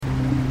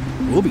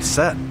we'll be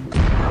set.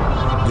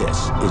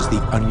 This is the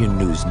Onion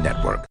News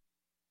Network.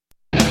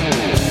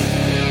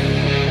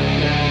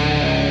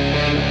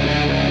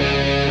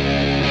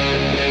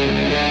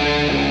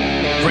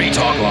 Free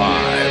Talk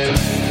Live.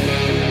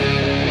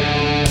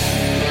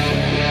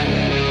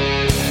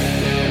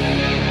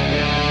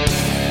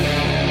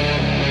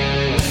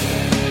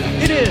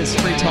 It is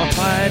Free Talk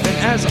Live, and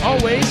as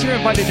always, you're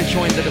invited to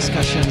join the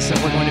discussions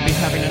that we're going to be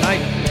having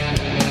tonight.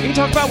 You can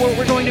talk about what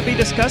we're going to be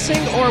discussing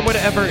or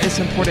whatever is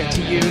important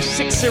to you.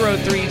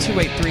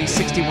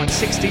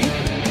 603-283-6160.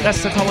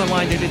 That's the call-in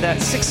line to do that.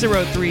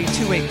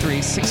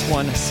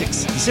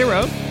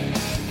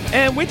 603-283-6160.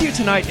 And with you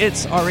tonight,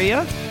 it's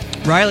Aria,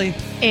 Riley,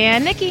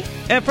 and Nikki.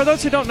 And for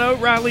those who don't know,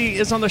 Riley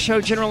is on the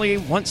show generally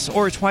once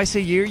or twice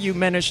a year. You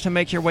manage to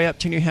make your way up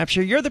to New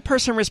Hampshire. You're the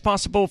person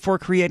responsible for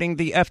creating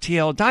the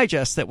FTL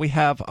Digest that we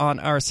have on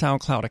our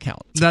SoundCloud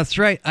account. That's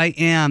right, I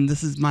am.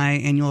 This is my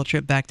annual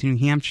trip back to New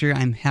Hampshire.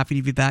 I'm happy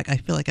to be back. I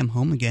feel like I'm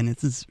home again.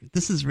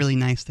 This is really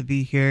nice to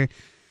be here.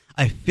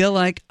 I feel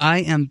like I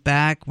am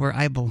back where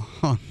I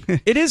belong.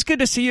 It is good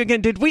to see you again.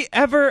 Did we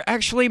ever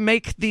actually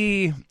make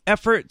the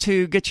effort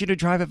to get you to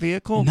drive a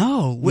vehicle?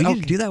 No, we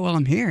need to do that while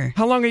I'm here.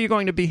 How long are you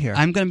going to be here?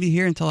 I'm going to be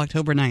here until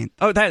October 9th.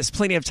 Oh, that is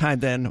plenty of time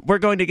then. We're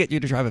going to get you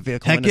to drive a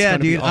vehicle. Heck and it's yeah, going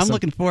to be dude. awesome. I'm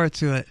looking forward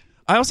to it.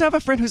 I also have a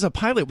friend who's a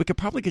pilot. We could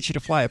probably get you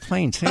to fly a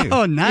plane, too.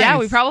 Oh, nice. Yeah,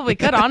 we probably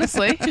could,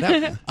 honestly.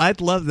 I'd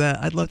love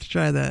that. I'd love to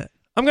try that.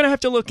 I'm going to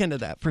have to look into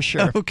that for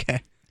sure.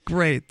 Okay.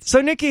 Great.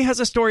 So Nikki has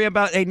a story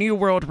about a new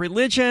world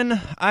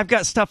religion. I've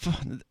got stuff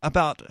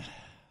about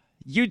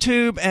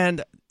YouTube,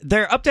 and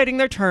they're updating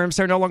their terms.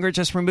 They're no longer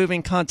just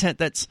removing content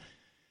that's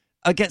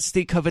against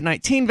the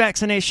COVID-19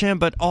 vaccination,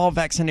 but all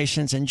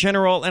vaccinations in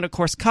general. And of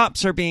course,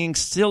 cops are being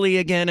silly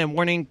again and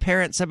warning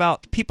parents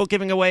about people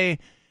giving away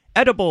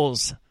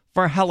edibles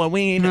for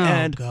Halloween.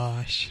 Oh,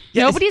 gosh.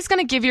 Yeah, Nobody's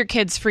going to give your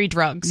kids free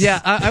drugs. Yeah,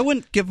 I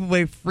wouldn't give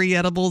away free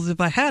edibles if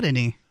I had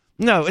any.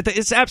 No,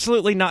 it's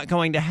absolutely not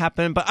going to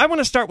happen. But I want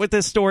to start with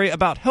this story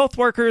about health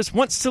workers,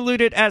 once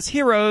saluted as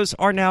heroes,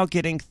 are now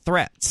getting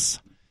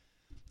threats.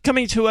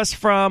 Coming to us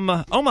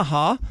from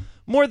Omaha,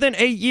 more than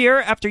a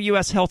year after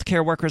U.S.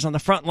 healthcare workers on the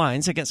front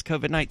lines against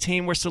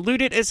COVID-19 were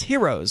saluted as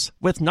heroes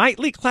with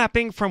nightly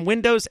clapping from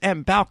windows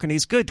and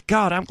balconies. Good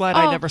God, I'm glad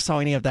I never saw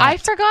any of that. I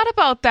forgot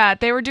about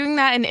that. They were doing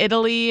that in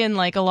Italy and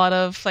like a lot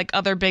of like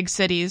other big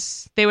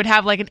cities. They would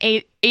have like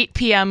an 8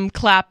 p.m.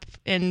 clap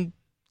and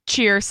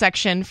cheer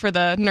section for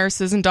the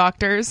nurses and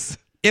doctors.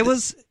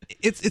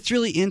 It's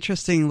really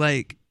interesting.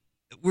 Like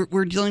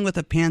we're dealing with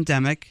a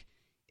pandemic,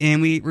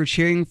 and we're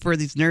cheering for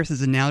these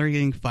nurses, and now they're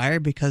getting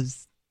fired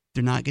because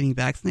they're not getting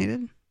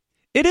vaccinated.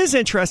 It is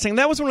interesting.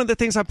 That was one of the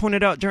things I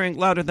pointed out during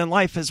Louder Than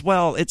Life as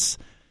well. It's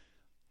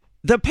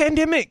the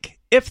pandemic.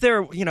 If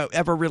there,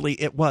 ever really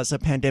it was a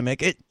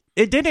pandemic, it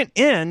didn't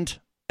end.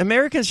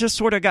 Americans just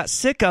sort of got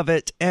sick of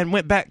it and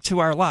went back to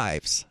our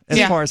lives,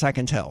 as far as I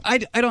can tell. I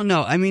don't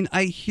know. I mean,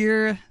 I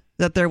hear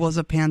that there was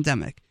a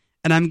pandemic,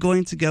 and I'm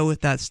going to go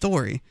with that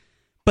story.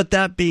 But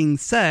that being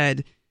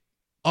said,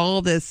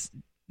 all this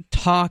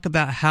talk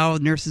about how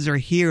nurses are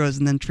heroes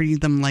and then treating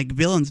them like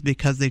villains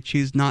because they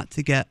choose not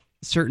to get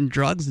certain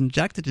drugs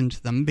injected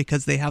into them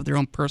because they have their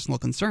own personal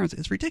concerns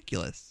is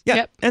ridiculous. Yeah,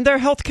 Yep. And they're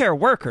healthcare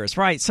workers,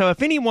 right? So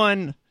if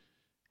anyone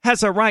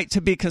has a right to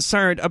be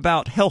concerned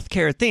about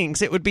healthcare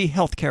things, it would be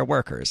healthcare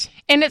workers.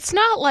 And it's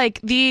not like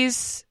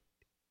these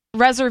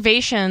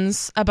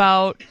reservations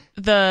about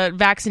the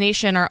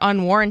vaccination are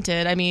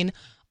unwarranted. I mean,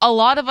 a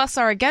lot of us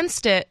are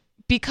against it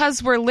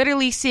because we're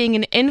literally seeing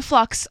an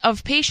influx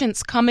of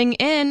patients coming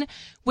in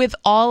with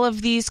all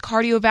of these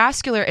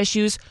cardiovascular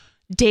issues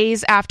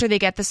days after they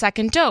get the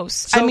second dose.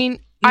 So, I mean,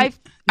 I've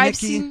Nikki,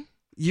 seen...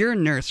 You're a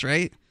nurse,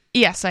 right?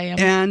 Yes, I am.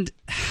 And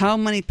how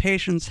many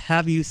patients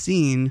have you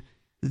seen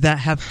that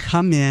have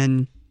come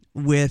in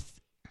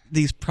with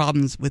these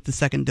problems with the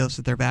second dose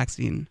of their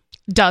vaccine?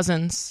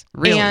 Dozens.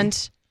 Really?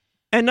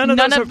 And none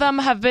of them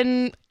have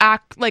been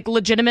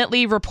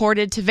legitimately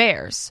reported to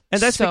VAERS.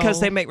 And that's because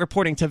they make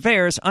reporting to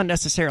VAERS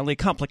unnecessarily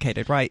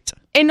complicated, right?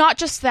 And not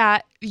just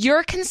that,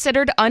 you're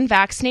considered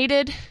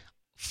unvaccinated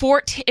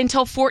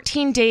until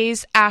 14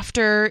 days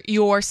after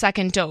your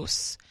second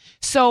dose.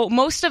 So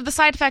most of the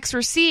side effects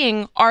we're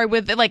seeing are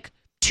with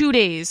 2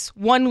 days,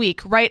 1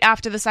 week, right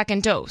after the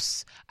second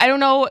dose. I don't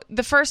know,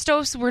 the first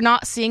dose, we're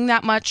not seeing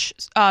that much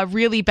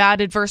really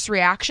bad adverse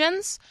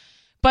reactions,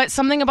 but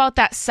something about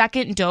that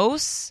second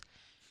dose,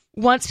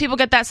 once people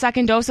get that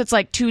second dose, it's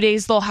like 2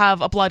 days they'll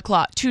have a blood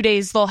clot, 2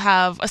 days they'll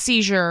have a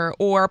seizure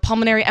or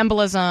pulmonary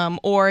embolism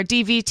or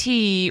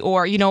DVT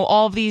or,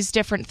 all of these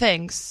different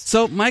things.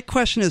 So my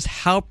question is,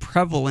 how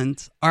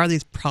prevalent are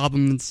these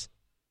problems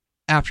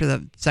after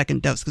the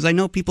second dose? Because I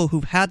know people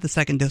who've had the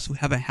second dose who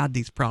haven't had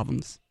these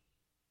problems.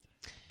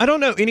 I don't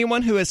know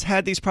anyone who has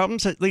had these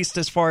problems, at least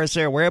as far as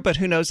they're aware, but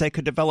who knows, they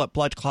could develop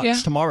blood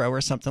clots tomorrow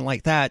or something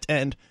like that.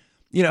 And,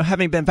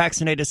 having been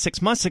vaccinated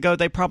 6 months ago,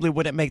 they probably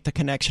wouldn't make the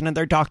connection, and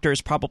their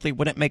doctors probably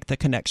wouldn't make the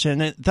connection,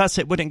 and thus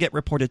it wouldn't get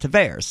reported to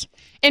VAERS.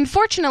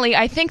 Unfortunately,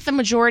 I think the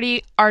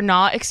majority are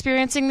not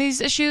experiencing these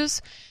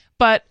issues,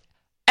 but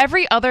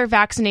every other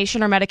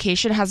vaccination or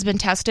medication has been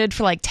tested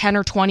for like 10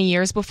 or 20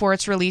 years before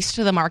it's released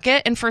to the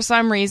market. And for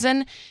some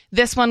reason,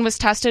 this one was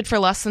tested for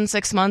less than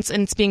 6 months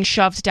and it's being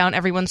shoved down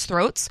everyone's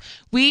throats.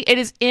 It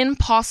is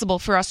impossible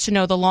for us to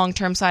know the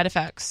long-term side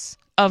effects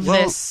of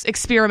this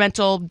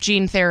experimental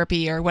gene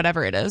therapy or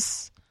whatever it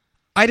is.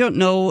 I don't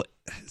know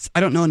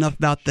enough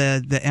about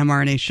the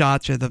mRNA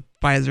shots or the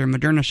Pfizer and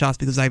Moderna shots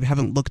because I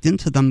haven't looked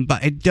into them,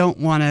 but I don't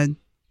want to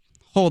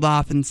hold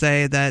off and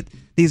say that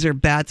these are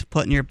bad to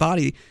put in your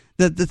body.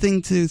 The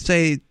thing to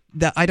say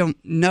that I don't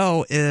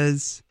know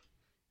is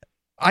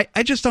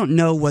I just don't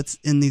know what's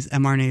in these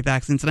mRNA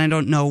vaccines, and I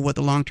don't know what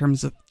the long-term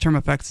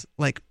effects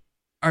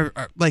are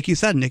like you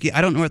said, Nikki.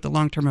 I don't know what the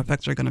long-term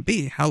effects are going to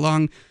be. How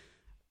long...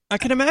 I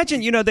can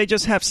imagine, they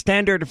just have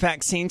standard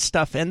vaccine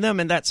stuff in them,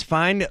 and that's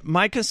fine.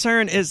 My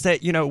concern is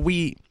that,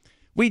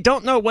 we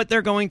don't know what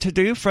they're going to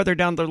do further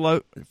down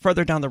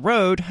the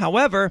road.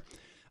 However,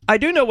 I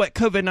do know what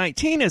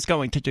COVID-19 is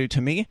going to do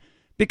to me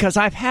because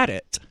I've had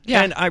it.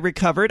 Yeah. And I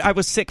recovered. I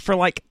was sick for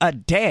like a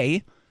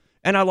day,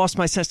 and I lost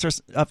my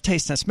sense of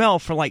taste and smell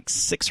for like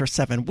 6 or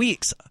 7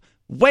 weeks,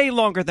 way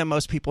longer than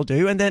most people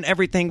do. And then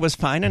everything was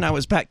fine, and I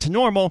was back to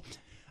normal.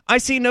 I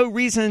see no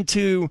reason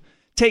to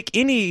take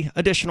any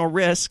additional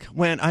risk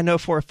when I know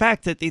for a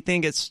fact that the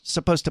thing it's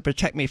supposed to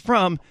protect me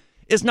from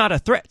is not a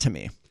threat to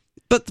me.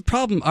 But the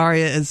problem,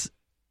 Arya, is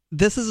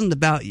this isn't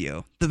about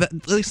you.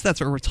 At least that's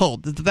what we're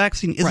told. The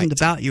vaccine isn't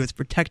about you. It's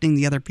protecting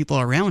the other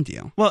people around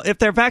you. Well, if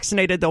they're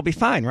vaccinated, they'll be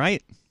fine,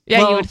 right?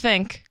 Yeah, you would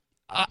think.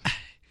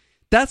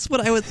 That's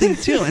what I would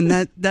think, too. And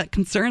that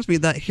concerns me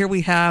that here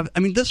we have... I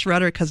mean, this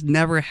rhetoric has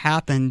never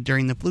happened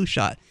during the flu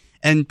shot.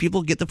 And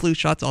people get the flu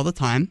shots all the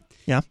time.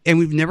 Yeah. And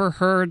we've never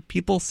heard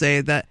people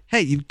say that, hey,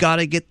 you've got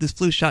to get this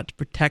flu shot to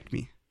protect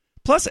me.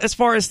 Plus, as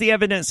far as the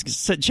evidence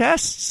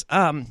suggests,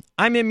 I'm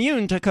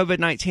immune to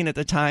COVID-19 at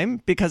the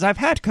time because I've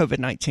had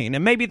COVID-19.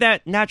 And maybe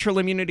that natural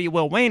immunity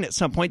will wane at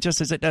some point,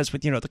 just as it does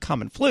with, the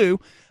common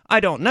flu. I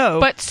don't know.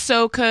 But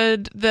so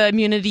could the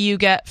immunity you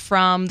get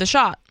from the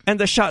shot. And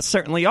the shots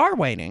certainly are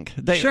waning.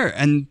 Sure.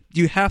 And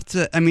you have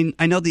to,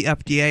 I know the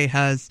FDA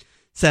has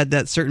said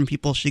that certain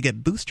people should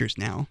get boosters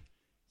now.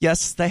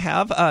 Yes, they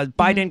have.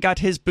 Biden got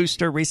his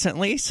booster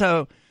recently.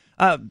 So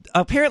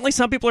apparently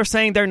some people are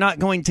saying they're not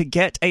going to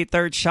get a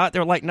third shot.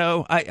 They're like,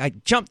 no, I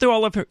jumped through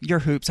all of your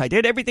hoops. I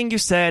did everything you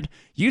said.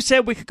 You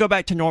said we could go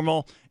back to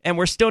normal, and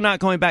we're still not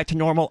going back to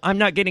normal. I'm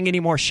not getting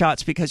any more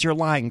shots because you're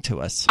lying to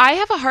us. I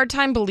have a hard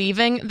time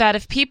believing that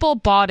if people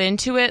bought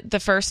into it the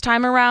first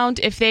time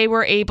around, if they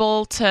were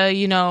able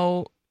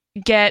to,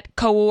 get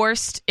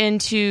coerced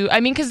into...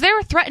 because they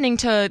were threatening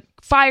to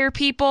fire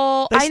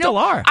people. They still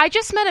are. I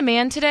just met a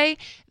man today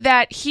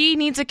that he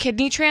needs a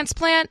kidney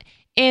transplant,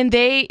 and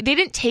they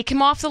didn't take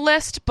him off the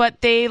list,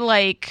 but they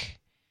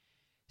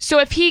so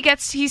if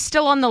he's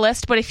still on the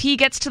list, but if he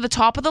gets to the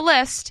top of the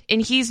list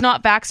and he's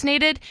not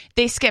vaccinated,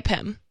 they skip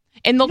him.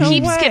 And they'll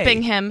keep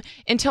skipping him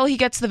until he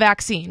gets the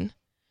vaccine.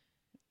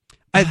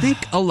 I think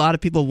a lot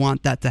of people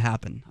want that to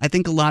happen. I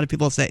think a lot of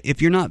people say,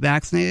 if you're not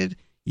vaccinated,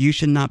 you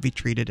should not be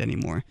treated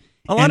anymore.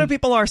 A lot of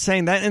people are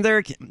saying that, and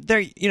they're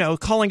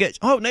calling it,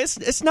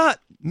 it's not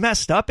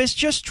messed up, it's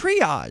just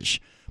triage.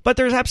 But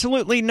there's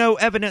absolutely no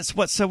evidence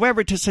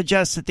whatsoever to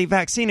suggest that the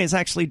vaccine is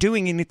actually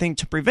doing anything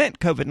to prevent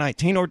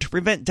COVID-19 or to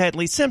prevent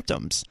deadly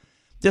symptoms.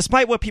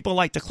 Despite what people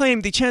like to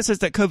claim, the chances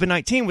that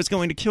COVID-19 was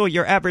going to kill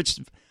your average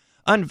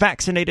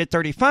unvaccinated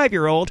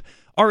 35-year-old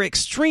are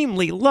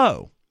extremely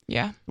low.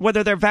 Yeah.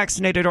 Whether they're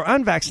vaccinated or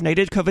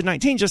unvaccinated,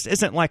 COVID-19 just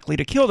isn't likely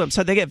to kill them.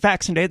 So they get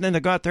vaccinated, then they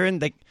go out there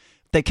and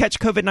they catch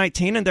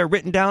COVID-19 and they're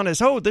written down as,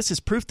 this is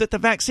proof that the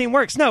vaccine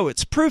works. No,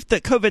 it's proof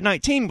that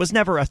COVID-19 was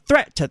never a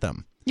threat to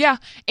them. Yeah,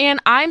 and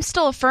I'm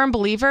still a firm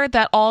believer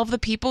that all of the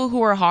people who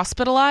were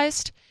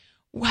hospitalized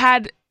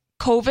had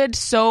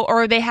COVID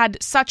or they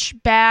had such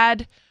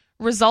bad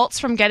results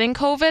from getting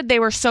COVID. They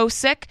were so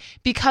sick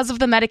because of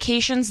the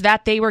medications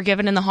that they were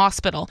given in the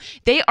hospital.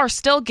 They are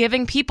still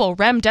giving people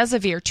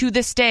remdesivir to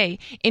this day,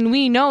 and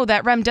we know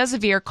that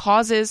remdesivir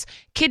causes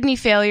kidney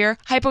failure,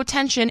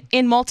 hypotension,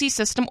 and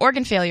multi-system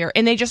organ failure,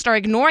 and they just are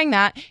ignoring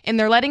that, and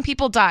they're letting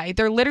people die.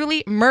 They're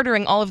literally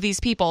murdering all of these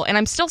people, and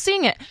I'm still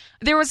seeing it.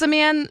 There was a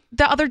man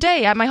the other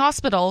day at my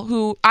hospital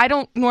who, I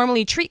don't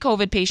normally treat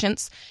COVID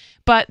patients,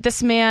 but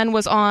this man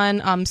was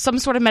on some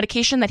sort of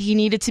medication that he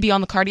needed to be on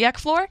the cardiac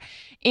floor.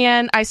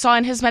 And I saw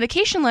in his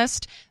medication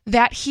list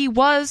that he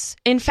was,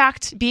 in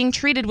fact, being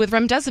treated with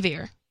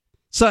remdesivir.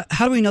 So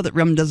how do we know that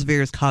remdesivir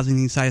is causing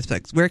these side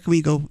effects? Where can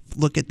we go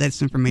look at this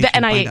information? The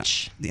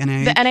NIH. The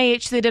NIH? The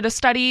NIH, they did a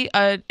study.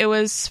 It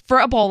was for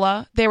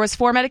Ebola. There was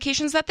 4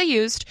 medications that they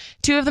used.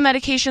 2 of the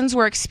medications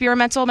were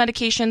experimental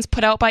medications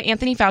put out by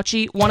Anthony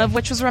Fauci, one of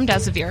which was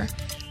remdesivir.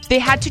 They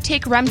had to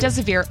take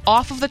remdesivir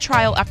off of the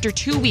trial after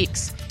 2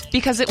 weeks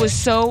because it was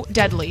so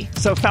deadly.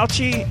 So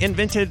Fauci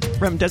invented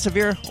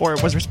remdesivir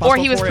or was responsible for it?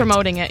 Or he was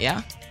promoting it,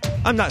 yeah.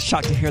 I'm not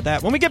shocked to hear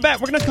that. When we get back,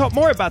 we're going to talk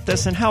more about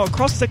this and how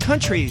across the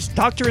country,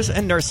 doctors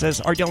and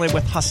nurses are dealing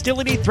with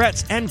hostility,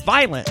 threats, and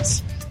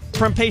violence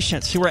from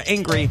patients who are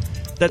angry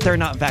that they're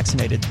not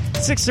vaccinated.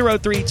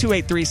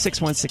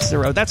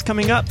 603-283-6160. That's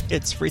coming up.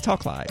 It's Free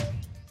Talk Live.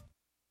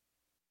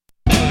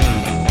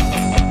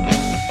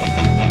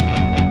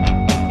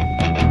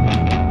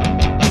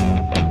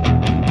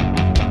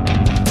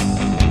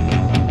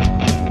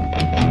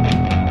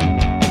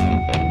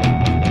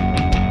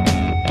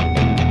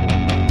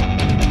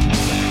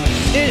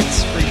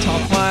 It's Free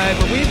Talk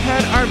Live, where we've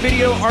had our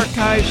video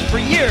archives for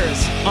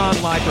years on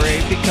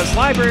LBRY, because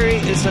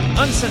LBRY is an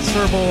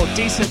uncensorable,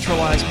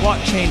 decentralized,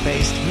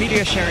 blockchain-based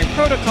media sharing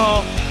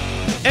protocol,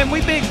 and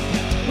we've been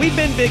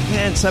big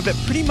fans of it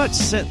pretty much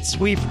since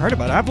we've heard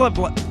about it.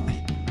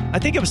 I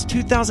think it was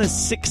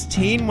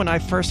 2016 when I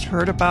first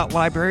heard about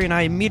LBRY, and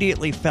I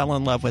immediately fell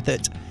in love with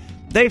it.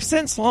 They've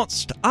since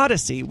launched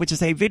Odysee, which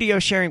is a video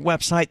sharing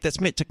website that's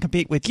meant to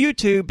compete with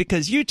YouTube,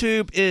 because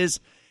YouTube is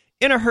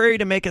in a hurry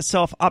to make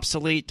itself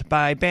obsolete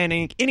by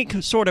banning any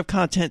sort of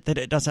content that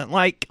it doesn't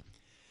like.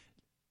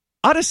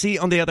 Odysee,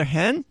 on the other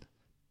hand,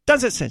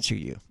 doesn't censor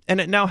you, and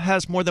it now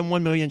has more than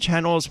 1 million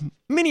channels,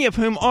 many of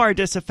whom are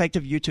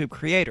disaffected YouTube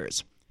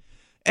creators.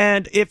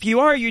 And if you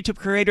are a YouTube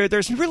creator,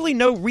 there's really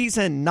no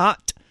reason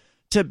not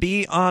to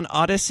be on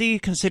Odysee,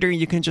 considering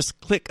you can just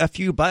click a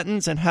few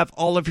buttons and have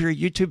all of your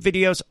YouTube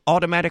videos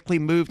automatically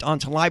moved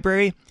onto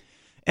LBRY,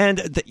 and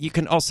that you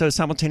can also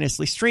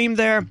simultaneously stream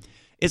there.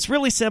 It's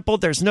really simple.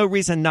 There's no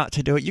reason not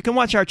to do it. You can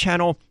watch our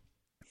channel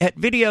at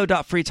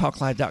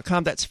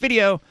video.freetalklive.com. That's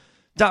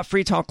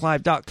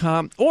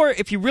video.freetalklive.com. Or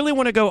if you really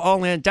want to go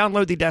all in,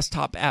 download the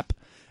desktop app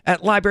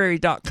at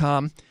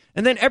LBRY.com.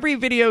 And then every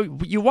video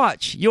you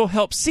watch, you'll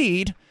help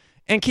seed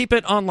and keep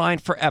it online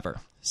forever.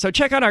 So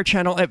check out our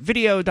channel at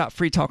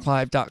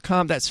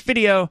video.freetalklive.com. That's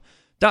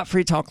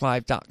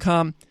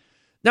video.freetalklive.com.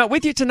 Now,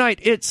 with you tonight,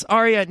 it's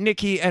Aria,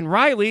 Nikki, and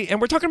Riley,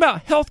 and we're talking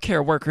about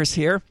healthcare workers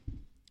here.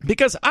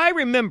 Because I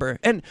remember,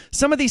 and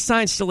some of these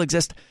signs still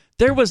exist,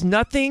 there was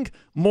nothing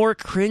more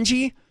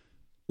cringy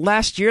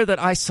last year that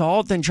I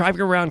saw than driving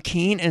around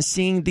Keene and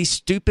seeing these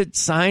stupid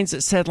signs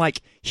that said,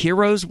 like,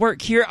 heroes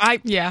work here.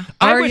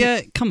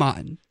 Aria, come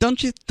on.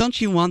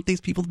 Don't you want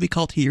these people to be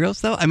called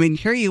heroes, though? I mean,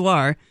 here you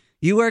are.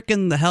 You work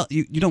in the health.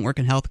 You don't work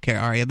in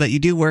healthcare, Aria, but you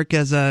do work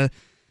at a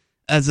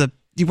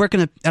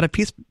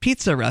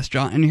pizza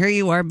restaurant, and here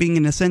you are being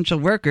an essential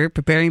worker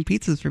preparing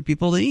pizzas for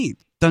people to eat.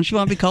 Don't you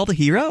want to be called a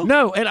hero?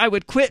 No, and I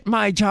would quit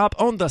my job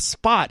on the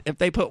spot if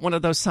they put one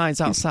of those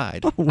signs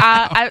outside. Oh,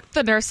 wow. At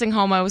the nursing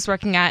home I was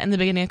working at in the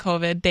beginning of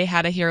COVID, they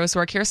had a Heroes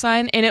Work Here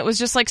sign, and it was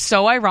just like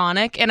so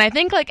ironic. And I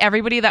think like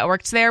everybody that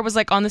worked there was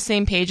like on the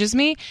same page as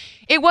me.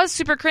 It was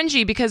super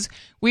cringy because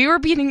we were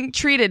being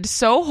treated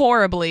so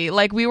horribly.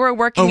 Like we were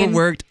working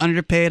overworked,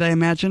 underpaid, I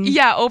imagine.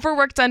 Yeah,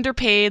 overworked,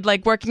 underpaid,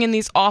 like working in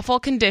these awful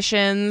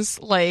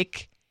conditions,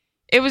 like.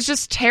 It was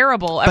just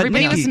terrible. But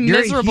everybody Nikki, was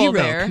miserable you're a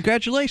hero. there.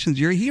 Congratulations,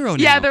 you're a hero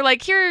now. Yeah, they're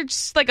like, here's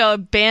just like a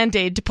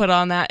Band-Aid to put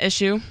on that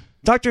issue.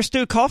 Dr.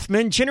 Stu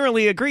Kaufman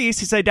generally agrees.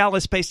 He's a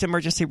Dallas-based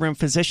emergency room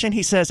physician.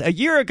 He says, a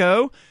year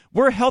ago,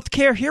 we're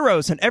healthcare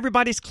heroes and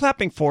everybody's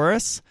clapping for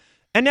us.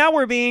 And now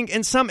we're being,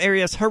 in some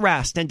areas,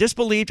 harassed and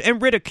disbelieved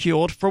and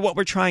ridiculed for what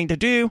we're trying to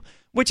do,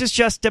 which is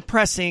just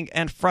depressing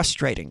and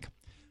frustrating.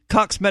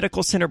 Cox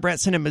Medical Center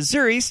Branson in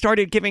Missouri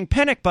started giving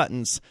panic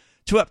buttons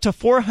to up to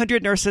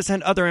 400 nurses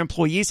and other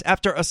employees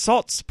after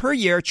assaults per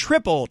year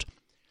tripled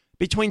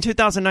between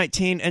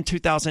 2019 and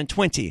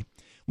 2020.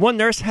 One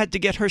nurse had to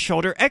get her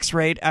shoulder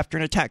x-rayed after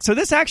an attack. So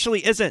this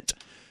actually isn't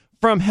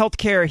from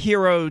healthcare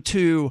hero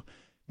to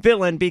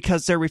villain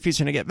because they're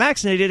refusing to get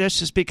vaccinated. It's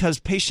just because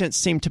patients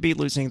seem to be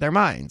losing their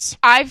minds.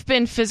 I've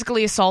been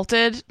physically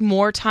assaulted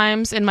more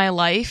times in my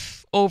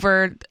life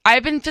over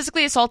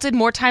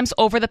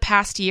the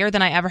past year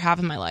than I ever have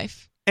in my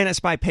life. And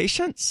it's by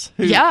patients?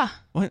 Yeah.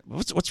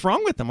 What's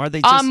wrong with them? Are they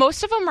just...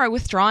 most of them are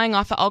withdrawing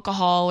off of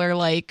alcohol or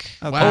like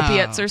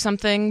opiates or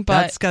something.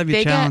 But that's got to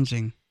be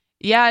challenging.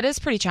 Yeah, it is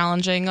pretty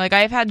challenging. Like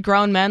I've had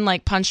grown men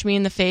like punch me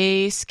in the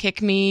face,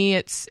 kick me.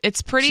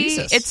 It's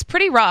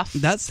pretty rough.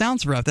 That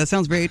sounds rough. That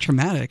sounds very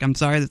traumatic. I'm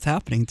sorry that's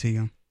happening to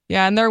you.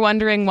 Yeah, and they're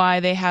wondering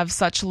why they have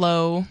such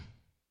low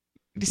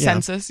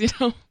census, you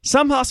know.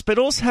 Some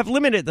hospitals have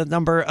limited the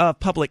number of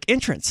public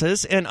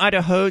entrances. In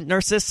Idaho,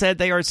 nurses said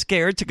they are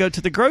scared to go to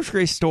the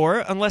grocery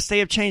store unless they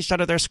have changed out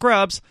of their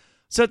scrubs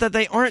so that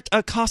they aren't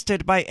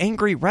accosted by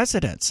angry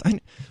residents.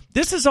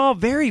 This is all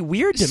very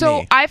weird to me.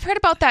 So I've heard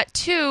about that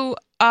too.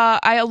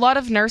 A lot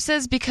of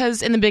nurses,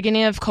 because in the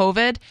beginning of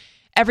COVID,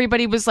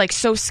 everybody was like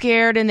so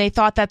scared and they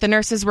thought that the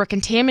nurses were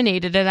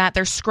contaminated and that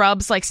their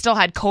scrubs like still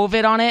had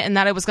COVID on it and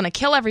that it was going to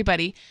kill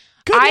everybody.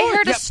 I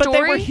heard a story.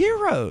 But they were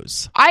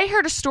heroes. I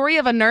heard a story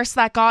of a nurse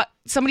that got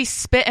somebody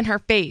spit in her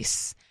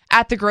face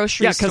at the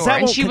grocery store.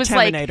 That and she was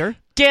like, her.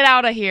 Get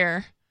out of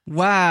here.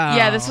 Wow.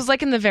 Yeah, this was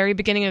like in the very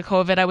beginning of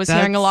COVID. I was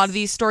hearing a lot of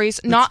these stories.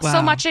 Not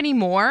so much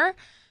anymore,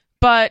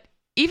 but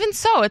even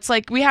so, it's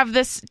like we have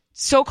this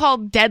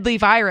so-called deadly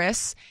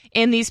virus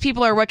and these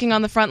people are working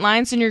on the front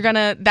lines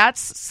and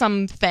that's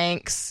some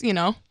thanks, you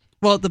know?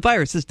 Well, the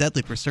virus is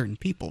deadly for certain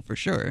people, for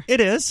sure. It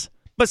is,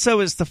 but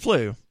so is the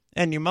flu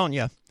and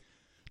pneumonia.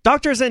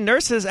 Doctors and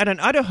nurses at an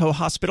Idaho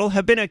hospital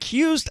have been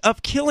accused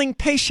of killing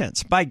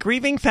patients by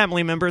grieving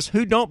family members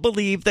who don't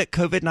believe that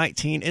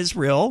COVID-19 is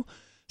real,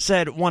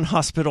 said one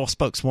hospital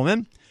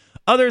spokeswoman.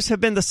 Others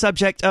have been the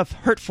subject of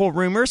hurtful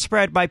rumors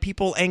spread by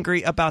people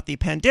angry about the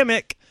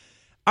pandemic.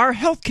 Our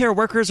healthcare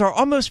workers are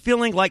almost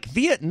feeling like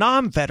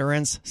Vietnam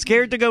veterans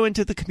scared to go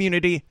into the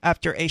community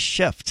after a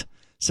shift,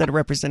 said a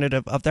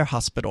representative of their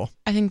hospital.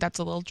 I think that's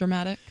a little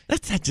dramatic.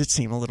 That did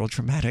seem a little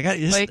dramatic.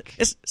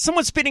 It's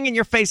someone spitting in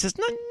your face. It's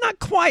not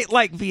quite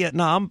like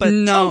Vietnam, but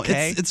no,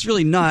 okay. It's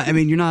really not. I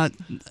mean, you're not.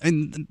 I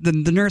mean,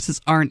 the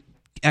nurses aren't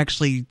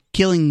actually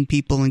killing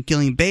people and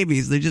killing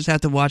babies. They just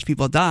have to watch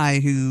people die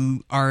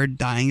who are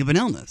dying of an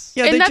illness.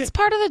 Yeah, and that's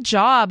part of the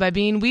job. I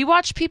mean, we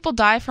watch people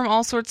die from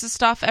all sorts of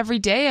stuff every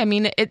day. I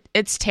mean,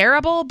 it's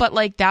terrible, but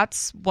like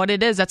that's what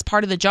it is. That's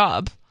part of the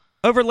job.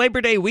 Over Labor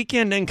Day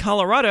weekend in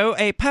Colorado,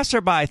 a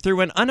passerby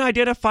threw an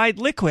unidentified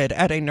liquid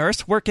at a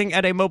nurse working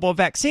at a mobile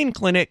vaccine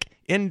clinic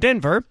in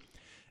Denver.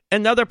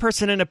 Another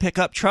person in a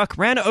pickup truck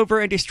ran over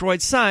and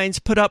destroyed signs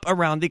put up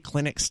around the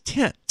clinic's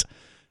tent.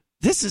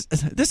 This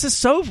is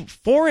so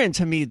foreign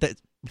to me. That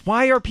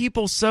why are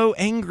people so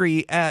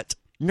angry at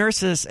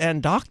nurses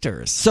and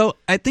doctors? So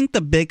I think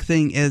the big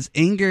thing is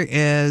anger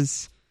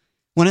is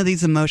one of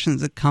these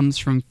emotions that comes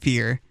from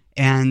fear.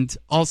 And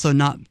also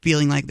not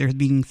feeling like they're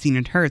being seen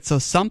and heard. So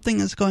something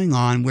is going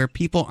on where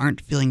people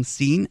aren't feeling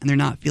seen and they're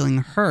not feeling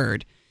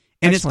heard.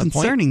 And Excellent it's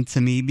concerning to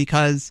me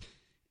because,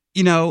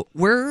 you know,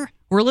 we're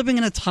living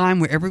in a time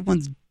where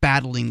everyone's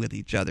battling with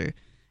each other.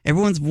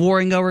 Everyone's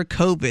warring over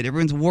COVID.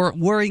 Everyone's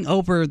worrying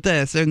over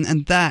this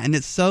and that. And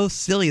it's so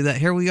silly that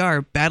here we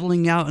are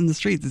battling out in the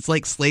streets. It's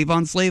like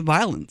slave-on-slave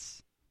violence.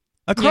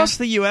 Across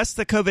the U.S.,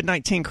 the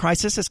COVID-19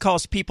 crisis has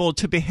caused people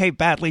to behave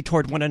badly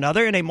toward one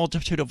another in a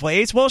multitude of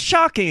ways. Well,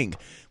 shocking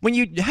when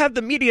you have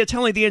the media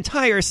telling the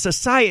entire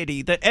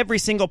society that every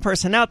single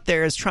person out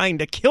there is trying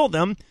to kill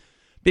them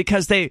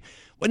because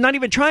not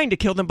even trying to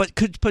kill them, but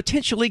could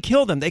potentially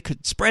kill them. They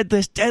could spread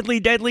this deadly,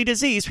 deadly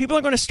disease. People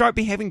are going to start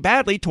behaving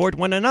badly toward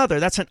one another.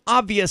 That's an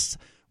obvious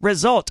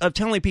result of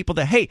telling people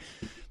that, hey,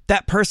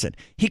 that person,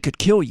 he could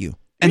kill you.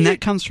 And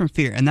that comes from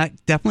fear. And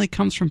that definitely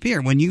comes from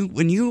fear. When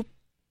you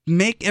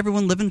make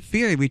everyone live in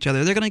fear of each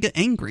other, they're going to get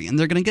angry and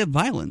they're going to get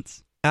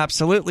violence.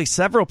 Absolutely.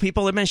 Several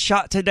people have been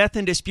shot to death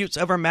in disputes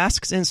over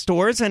masks in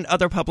stores and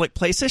other public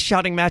places.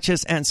 Shouting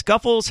matches and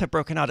scuffles have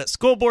broken out at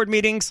school board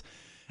meetings.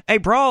 A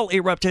brawl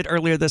erupted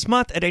earlier this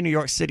month at a New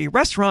York City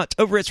restaurant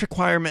over its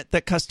requirement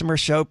that customers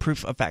show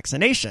proof of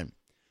vaccination.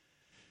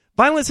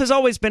 Violence has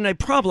always been a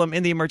problem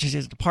in the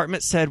emergency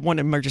department, said one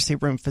emergency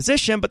room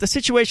physician, but the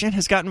situation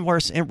has gotten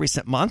worse in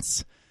recent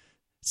months.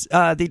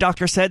 The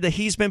doctor said that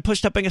he's been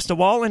pushed up against a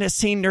wall and has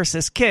seen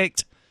nurses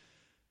kicked.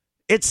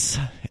 It's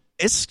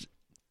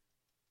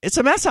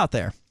a mess out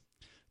there.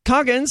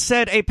 Coggins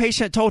said a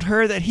patient told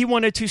her that he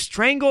wanted to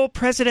strangle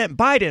President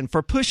Biden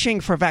for pushing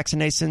for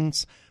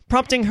vaccinations,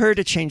 prompting her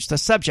to change the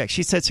subject.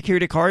 She said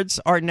security guards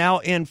are now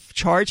in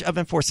charge of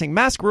enforcing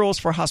mask rules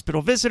for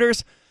hospital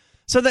visitors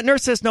so that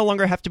nurses no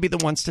longer have to be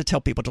the ones to tell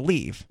people to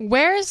leave.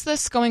 Where is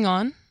this going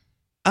on?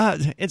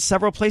 In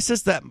several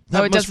places. It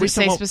doesn't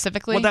say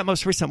specifically? Well, that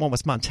most recent one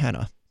was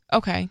Montana.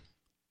 Okay.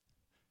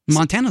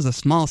 Montana's a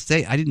small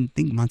state. I didn't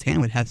think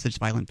Montana would have such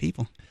violent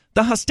people.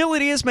 The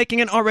hostility is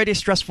making an already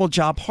stressful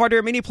job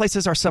harder. Many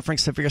places are suffering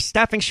severe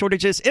staffing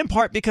shortages, in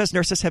part because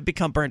nurses have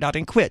become burned out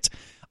and quit.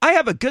 I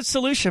have a good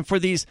solution for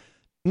these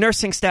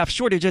nursing staff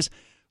shortages.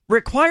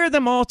 Require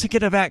them all to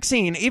get a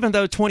vaccine, even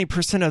though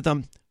 20% of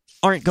them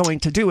aren't going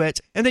to do it,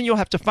 and then you'll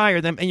have to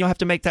fire them, and you'll have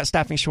to make that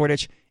staffing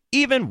shortage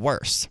even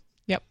worse.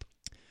 Yep.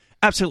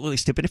 Absolutely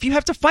stupid. If you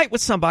have to fight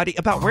with somebody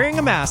about wearing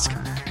a mask,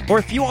 or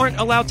if you aren't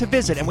allowed to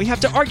visit, and we have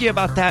to argue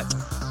about that,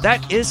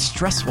 that is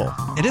stressful.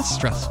 It is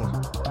stressful.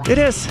 It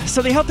is.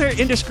 So the healthcare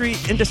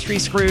industry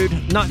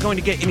screwed, not going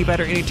to get any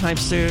better anytime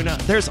soon.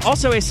 There's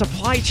also a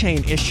supply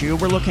chain issue.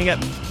 We're looking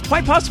at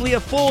quite possibly a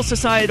full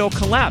societal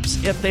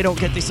collapse if they don't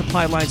get the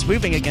supply lines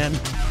moving again.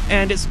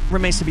 And it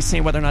remains to be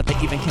seen whether or not they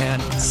even can.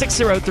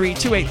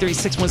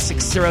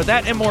 603-283-6160.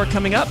 That and more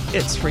coming up.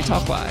 It's Free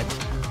Talk Live.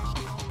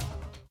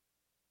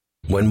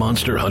 When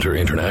Monster Hunter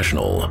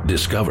International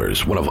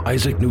discovers one of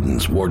Isaac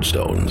Newton's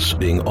wardstones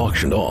being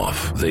auctioned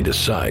off, they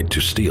decide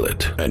to steal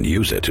it and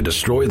use it to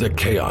destroy the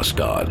Chaos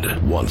God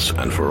once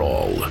and for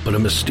all. But a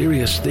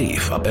mysterious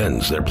thief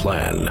upends their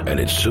plan, and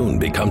it soon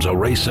becomes a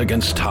race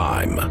against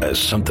time as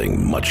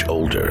something much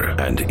older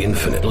and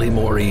infinitely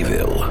more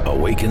evil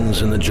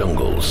awakens in the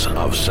jungles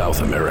of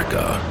South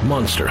America.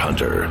 Monster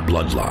Hunter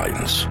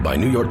Bloodlines by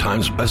New York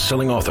Times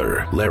bestselling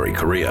author Larry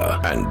Correia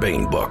and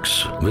Baen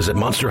Books. Visit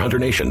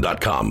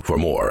monsterhunternation.com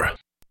for more.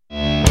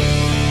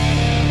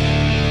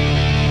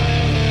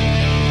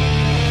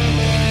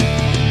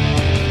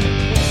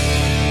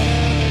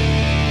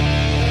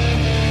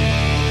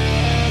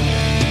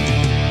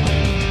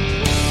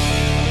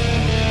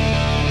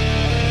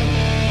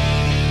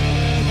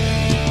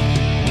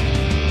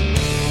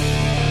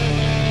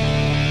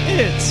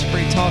 It's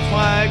Free Talk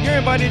Live. You're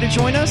invited to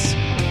join us.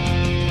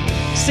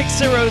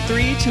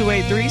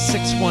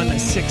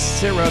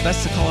 603-283-6160.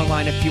 That's the call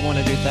line if you want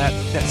to do that.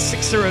 That's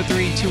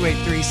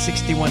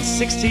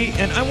 603-283-6160.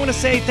 And I want to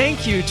say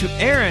thank you to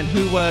Aaron,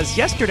 who was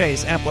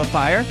yesterday's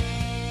amplifier.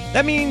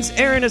 That means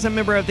Aaron is a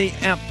member of the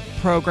AMP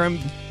program.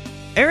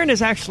 Aaron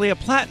is actually a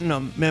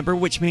platinum member,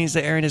 which means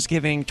that Aaron is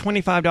giving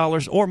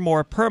 $25 or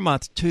more per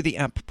month to the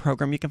AMP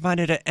program. You can find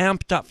it at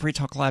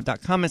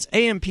amp.freetalklive.com. It's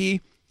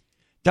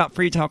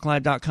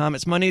amp.freetalklive.com.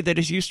 It's money that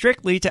is used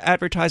strictly to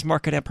advertise,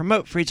 market, and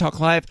promote Free Talk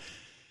Live.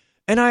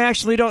 And I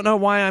actually don't know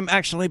why I'm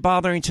actually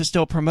bothering to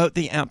still promote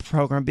the AMP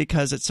program,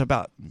 because it's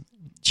about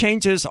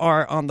changes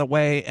are on the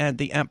way and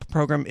the AMP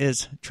program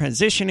is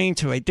transitioning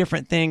to a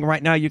different thing.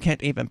 Right now, you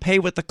can't even pay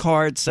with the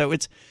card, so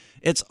it's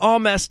all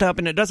messed up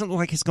and it doesn't look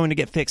like it's going to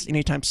get fixed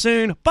anytime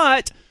soon.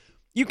 But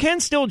you can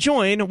still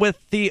join with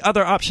the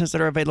other options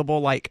that are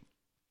available, like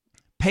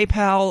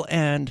PayPal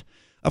and,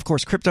 of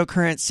course,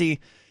 cryptocurrency.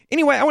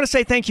 Anyway, I want to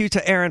say thank you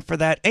to Aaron for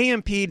that.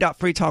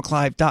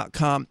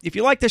 amp.freetalklive.com. If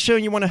you like the show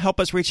and you want to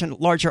help us reach a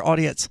larger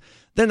audience,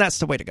 then that's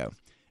the way to go.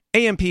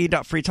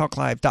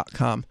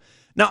 amp.freetalklive.com.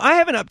 Now, I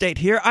have an update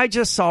here. I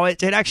just saw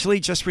it. It actually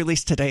just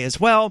released today as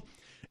well.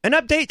 An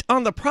update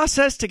on the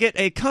process to get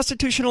a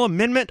constitutional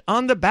amendment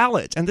on the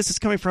ballot. And this is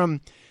coming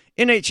from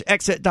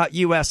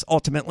nhexit.us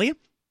ultimately.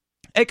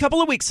 A couple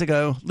of weeks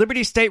ago,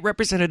 Liberty State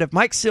Representative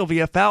Mike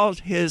Sylvia filed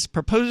his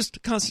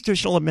proposed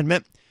constitutional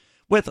amendment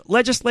with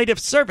Legislative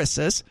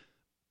Services,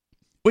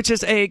 which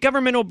is a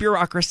governmental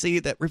bureaucracy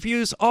that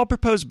reviews all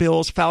proposed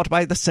bills filed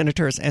by the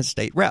senators and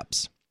state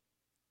reps.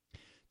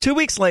 2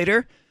 weeks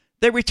later,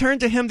 they returned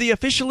to him the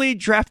officially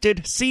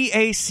drafted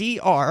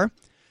CACR,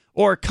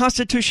 or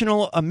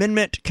Constitutional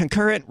Amendment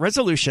Concurrent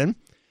Resolution.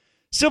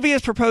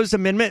 Sylvia's proposed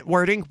amendment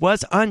wording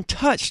was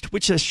untouched,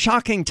 which is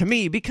shocking to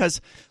me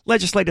because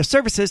Legislative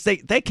Services,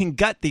 they can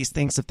gut these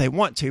things if they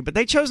want to, but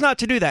they chose not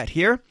to do that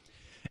here.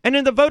 And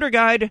in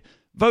the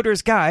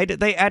Voter's Guide,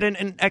 they added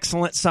an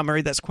excellent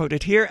summary that's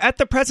quoted here. At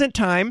the present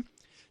time,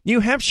 New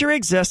Hampshire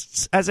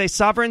exists as a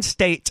sovereign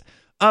state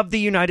of the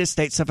United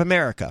States of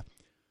America.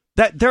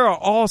 That there are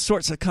all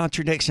sorts of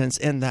contradictions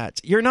in that.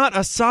 You're not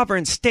a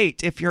sovereign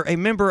state if you're a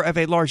member of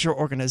a larger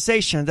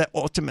organization that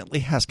ultimately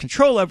has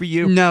control over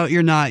you. No,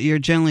 you're not. You're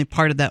generally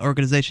part of that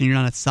organization. You're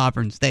not a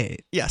sovereign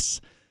state. Yes.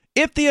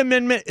 If the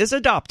amendment is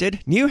adopted,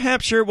 New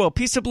Hampshire will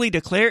peaceably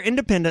declare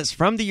independence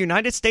from the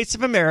United States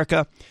of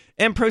America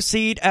and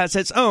proceed as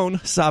its own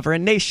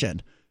sovereign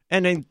nation.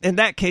 And in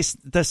that case,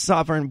 the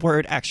sovereign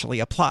word actually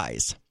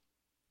applies.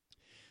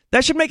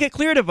 That should make it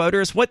clear to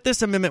voters what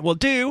this amendment will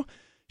do,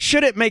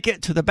 should it make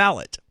it to the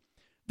ballot.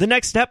 The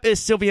next step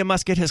is Sylvia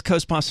must get his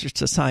co-sponsors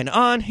to sign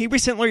on. He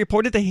recently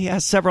reported that he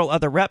has several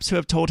other reps who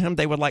have told him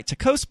they would like to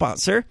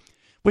co-sponsor,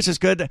 which is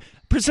good.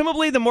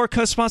 Presumably, the more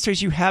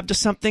co-sponsors you have to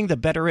something, the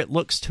better it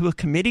looks to a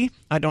committee.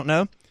 I don't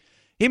know.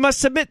 He must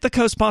submit the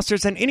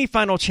co-sponsors and any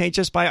final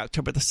changes by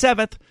October the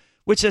 7th,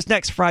 which is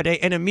next Friday,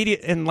 and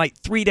in like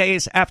 3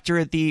 days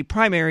after the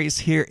primaries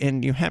here in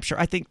New Hampshire.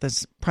 I think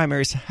the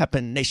primaries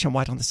happen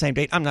nationwide on the same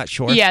date. I'm not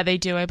sure. Yeah, they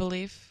do, I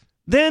believe.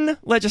 Then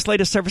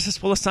Legislative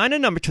Services will assign a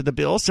number to the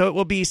bill, so it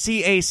will be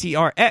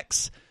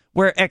CACRX,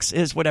 where X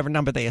is whatever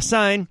number they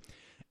assign,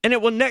 and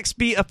it will next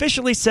be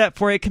officially set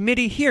for a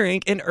committee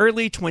hearing in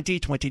early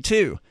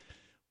 2022.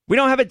 We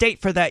don't have a date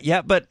for that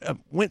yet, but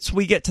once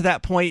we get to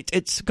that point,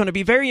 it's going to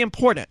be very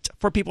important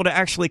for people to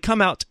actually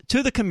come out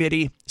to the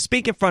committee,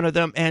 speak in front of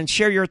them, and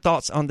share your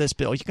thoughts on this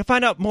bill. You can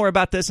find out more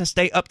about this and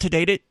stay up to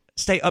date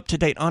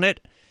on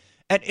it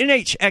at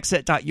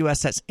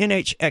nhexit.us. That's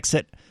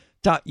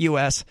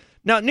nhexit.us.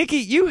 Now, Nikki,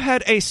 you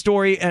had a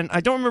story, and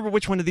I don't remember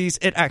which one of these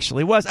it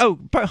actually was. Oh,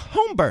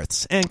 home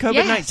births and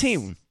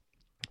COVID-19. Yes.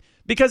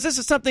 Because this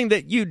is something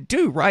that you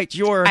do, right?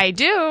 I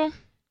do.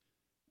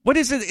 What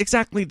is it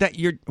exactly that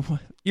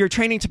you're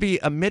training to be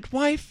a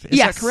midwife? Is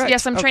that correct?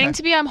 Yes, I'm training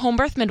to be a home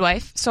birth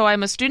midwife. So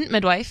I'm a student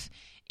midwife,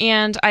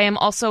 and I am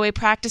also a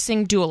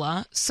practicing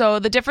doula. So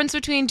the difference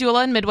between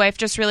doula and midwife,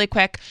 just really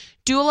quick,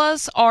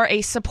 doulas are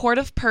a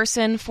supportive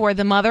person for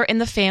the mother and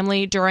the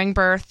family during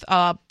birth,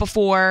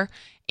 before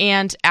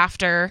and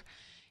after.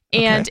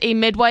 And a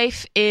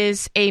midwife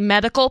is a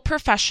medical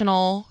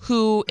professional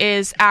who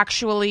is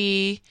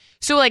actually...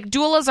 So, like,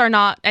 doulas are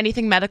not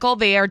anything medical.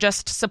 They are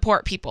just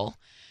support people.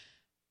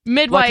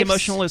 Midwives... Like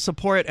emotional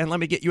support and let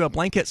me get you a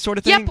blanket sort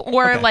of thing? Yep,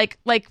 or like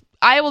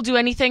I will do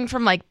anything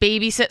from, like,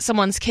 babysit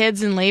someone's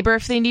kids in labor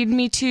if they need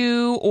me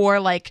to, or,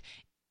 like,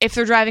 if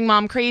they're driving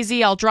mom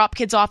crazy, I'll drop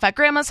kids off at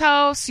grandma's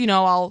house. You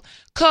know, I'll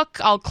cook,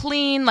 I'll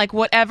clean, like,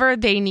 whatever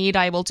they need,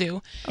 I will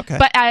do. Okay.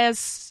 But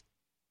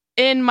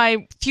in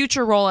my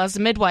future role as a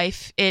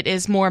midwife, it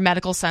is more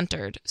medical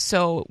centered.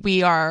 So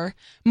we are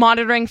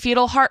monitoring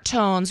fetal heart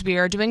tones. We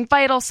are doing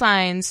vital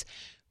signs.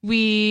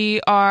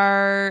 We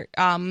are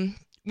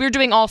we're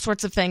doing all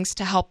sorts of things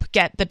to help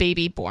get the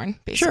baby born,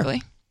 basically.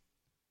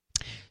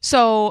 Sure.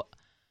 So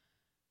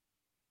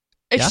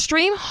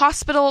extreme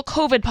hospital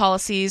COVID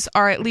policies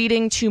are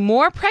leading to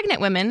more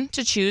pregnant women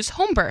to choose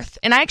home birth.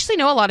 And I actually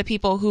know a lot of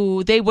people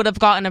who they would have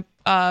gotten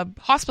a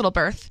hospital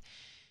birth,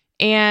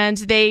 and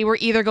they were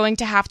either going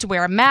to have to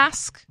wear a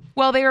mask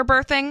while they were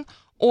birthing,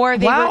 or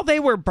they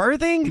were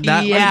birthing?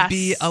 That Yes. might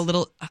be a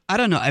little, I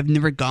don't know. I've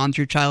never gone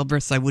through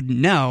childbirth, so I wouldn't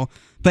know.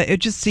 But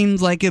it just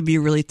seems like it'd be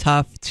really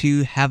tough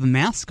to have a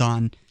mask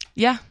on.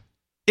 Yeah.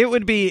 It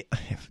would be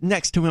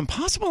next to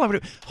impossible.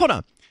 Hold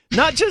on.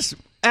 Not just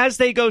as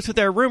they go to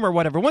their room or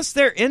whatever. Once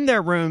they're in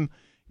their room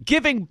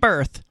giving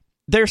birth,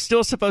 they're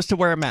still supposed to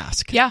wear a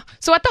mask. Yeah.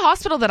 So at the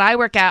hospital that I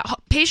work at,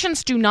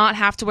 patients do not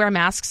have to wear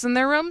masks in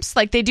their rooms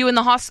like they do in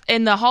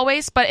the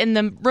hallways, but in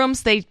the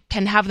rooms they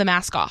can have the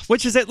mask off.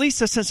 Which is at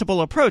least a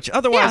sensible approach.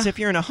 Otherwise, Yeah. if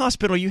you're in a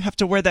hospital, you have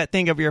to wear that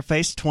thing over your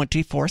face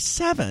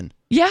 24/7.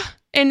 Yeah.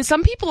 And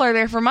some people are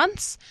there for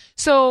months.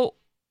 So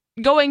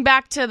going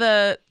back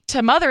to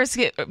mothers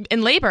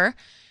in labor,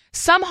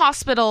 some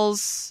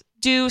hospitals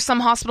do, some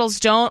hospitals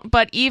don't.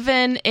 But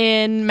even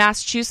in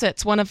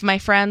Massachusetts, one of my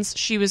friends,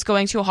 she was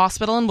going to a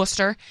hospital in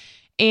Worcester,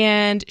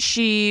 and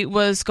she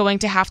was going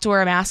to have to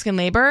wear a mask in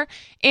labor.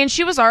 And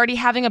she was already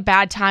having a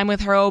bad time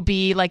with her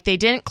OB. Like, they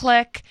didn't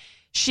click.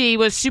 She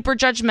was super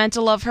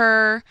judgmental of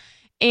her.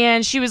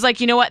 And she was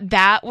like, you know what?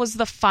 That was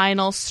the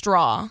final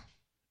straw.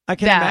 I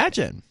can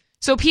imagine.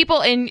 So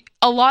people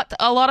a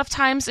lot of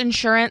times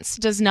insurance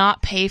does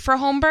not pay for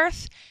home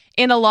birth.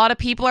 And a lot of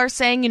people are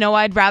saying, you know,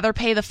 I'd rather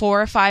pay the $4,000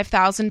 or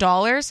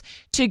 $5,000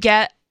 to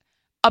get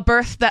a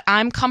birth that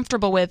I'm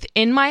comfortable with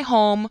in my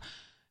home,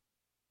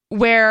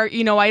 where,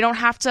 you know, I don't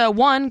have to,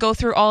 one, go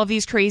through all of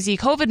these crazy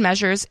COVID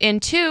measures,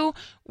 and two,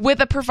 with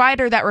a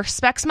provider that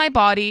respects my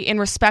body and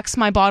respects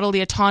my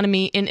bodily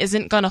autonomy and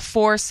isn't going to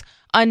force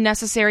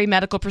unnecessary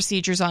medical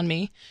procedures on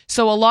me.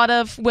 So a lot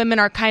of women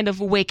are kind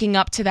of waking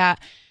up to that,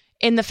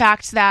 in the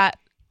fact that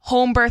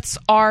home births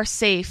are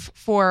safe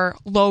for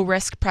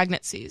low-risk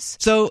pregnancies.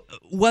 So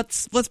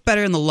what's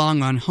better in the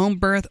long run, home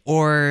birth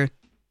or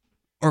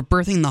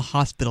birthing in the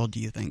hospital, do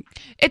you think?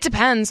 It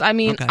depends. I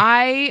mean, Okay.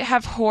 I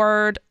have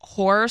heard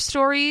horror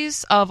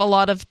stories of a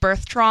lot of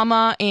birth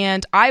trauma,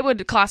 and I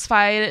would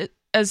classify it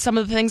as some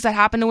of the things that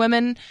happen to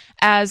women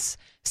as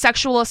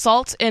sexual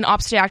assault and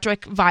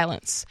obstetric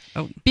violence.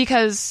 Oh.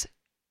 Because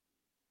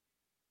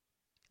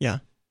Yeah.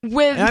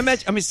 with... And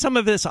I mean, some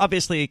of this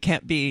obviously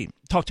can't be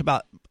talked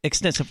about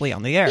extensively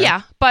on the air.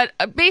 Yeah, but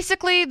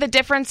basically the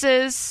difference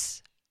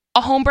is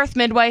a home birth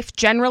midwife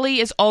generally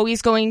is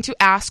always going to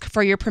ask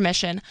for your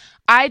permission.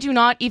 I do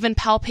not even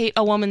palpate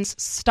a woman's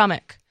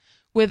stomach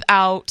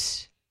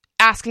without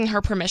asking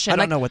her permission. I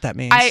don't know what that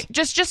means. I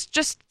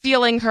just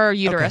feeling her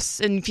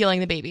uterus and feeling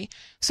the baby.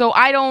 So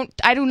I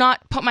do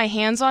not put my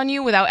hands on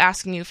you without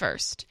asking you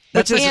first.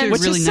 That's Which is- actually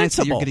which is really nice that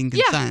sensible. you're getting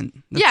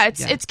consent. Yeah,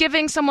 That's- it's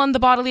giving someone the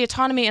bodily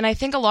autonomy, and I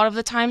think a lot of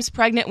the times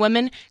pregnant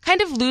women kind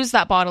of lose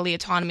that bodily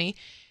autonomy.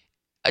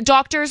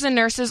 Doctors and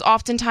nurses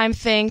oftentimes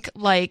think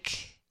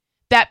like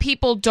that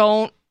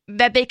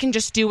that they can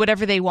just do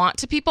whatever they want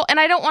to people, and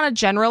I don't want to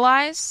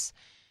generalize.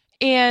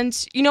 And,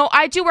 you know,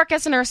 I do work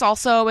as a nurse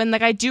also, and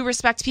like I do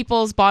respect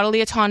people's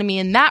bodily autonomy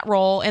in that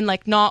role, and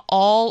like not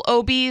all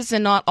OBs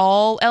and not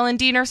all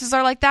L&D nurses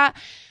are like that.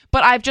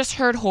 But I've just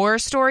heard horror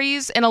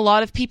stories, and a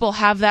lot of people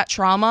have that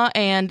trauma,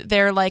 and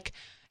they're like,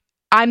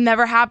 I'm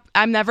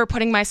never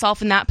putting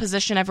myself in that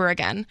position ever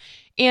again.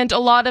 And a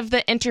lot of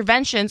the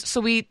interventions,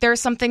 so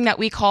there's something that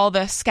we call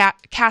the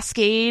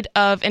cascade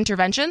of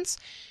interventions.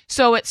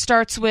 So it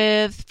starts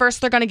with,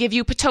 first they're going to give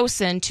you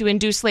Pitocin to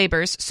induce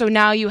labors. So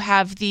now you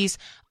have these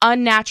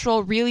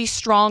unnatural, really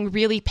strong,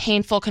 really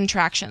painful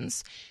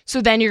contractions.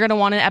 So then you're going to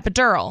want an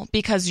epidural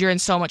because you're in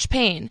so much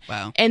pain.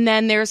 Wow. And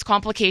then there's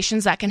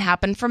complications that can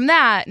happen from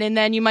that. And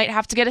then you might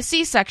have to get a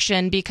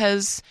C-section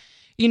because,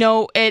 you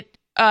know,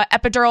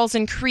 epidurals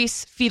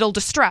increase fetal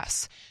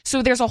distress.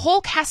 So there's a whole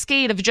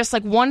cascade of just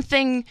like one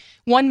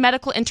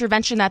medical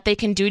intervention that they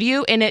can do to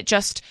you, and it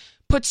just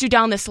puts you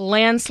down this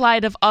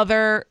landslide of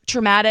other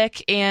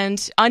traumatic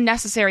and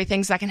unnecessary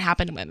things that can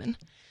happen to women.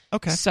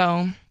 Okay.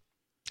 So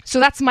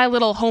that's my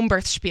little home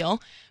birth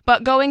spiel.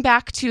 But going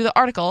back to the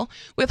article,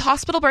 with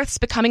hospital births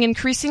becoming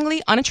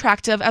increasingly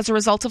unattractive as a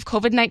result of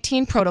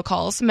COVID-19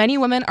 protocols, many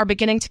women are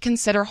beginning to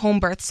consider home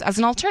births as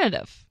an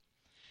alternative.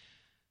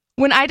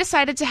 When I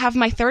decided to have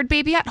my third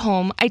baby at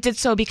home, I did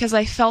so because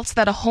I felt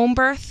that a home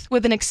birth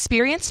with an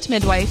experienced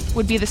midwife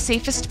would be the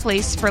safest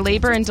place for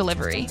labor and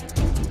delivery.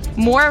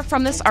 More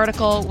from this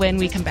article when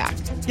we come back.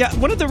 Yeah,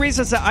 one of the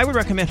reasons that I would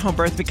recommend home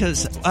birth,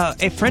 because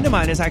a friend of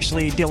mine is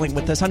actually dealing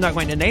with this. I'm not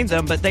going to name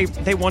them, but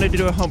they wanted to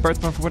do a home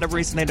birth, but for whatever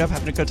reason they ended up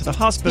having to go to the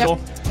hospital.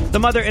 Yep. The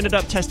mother ended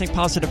up testing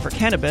positive for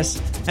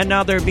cannabis, and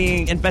now they're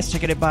being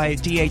investigated by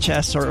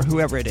DHS or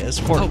whoever it is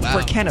for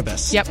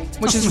cannabis. Yep,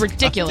 which is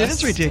ridiculous. It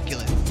is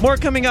ridiculous. More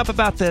coming up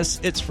about this.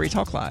 It's Free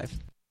Talk Live.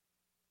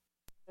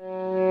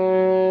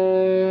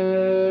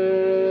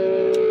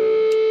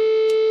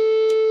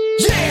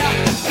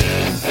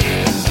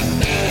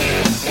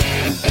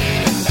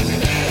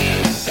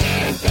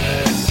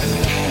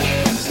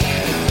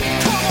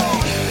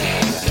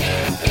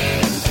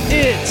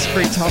 It's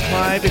Free Talk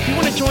Live. If you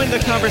want to join the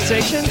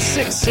conversation,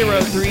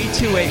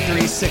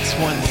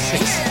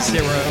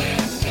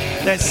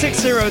 603-283-6160. That's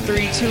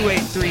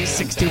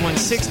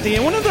 603-283-6160.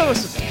 And one of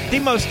the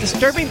most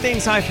disturbing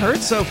things I've heard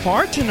so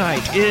far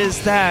tonight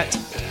is that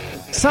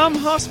Some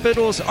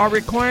hospitals are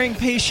requiring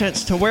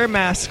patients to wear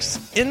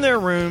masks in their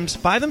rooms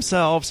by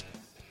themselves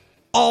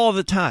all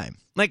the time.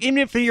 Like, even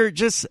if you're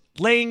just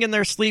laying in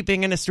there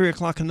sleeping and it's 3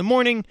 o'clock in the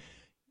morning,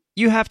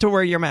 you have to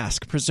wear your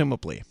mask,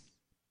 presumably.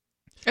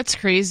 That's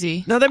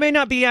crazy. Now, they may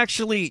not be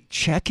actually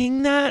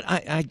checking that.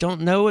 I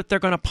don't know if they're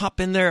going to pop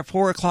in there at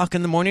 4 o'clock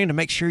in the morning to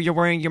make sure you're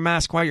wearing your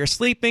mask while you're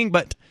sleeping,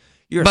 but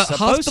you're supposed to.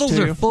 But hospitals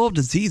are full of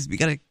disease. We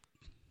got to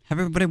have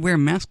everybody wear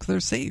masks so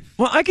they're safe.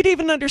 Well, I could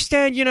even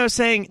understand,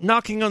 saying,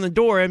 knocking on the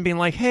door and being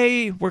like,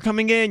 hey, we're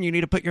coming in, you need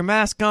to put your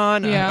mask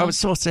on. Yeah. I would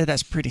still say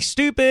that's pretty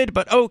stupid,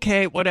 but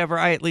okay, whatever.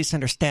 I at least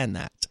understand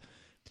that.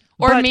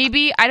 Or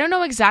maybe, I don't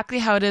know exactly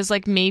how it is,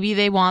 like maybe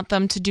they want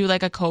them to do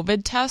like a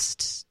COVID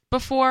test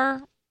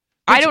before.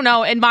 I don't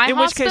know. In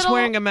which case,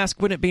 wearing a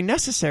mask wouldn't be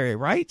necessary,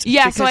 right?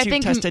 Yeah, because so I you've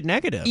think tested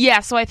negative.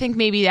 Yeah, so I think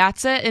maybe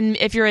that's it. And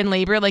if you're in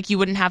labor, like you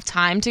wouldn't have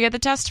time to get the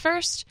test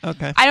first.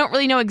 Okay. I don't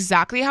really know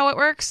exactly how it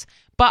works,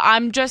 but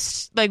I'm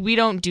just like, we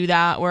don't do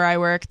that where I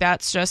work.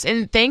 That's just,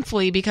 and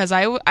thankfully, because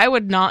I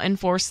would not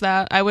enforce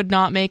that. I would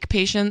not make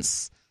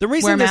patients The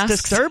reason wear this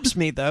masks. disturbs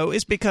me, though,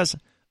 is because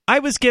I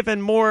was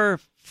given more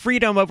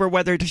freedom over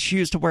whether to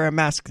choose to wear a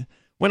mask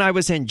when I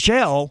was in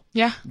jail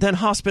than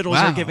hospitals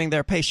are giving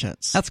their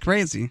patients. That's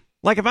crazy.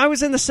 Like, if I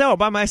was in the cell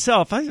by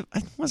myself, I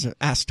wasn't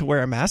asked to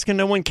wear a mask, and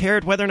no one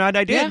cared whether or not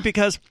I did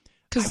because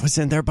I was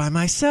in there by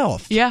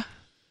myself. Yeah.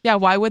 Yeah,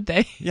 why would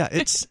they? Yeah,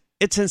 it's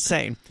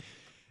insane.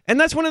 And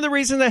that's one of the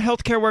reasons that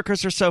healthcare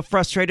workers are so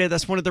frustrated.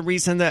 That's one of the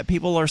reasons that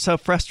people are so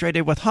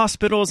frustrated with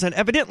hospitals. And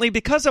evidently,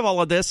 because of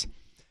all of this,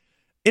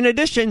 in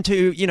addition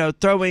to,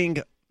 throwing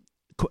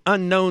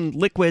unknown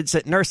liquids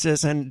at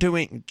nurses and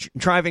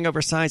driving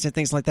over signs and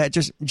things like that,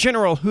 just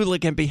general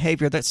hooligan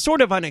behavior that's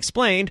sort of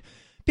unexplained,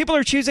 people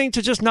are choosing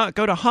to just not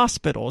go to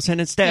hospitals, and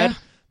instead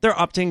they're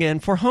opting in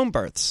for home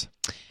births.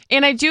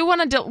 And I do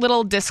want a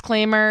little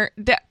disclaimer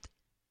that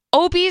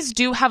OBs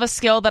do have a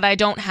skill that I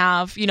don't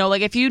have.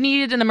 Like if you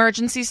needed an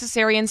emergency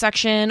cesarean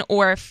section,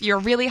 or if you're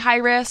really high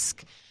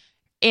risk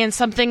and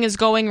something is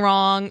going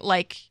wrong,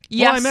 like,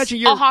 yes, I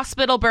imagine a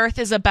hospital birth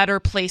is a better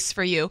place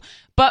for you.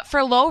 But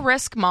for low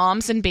risk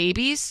moms and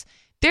babies,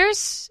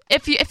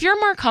 if you're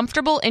more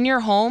comfortable in your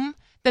home,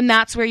 then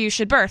that's where you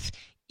should birth.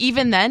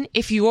 Even then,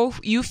 if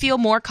you feel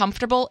more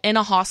comfortable in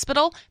a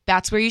hospital,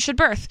 that's where you should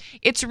birth.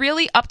 It's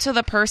really up to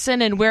the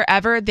person and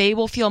wherever they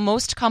will feel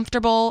most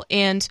comfortable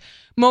and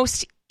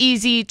most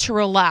easy to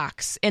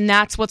relax. And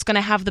that's what's going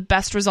to have the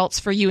best results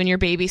for you and your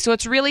baby. So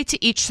it's really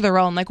to each their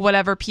own, like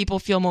whatever people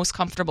feel most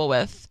comfortable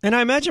with. And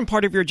I imagine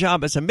part of your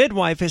job as a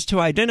midwife is to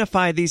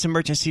identify these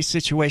emergency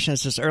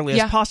situations as early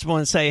as possible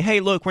and say, hey,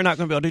 look, we're not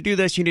going to be able to do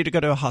this. You need to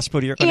go to a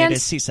hospital. You're going to need a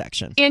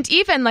C-section. And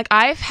even like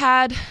I've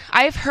heard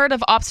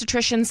of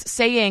obstetricians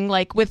saying,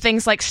 like, with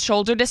things like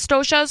shoulder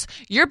dystocias,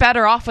 you're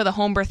better off with a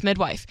home birth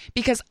midwife,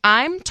 because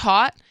I'm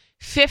taught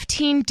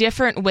 15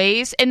 different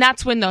ways, and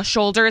that's when the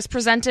shoulder is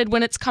presented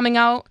when it's coming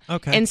out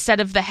instead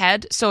of the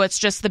head, so it's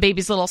just the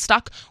baby's a little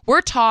stuck.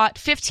 We're taught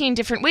 15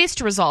 different ways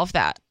to resolve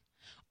that.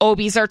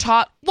 OBs are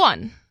taught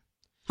one.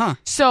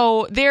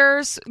 So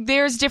there's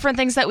different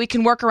things that we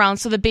can work around,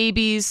 so the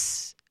baby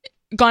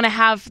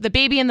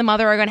and the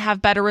mother are going to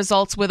have better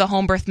results with a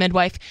home birth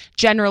midwife,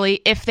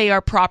 generally, if they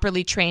are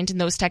properly trained in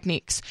those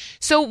techniques.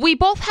 So we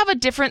both have a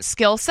different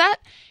skill set,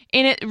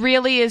 and it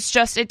really is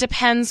just, it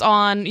depends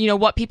on,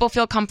 what people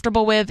feel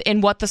comfortable with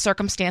and what the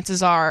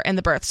circumstances are in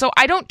the birth. So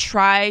I don't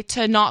try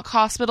to knock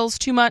hospitals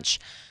too much,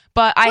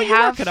 but I you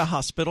work at a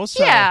hospital,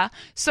 so. Yeah.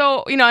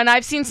 So, and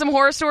I've seen some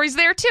horror stories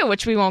there too,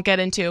 which we won't get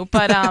into,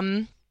 but,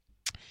 I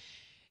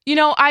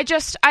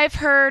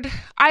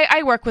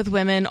work with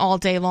women all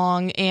day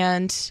long,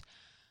 and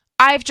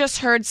I've just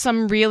heard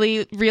some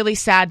really, really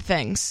sad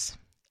things.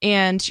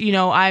 And,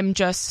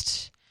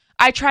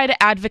 I try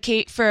to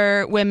advocate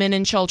for women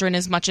and children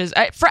as much as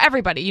for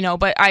everybody,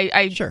 but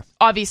I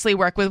obviously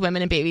work with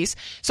women and babies.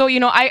 So,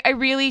 I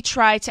really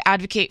try to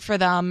advocate for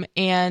them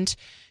and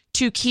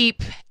to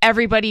keep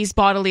everybody's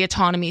bodily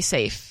autonomy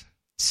safe.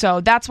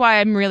 So that's why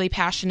I'm really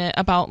passionate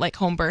about like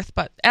home birth,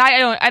 but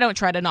I don't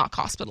try to knock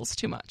hospitals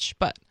too much,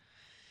 but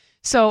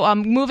so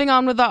moving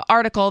on with the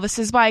article, this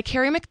is by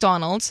Carrie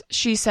McDonald.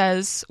 She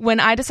says, when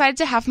I decided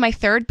to have my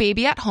third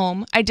baby at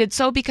home, I did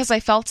so because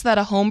I felt that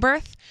a home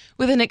birth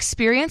with an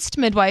experienced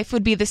midwife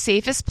would be the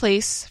safest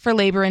place for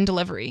labor and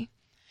delivery.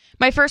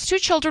 My first two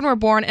children were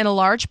born in a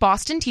large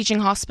Boston teaching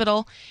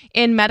hospital,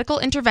 and medical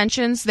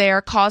interventions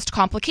there caused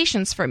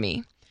complications for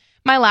me.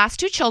 My last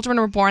two children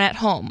were born at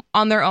home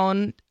on their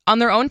own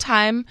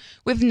time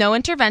with no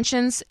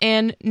interventions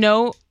and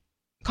no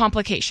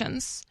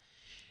complications.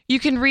 You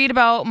can read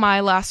about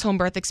my last home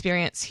birth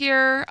experience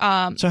here.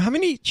 So how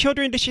many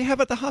children does she have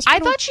at the hospital? I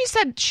thought she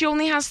said she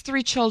only has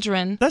 3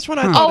 children. That's what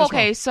I thought. Oh,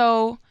 okay.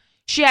 So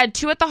she had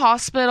 2 at the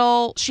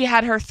hospital. She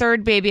had her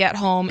third baby at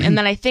home. And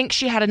then I think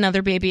she had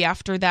another baby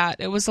after that.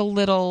 It was a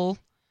little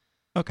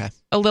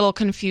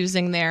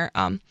confusing there.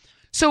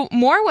 So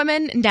more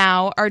women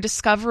now are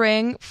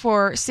discovering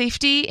for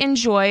safety and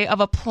joy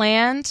of a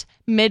planned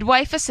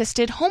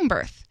midwife-assisted home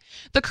birth.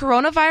 The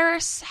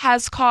coronavirus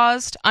has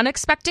caused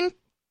unexpected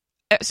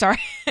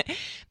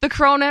the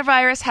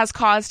coronavirus has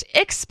caused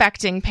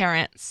expecting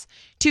parents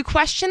to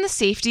question the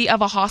safety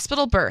of a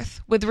hospital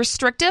birth with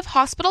restrictive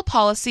hospital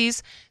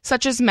policies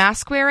such as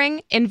mask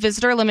wearing and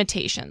visitor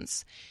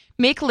limitations,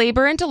 make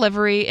labor and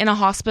delivery in a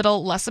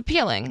hospital less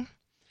appealing.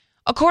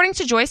 According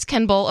to Joyce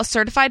Kimball, a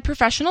certified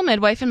professional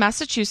midwife in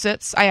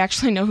Massachusetts, I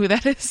actually know who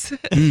that is,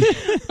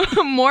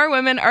 more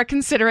women are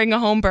considering a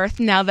home birth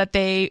now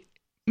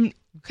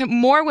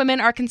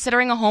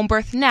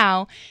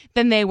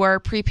than they were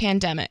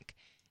pre-pandemic.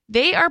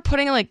 They are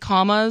putting like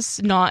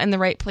commas not in the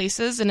right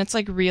places, and it's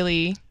like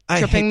really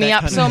tripping me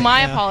up. So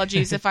my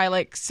apologies if I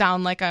like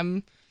sound like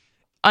I'm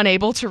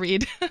unable to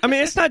read. I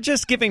mean, it's not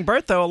just giving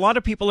birth, though. A lot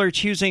of people are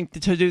choosing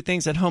to do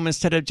things at home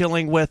instead of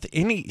dealing with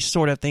any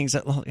sort of things,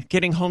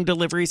 getting home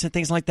deliveries and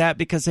things like that,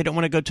 because they don't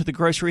want to go to the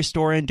grocery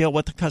store and deal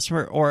with a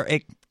customer or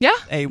a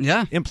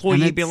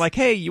employee being like,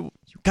 hey, you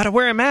got to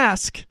wear a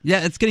mask.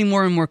 Yeah, it's getting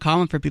more and more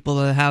common for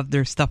people to have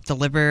their stuff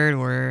delivered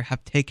or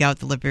have takeout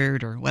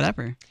delivered or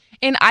whatever.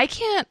 And I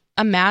can't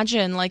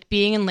imagine like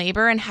being in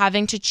labor and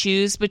having to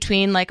choose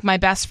between like my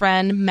best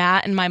friend,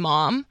 Matt, and my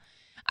mom.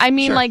 I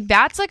mean, like,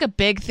 that's like a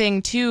big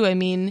thing, too. I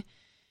mean,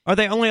 are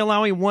they only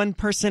allowing one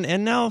person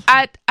in now?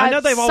 I know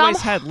they've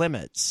always had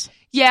limits.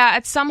 Yeah,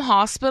 at some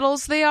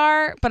hospitals they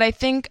are. But I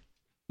think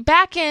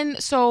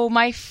so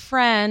my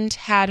friend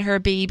had her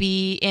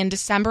baby in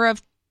December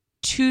of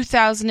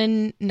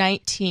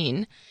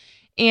 2019.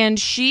 And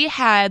she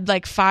had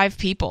like 5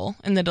 people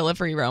in the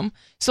delivery room.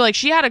 So like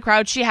she had a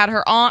crowd. She had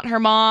her aunt, her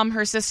mom,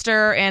 her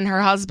sister, and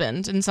her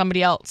husband and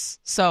somebody else.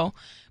 So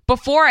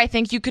before, I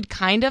think you could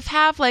kind of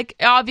have, like,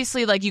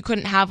 obviously, like, you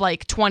couldn't have,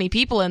 like, 20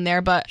 people in there,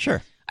 but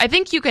sure. I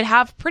think you could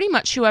have pretty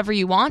much whoever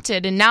you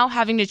wanted, and now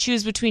having to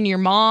choose between your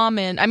mom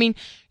and, I mean,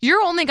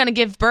 you're only going to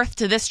give birth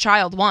to this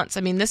child once.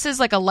 I mean, this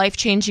is, like, a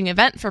life-changing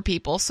event for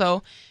people,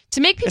 so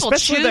to make people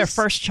especially their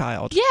first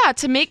child. Yeah,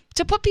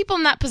 to put people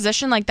in that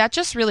position, like, that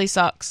just really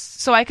sucks.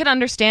 So I could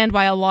understand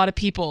why a lot of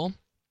people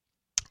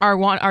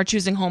are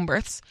choosing home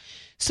births.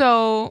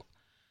 So...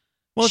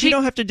 Well, if you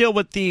don't have to deal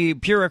with the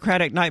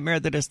bureaucratic nightmare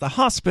that is the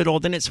hospital,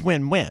 then it's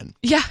win-win.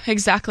 Yeah,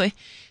 exactly.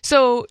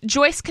 So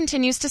Joyce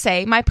continues to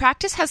say, my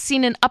practice has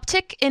seen an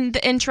uptick in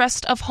the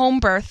interest of home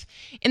birth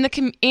and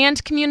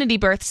community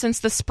birth since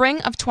the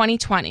spring of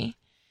 2020.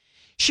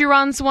 She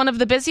runs one of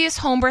the busiest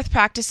home birth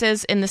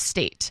practices in the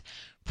state.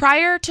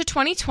 Prior to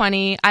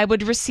 2020, I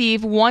would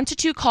receive 1 to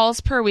 2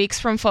 calls per week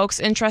from folks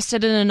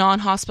interested in a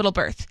non-hospital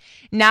birth.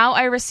 Now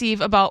I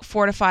receive about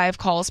 4 to 5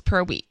 calls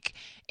per week.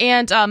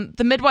 And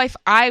the midwife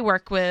I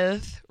work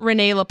with,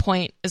 Renee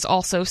Lapointe, is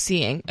also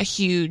seeing a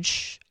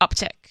huge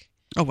uptick.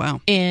 Oh,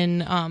 wow.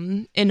 In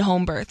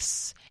home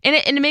births. And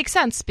it makes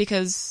sense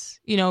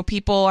because, you know,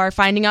 people are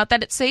finding out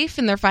that it's safe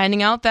and they're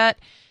finding out that,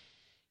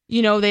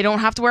 you know, they don't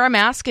have to wear a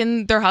mask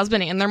and their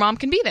husband and their mom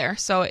can be there.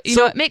 So, you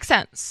know, it makes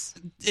sense.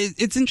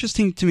 It's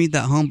interesting to me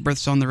that home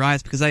births are on the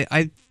rise because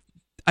I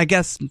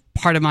guess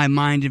part of my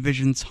mind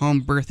envisions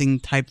home birthing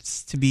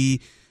types to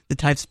be the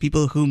types of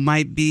people who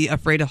might be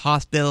afraid of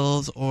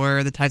hospitals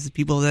or the types of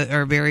people that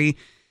are very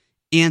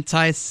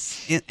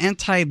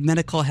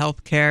anti-medical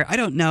health care. I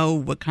don't know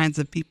what kinds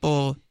of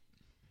people.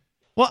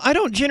 Well, I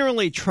don't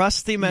generally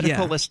trust the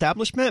medical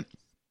establishment,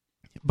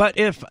 but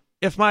if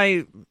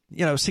my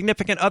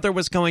significant other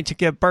was going to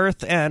give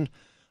birth and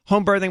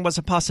home birthing was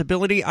a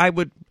possibility, I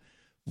would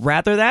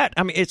rather that.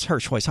 I mean, it's her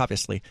choice,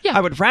 obviously. Yeah.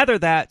 I would rather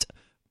that.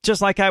 Just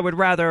like I would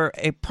rather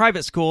a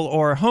private school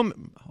or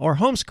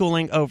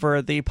homeschooling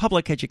over the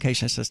public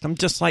education system.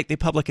 Just like the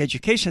public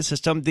education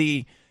system,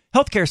 the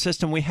healthcare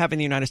system we have in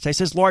the United States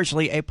is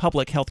largely a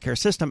public healthcare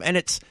system, and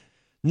it's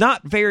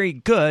not very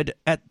good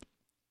at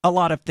a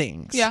lot of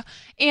things. Yeah,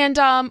 and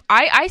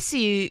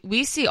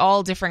we see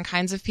all different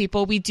kinds of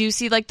people. We do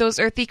see like those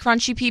earthy,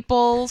 crunchy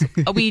people.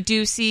 We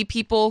do see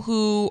people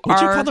who Would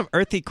you call them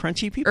earthy,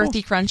 crunchy people?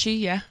 Earthy, crunchy,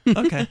 yeah.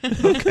 Okay.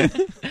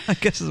 I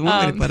guess is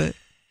one way to put it.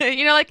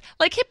 You know,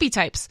 like hippie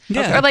types,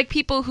 or like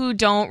people who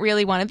don't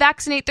really want to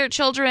vaccinate their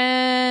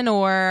children,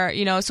 or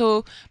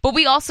but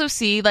we also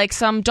see like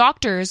some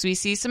doctors, we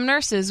see some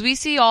nurses, we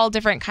see all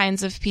different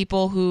kinds of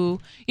people who,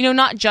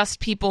 not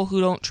just people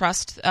who don't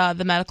trust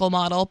the medical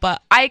model,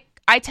 but I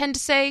tend to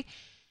say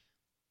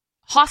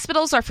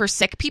hospitals are for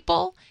sick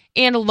people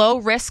and low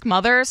risk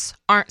mothers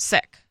aren't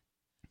sick.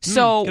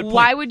 So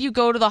why would you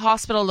go to the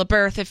hospital to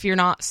birth if you're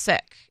not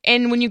sick?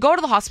 And when you go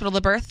to the hospital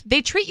to birth,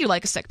 they treat you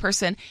like a sick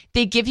person.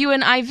 They give you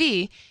an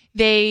IV.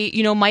 They,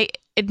 might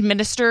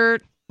administer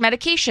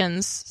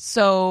medications.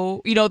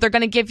 So, they're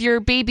going to give your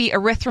baby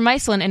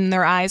erythromycin in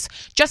their eyes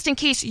just in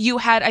case you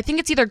had, I think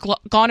it's either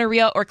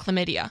gonorrhea or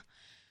chlamydia.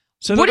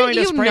 So they're going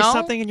to spray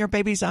something in your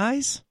baby's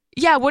eyes?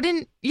 Yeah,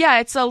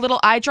 it's a little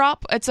eye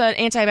drop. It's an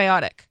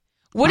antibiotic.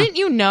 Wouldn't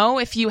you know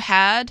if you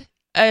had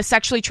a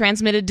sexually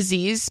transmitted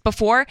disease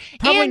before?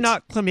 Probably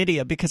not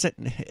chlamydia because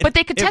but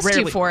they could test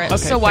you for it. Okay,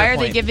 so why are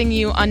they giving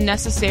you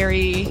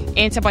unnecessary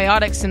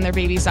antibiotics in their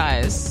baby's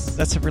eyes?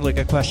 That's a really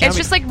good question. It's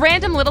just like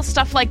random little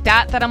stuff like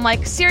that I'm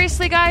like,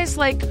 seriously guys,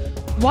 like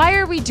why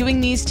are we doing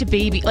these to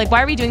baby? Like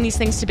why are we doing these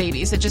things to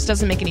babies? It just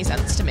doesn't make any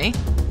sense to me.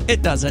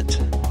 It doesn't.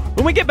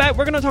 When we get back,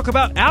 we're going to talk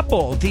about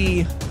Apple,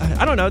 the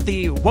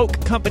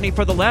woke company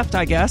for the left,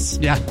 I guess.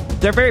 Yeah.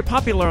 They're very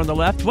popular on the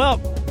left. Well,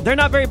 they're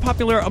not very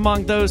popular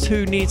among those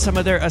who need some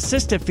of their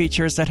assistive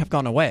features that have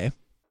gone away.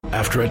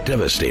 After a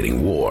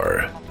devastating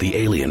war, the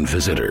alien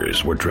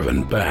visitors were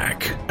driven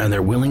back, and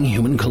their willing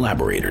human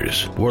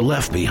collaborators were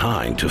left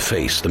behind to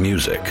face the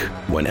music.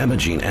 When Emma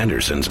Jean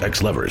Anderson's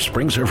ex-lover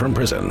springs her from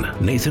prison,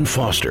 Nathan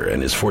Foster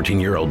and his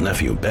 14-year-old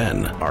nephew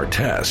Ben are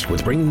tasked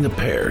with bringing the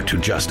pair to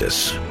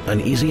justice.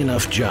 An easy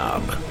enough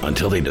job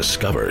until they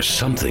discover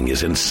something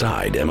is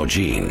inside Emma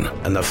Jean,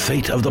 and the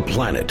fate of the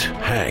planet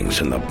hangs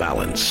in the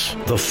balance.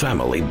 The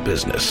Family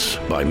Business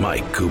by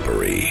Mike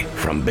Coopery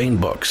from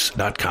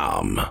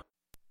BaneBooks.com.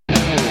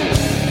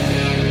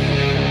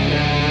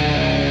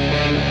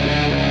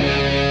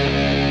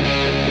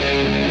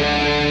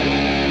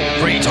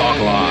 Free Talk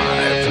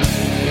Live.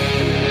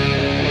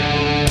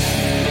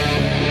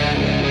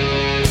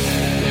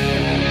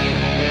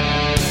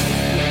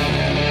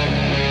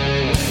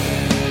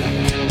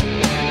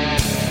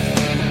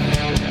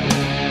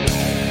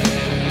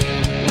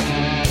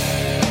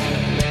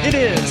 It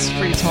is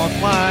Free Talk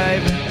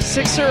Live,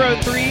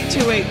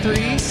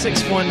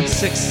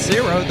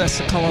 603-283-6160. That's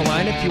the caller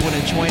line if you want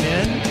to join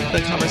in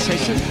the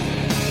conversation.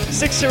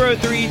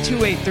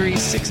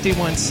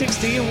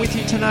 603-283-6160. And with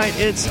you tonight,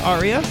 it's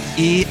Aria.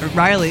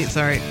 Riley,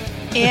 sorry.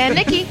 And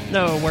Nikki.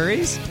 No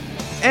worries.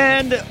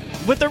 And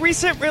with the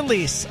recent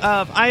release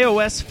of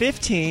iOS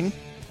 15,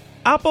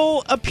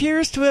 Apple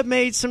appears to have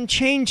made some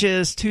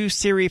changes to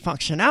Siri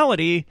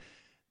functionality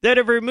that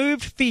have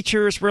removed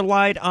features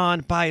relied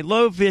on by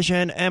low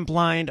vision and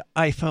blind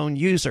iPhone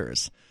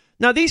users.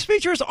 Now, these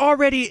features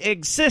already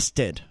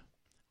existed.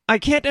 I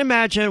can't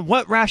imagine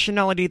what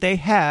rationality they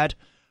had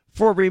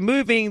for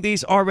removing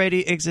these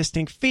already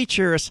existing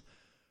features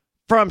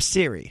from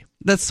Siri.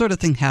 That sort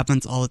of thing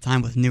happens all the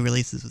time with new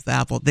releases with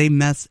Apple. They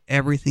mess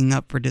everything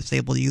up for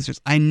disabled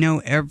users. I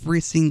know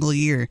every single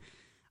year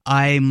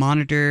I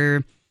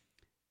monitor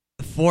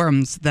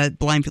forums that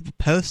blind people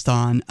post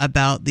on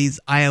about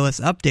these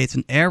iOS updates,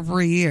 and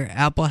every year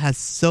Apple has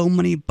so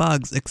many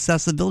bugs,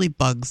 accessibility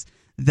bugs,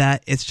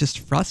 that it's just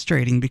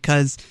frustrating,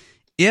 because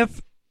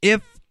if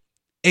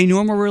a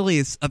normal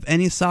release of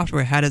any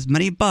software had as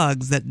many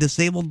bugs that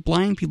disabled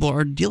blind people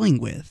are dealing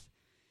with,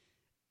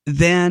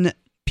 then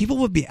people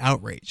would be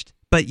outraged.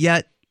 But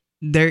yet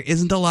there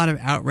isn't a lot of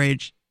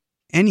outrage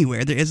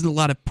anywhere. There isn't a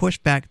lot of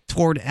pushback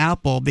toward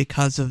Apple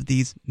because of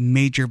these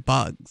major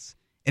bugs,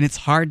 and it's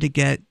hard to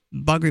get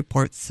bug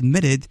reports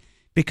submitted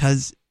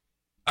because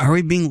are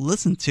we being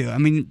listened to? I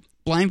mean,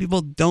 blind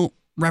people don't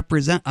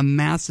represent a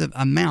massive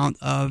amount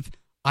of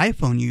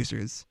iPhone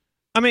users.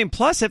 I mean,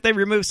 plus, if they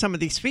remove some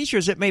of these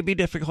features, it may be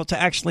difficult to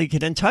actually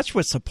get in touch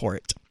with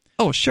support.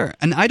 Oh, sure.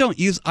 And I don't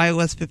use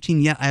iOS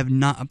 15 yet. I have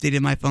not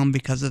updated my phone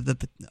because of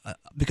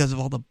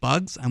all the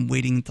bugs. I'm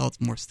waiting until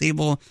it's more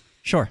stable.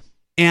 Sure.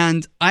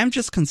 And I'm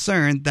just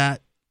concerned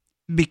that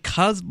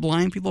because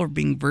blind people are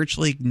being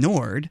virtually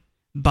ignored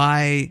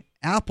by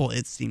Apple,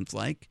 it seems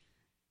like,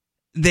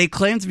 they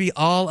claim to be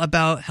all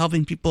about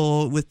helping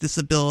people with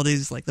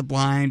disabilities like the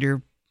blind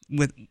or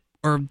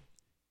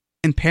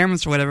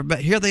impairments or whatever, but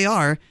here they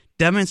are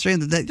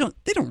demonstrating that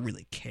they don't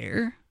really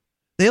care.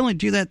 They only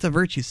do that to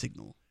virtue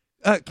signal.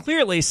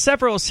 Clearly,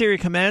 several Siri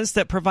commands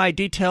that provide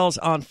details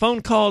on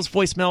phone calls,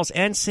 voicemails,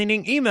 and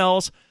sending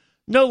emails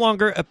no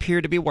longer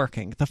appear to be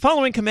working. The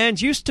following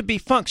commands used to be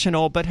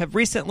functional but have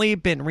recently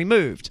been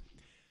removed.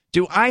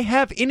 Do I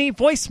have any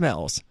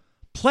voicemails?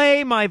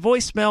 Play my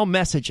voicemail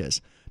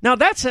messages. Now,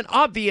 that's an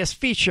obvious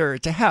feature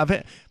to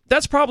have.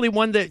 That's probably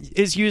one that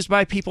is used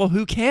by people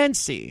who can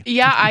see.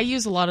 Yeah, I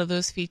use a lot of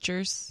those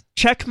features.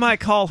 Check my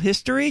call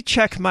history.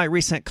 Check my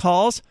recent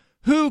calls.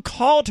 Who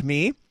called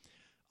me?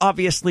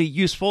 Obviously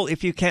useful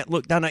if you can't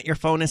look down at your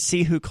phone and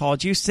see who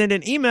called you. Send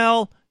an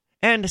email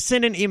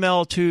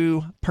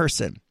to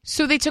person.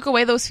 So they took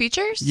away those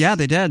features? Yeah,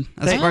 they did.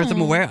 As far as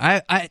I'm aware.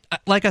 I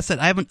like I said,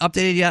 I haven't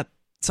updated yet,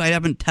 so I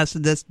haven't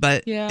tested this,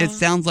 but It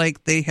sounds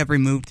like they have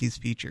removed these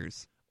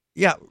features.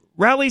 Yeah,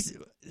 Rowley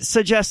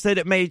suggests that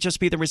it may just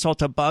be the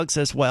result of bugs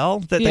as well,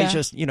 that they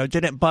just,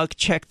 didn't bug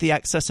check the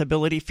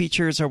accessibility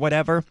features or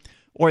whatever,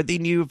 or the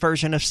new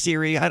version of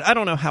Siri. I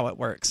don't know how it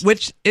works.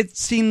 Which it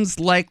seems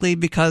likely,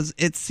 because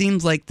it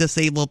seems like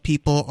disabled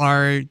people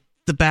are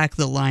the back of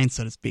the line,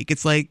 so to speak.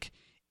 It's like,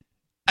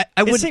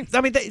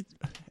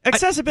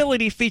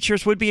 accessibility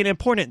features would be an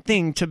important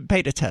thing to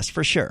beta test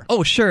for sure.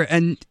 Oh, sure.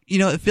 And,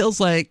 it feels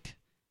like,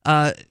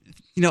 I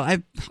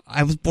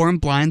was born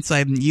blind, so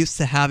I'm used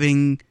to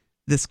having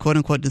this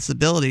quote-unquote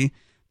disability,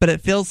 but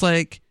it feels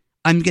like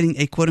I'm getting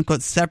a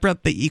quote-unquote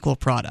separate but equal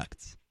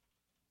product.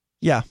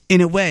 Yeah. In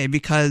a way,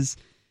 because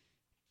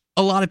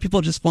a lot of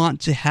people just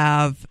want to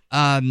have,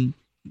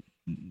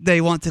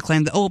 they want to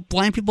claim that,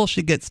 blind people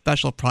should get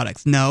special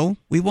products. No,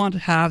 we want to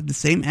have the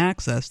same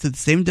access to the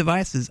same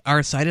devices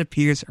our sighted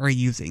peers are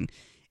using.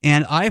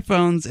 And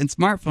iPhones and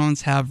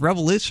smartphones have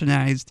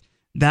revolutionized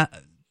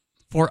that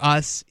for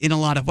us in a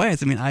lot of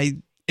ways. I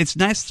mean, it's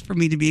nice for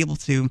me to be able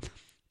to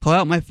pull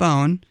out my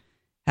phone,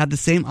 have the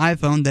same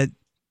iPhone that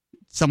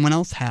someone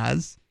else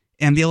has,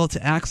 and be able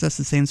to access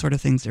the same sort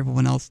of things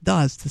everyone else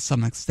does to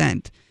some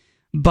extent.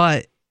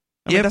 But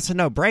I mean, that's a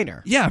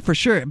no-brainer. Yeah, for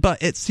sure.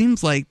 But it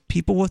seems like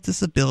people with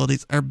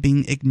disabilities are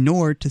being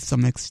ignored to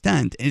some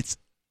extent.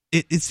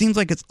 It seems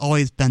like it's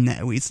always been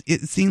that way.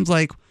 It seems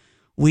like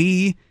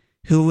we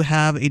who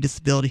have a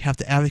disability have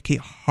to advocate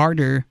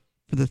harder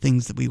for the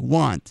things that we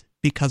want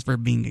because we're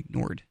being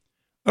ignored.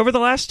 Over the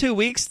last 2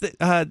 weeks,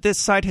 this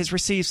site has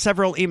received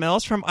several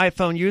emails from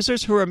iPhone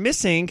users who are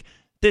missing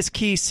this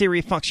key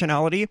Siri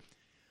functionality,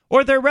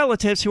 or their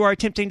relatives who are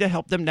attempting to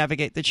help them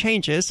navigate the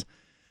changes.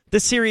 The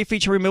Siri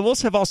feature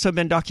removals have also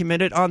been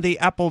documented on the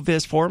Apple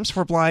Viz forums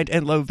for blind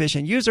and low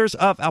vision users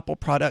of Apple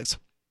products.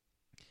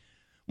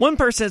 One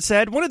person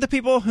said, "One of the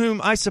people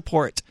whom I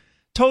support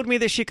told me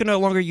that she could no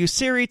longer use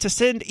Siri to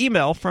send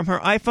email from her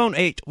iPhone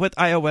 8 with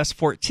iOS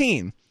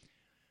 14.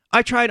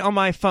 I tried on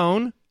my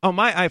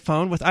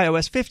iPhone with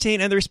iOS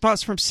 15, and the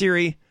response from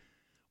Siri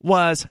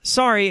was,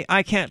 'Sorry,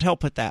 I can't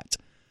help with that.'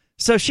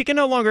 So she can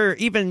no longer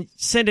even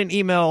send an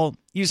email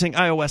using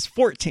iOS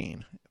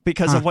 14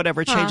 because of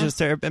whatever changes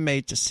that have been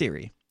made to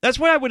Siri. That's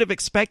what I would have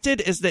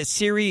expected, is that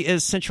Siri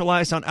is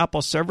centralized on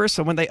Apple servers,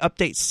 so when they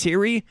update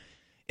Siri,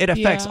 it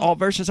affects all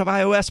versions of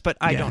iOS, but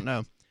I don't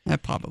know. Yeah,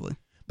 probably.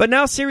 But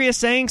now Siri is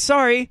saying,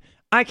 'Sorry,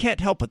 I can't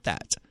help with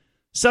that.'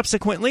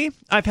 Subsequently,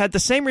 I've had the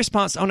same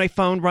response on a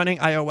phone running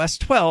iOS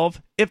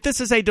 12. If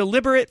this is a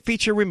deliberate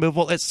feature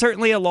removal, it's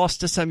certainly a loss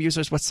to some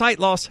users with sight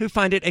loss who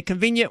find it a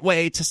convenient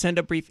way to send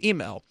a brief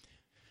email.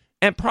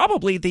 And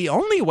probably the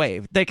only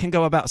way they can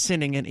go about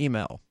sending an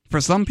email." For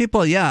some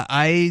people, yeah,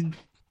 I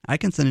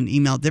can send an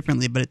email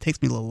differently, but it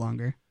takes me a little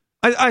longer.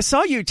 I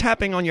saw you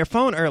tapping on your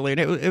phone earlier, and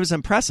it was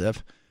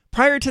impressive.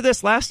 Prior to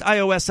this last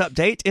iOS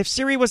update, if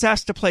Siri was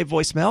asked to play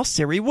voicemail,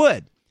 Siri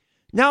would.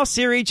 Now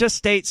Siri just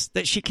states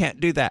that she can't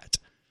do that.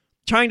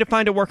 Trying to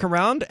find a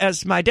workaround,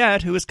 as my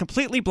dad, who is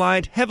completely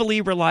blind,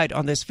 heavily relied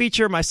on this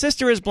feature. My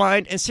sister is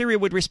blind, and Siri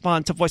would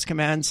respond to voice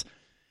commands,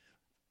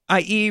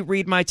 i.e.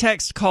 read my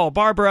text, call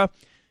Barbara,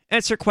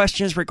 answer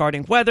questions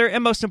regarding weather,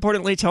 and most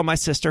importantly, tell my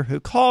sister who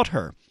called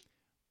her.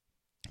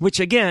 Which,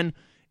 again,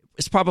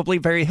 is probably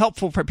very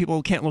helpful for people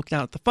who can't look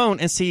down at the phone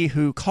and see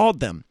who called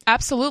them.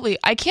 Absolutely.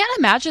 I can't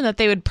imagine that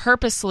they would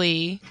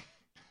purposely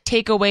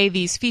take away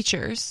these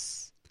features.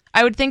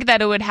 I would think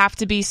that it would have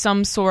to be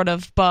some sort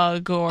of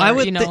bug or,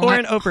 or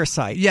an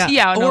oversight. Yeah,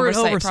 an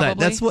oversight.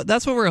 Probably.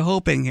 That's what we're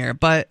hoping here.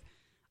 But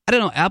I don't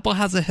know. Apple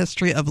has a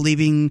history of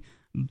leaving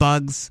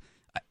bugs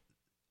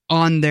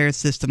on their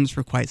systems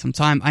for quite some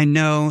time. I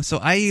know. So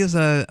I use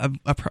a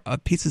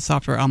piece of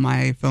software on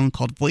my phone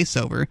called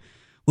VoiceOver,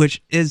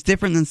 which is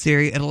different than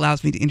Siri. It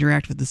allows me to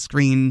interact with the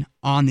screen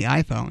on the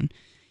iPhone.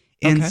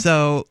 And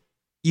so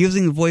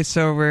using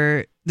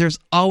VoiceOver, there's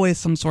always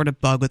some sort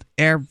of bug with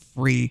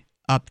every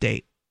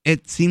update.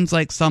 It seems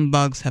like some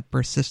bugs have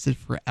persisted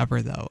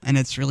forever, though, and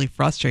it's really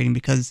frustrating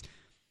because...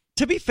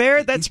 To be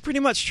fair, that's pretty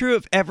much true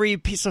of every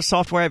piece of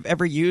software I've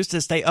ever used,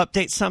 is they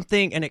update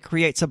something and it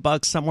creates a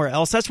bug somewhere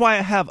else. That's why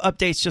I have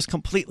updates just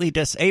completely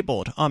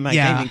disabled on my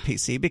gaming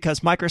PC, because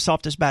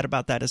Microsoft is bad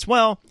about that as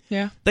well.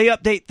 Yeah. They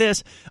update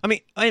this. I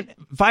mean,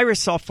 antivirus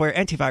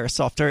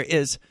software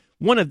is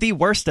one of the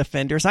worst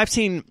offenders. I've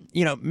seen,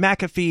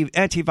 McAfee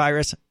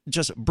antivirus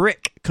just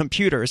brick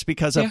computers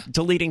because of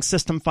deleting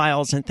system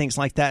files and things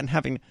like that,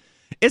 and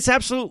it's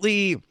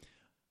absolutely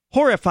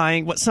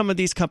horrifying what some of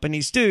these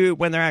companies do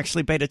when they're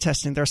actually beta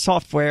testing their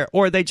software,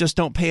 or they just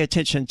don't pay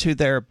attention to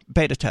their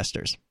beta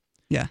testers.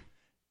 Yeah.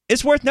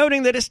 It's worth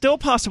noting that it's still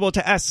possible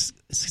to ask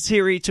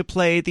Siri to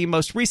play the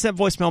most recent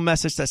voicemail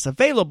message that's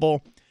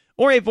available,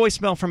 or a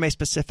voicemail from a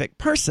specific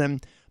person,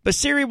 but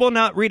Siri will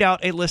not read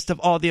out a list of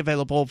all the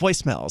available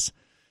voicemails.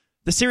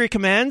 The Siri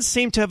commands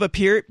seem to have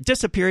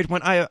disappeared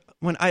when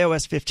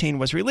iOS 15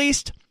 was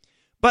released,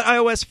 but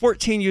iOS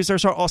 14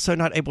 users are also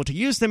not able to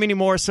use them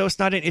anymore, so it's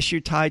not an issue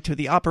tied to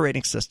the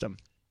operating system.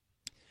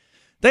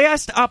 They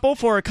asked Apple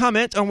for a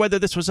comment on whether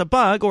this was a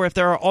bug or if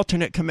there are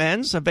alternate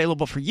commands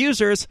available for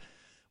users.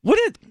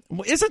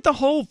 Isn't the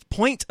whole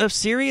point of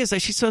Siri is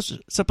that she's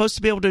supposed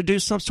to be able to do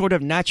some sort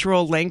of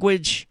natural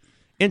language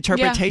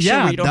interpretation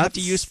where you don't have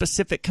to use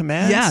specific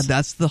commands? Yeah,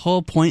 that's the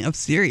whole point of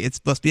Siri. It's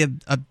supposed to be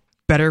a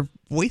better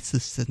voice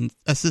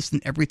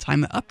assistant every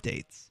time it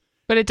updates.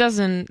 But it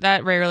doesn't.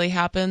 That rarely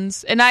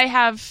happens. And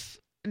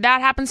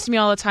that happens to me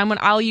all the time when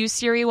I'll use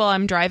Siri while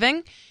I'm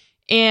driving.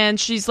 And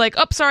she's like,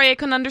 "Oh, sorry, I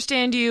couldn't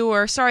understand you,"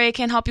 or "Sorry, I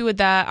can't help you with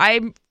that."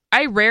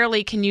 I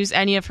rarely can use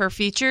any of her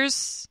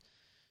features.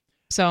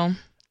 So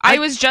I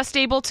was just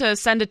able to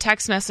send a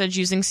text message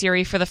using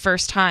Siri for the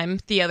first time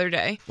the other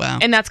day. Wow.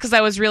 And that's because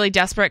I was really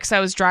desperate because I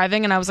was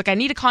driving and I was like, I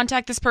need to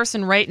contact this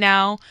person right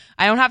now.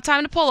 I don't have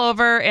time to pull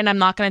over and I'm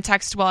not going to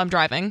text while I'm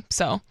driving.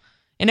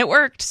 And it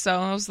worked.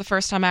 So it was the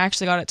first time I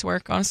actually got it to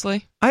work,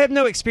 honestly. I have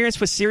no experience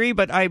with Siri,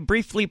 but I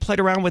briefly played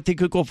around with the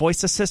Google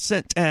Voice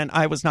Assistant and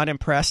I was not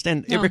impressed.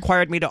 And it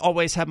required me to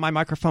always have my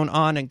microphone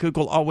on and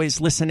Google always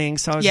listening.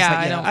 So I was just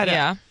like, I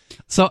don't.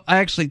 So I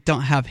actually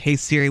don't have Hey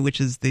Siri, which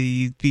is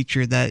the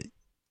feature that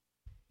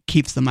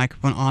keeps the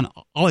microphone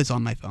always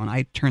on my phone.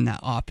 I turn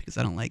that off because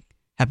I don't like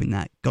having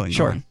that going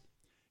on.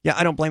 Yeah,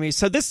 I don't blame you.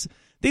 So this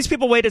These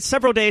people waited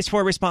several days for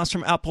a response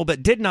from Apple,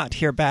 but did not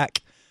hear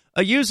back.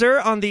 A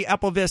user on the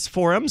AppleVis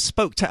forum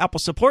spoke to Apple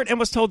support and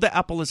was told that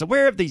Apple is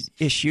aware of the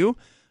issue.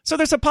 So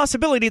there's a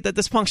possibility that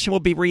this function will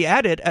be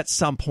re-added at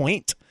some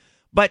point.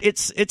 But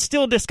it's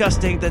still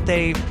disgusting that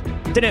they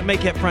didn't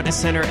make it front and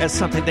center as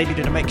something they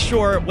needed to make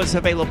sure was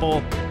available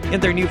in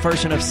their new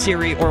version of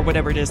Siri or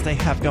whatever it is they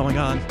have going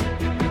on.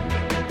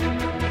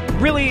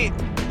 Really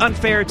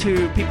unfair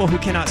to people who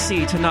cannot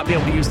see to not be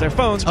able to use their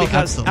phones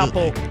because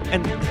Apple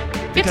and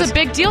it's a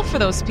big deal for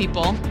those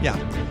people. Yeah.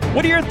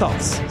 What are your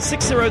thoughts?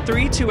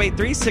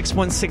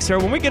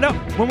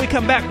 603-283-6160. When we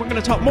come back, we're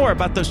going to talk more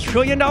about those $1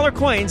 trillion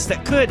coins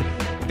that could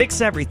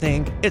fix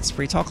everything. It's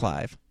Free Talk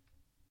Live.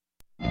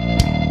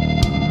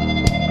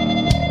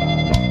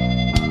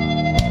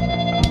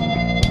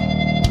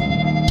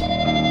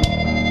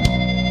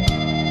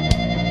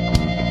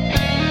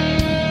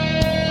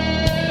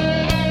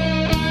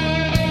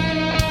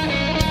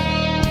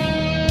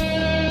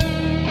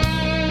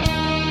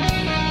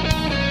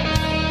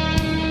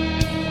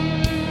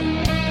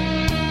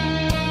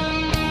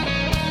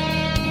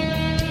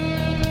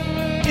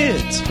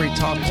 It's Free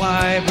Talk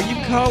Live, where you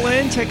can call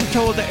in, take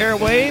control of the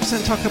airwaves,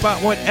 and talk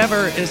about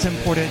whatever is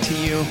important to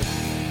you.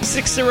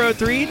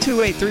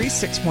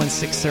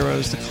 603-283-6160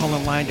 is the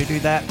call-in line to do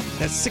that.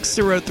 That's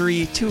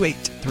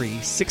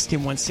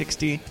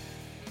 603-283-6160.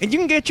 And you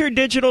can get your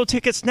digital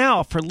tickets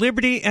now for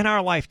Liberty in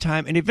Our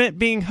Lifetime, an event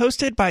being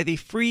hosted by the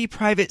Free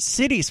Private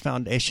Cities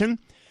Foundation.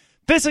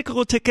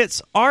 Physical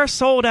tickets are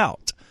sold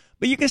out,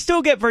 but you can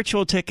still get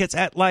virtual tickets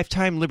at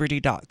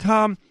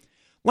lifetimeliberty.com.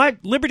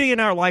 Liberty in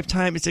Our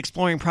Lifetime is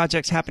exploring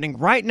projects happening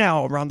right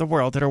now around the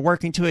world that are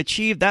working to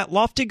achieve that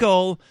lofty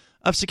goal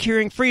of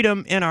securing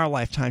freedom in our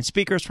lifetime.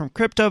 Speakers from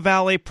Crypto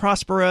Valley,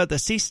 Prospera, the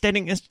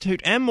Seasteading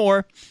Institute, and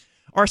more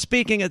are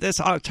speaking at this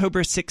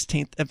October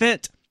 16th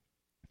event.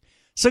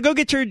 So go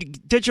get your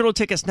digital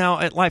tickets now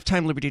at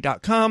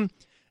lifetimeliberty.com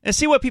and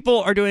see what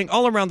people are doing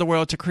all around the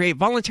world to create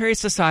voluntary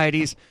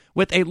societies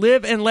with a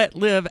live and let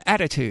live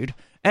attitude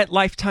at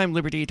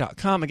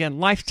lifetimeliberty.com. Again,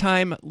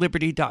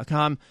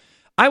 lifetimeliberty.com.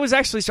 I was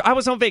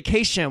on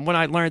vacation when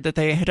I learned that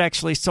they had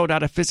actually sold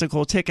out of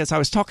physical tickets. I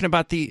was talking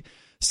about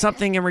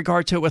something in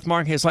regard to it with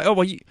Mark. He was like, oh,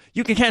 well,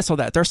 you can cancel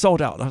that. They're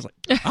sold out. I was like,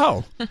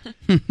 oh,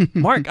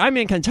 Mark, I'm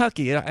in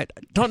Kentucky. I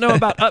don't know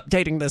about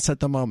updating this at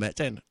the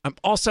moment. And I'm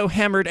also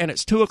hammered, and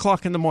it's 2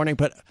 o'clock in the morning,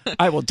 but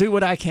I will do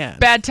what I can.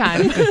 Bad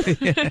time.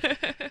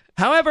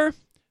 However,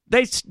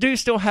 they do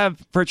still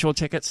have virtual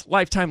tickets,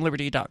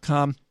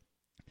 lifetimeliberty.com.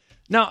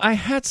 Now, I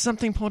had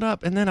something pulled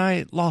up, and then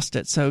I lost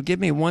it, so give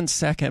me 1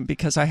 second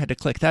because I had to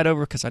click that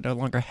over because I no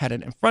longer had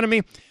it in front of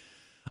me.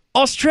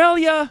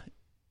 Australia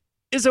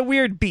is a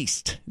weird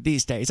beast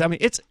these days. I mean,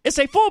 it's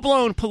a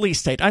full-blown police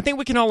state. I think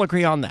we can all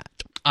agree on that.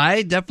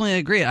 I definitely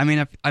agree. I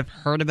mean, I've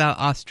heard about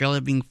Australia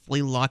being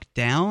fully locked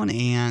down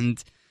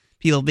and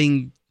people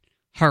being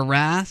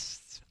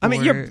harassed. I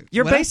mean,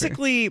 you're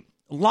basically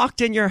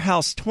locked in your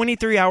house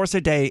 23 hours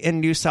a day in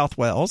New South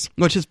Wales.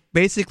 Which is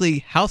basically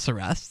house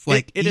arrest.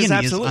 Like it is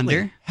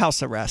absolutely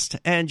house arrest.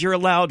 And you're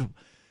allowed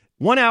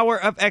 1 hour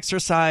of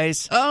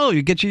exercise. Oh,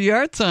 you get your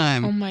yard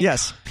time. Oh my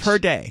Yes, gosh. Per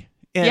day.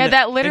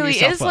 That literally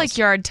is like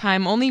yard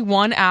time. Only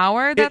 1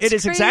 hour? That's It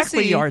is crazy.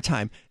 exactly yard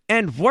time.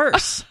 And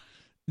worse,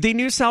 the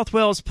New South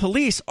Wales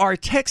police are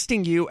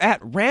texting you at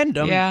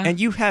random, and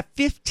you have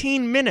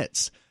 15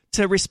 minutes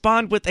to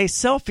respond with a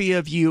selfie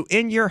of you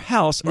in your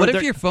house. What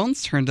if your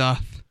phone's turned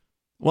off?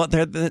 Well,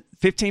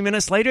 15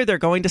 minutes later, they're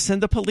going to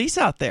send the police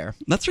out there.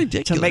 That's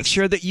ridiculous. To make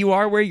sure that you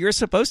are where you're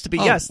supposed to be.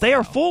 Yes, they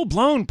are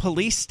full-blown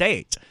police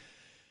state.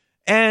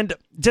 And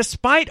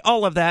despite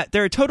all of that,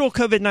 their total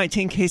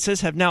COVID-19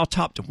 cases have now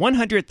topped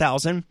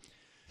 100,000.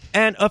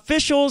 And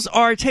officials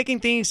are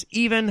taking things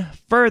even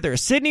further.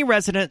 Sydney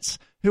residents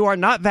who are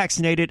not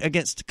vaccinated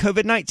against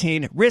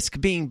COVID-19 risk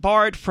being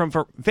barred from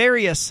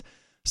various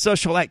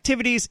social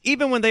activities,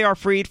 even when they are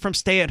freed from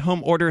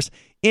stay-at-home orders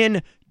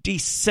in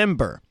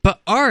December.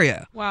 But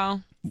Aria,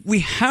 wow,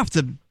 we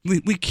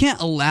can't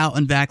allow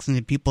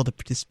unvaccinated people to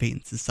participate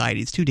in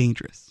society. It's too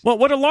dangerous. Well,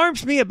 what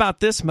alarms me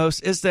about this most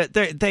is that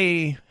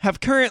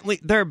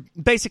they're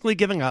basically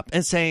giving up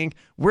and saying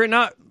we're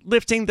not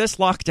lifting this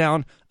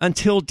lockdown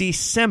until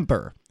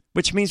December,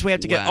 which means we have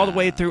to get all the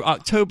way through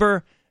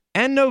October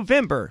and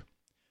November.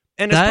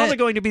 And it's probably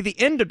going to be the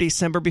end of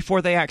December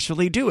before they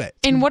actually do it.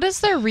 And what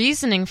is their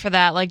reasoning for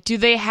that? Like, do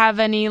they have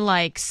any,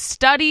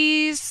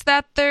 studies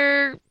that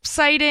they're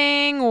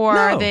citing?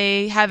 Or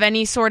they have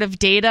any sort of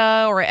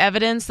data or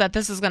evidence that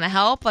this is going to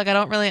help? I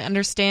don't really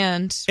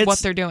understand what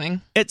they're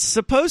doing. It's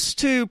supposed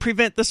to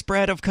prevent the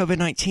spread of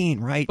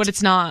COVID-19, right? But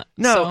it's not.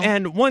 No,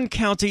 and one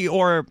county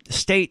or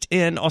state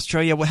in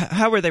Australia,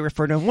 however they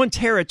refer to it, one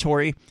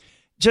territory,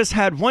 just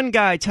had one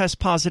guy test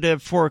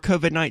positive for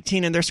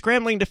COVID-19, and they're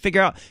scrambling to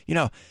figure out,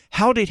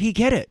 how did he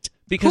get it?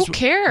 Because who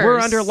cares? We're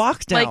under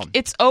lockdown.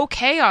 It's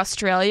okay,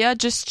 Australia.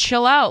 Just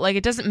chill out.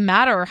 It doesn't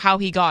matter how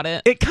he got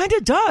it. It kind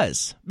of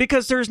does,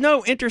 because there's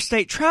no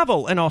interstate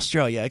travel in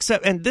Australia,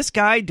 and this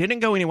guy didn't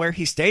go anywhere.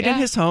 He stayed in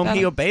his home.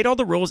 He obeyed all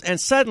the rules, and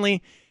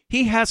suddenly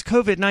he has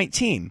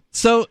COVID-19.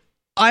 So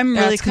I'm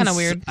really it's kind of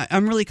weird.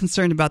 I'm really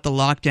concerned about the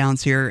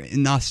lockdowns here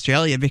in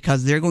Australia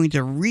because they're going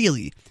to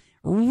really,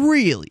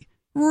 really,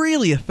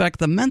 really affect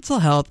the mental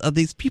health of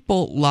these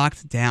people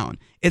locked down.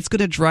 It's going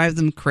to drive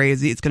them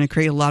crazy. It's going to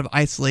create a lot of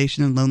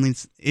isolation and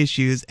loneliness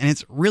issues, and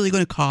it's really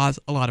going to cause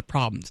a lot of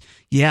problems.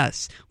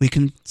 Yes, we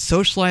can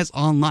socialize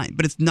online,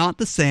 but it's not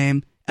the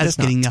same as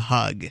getting a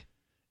hug.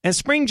 And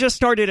spring just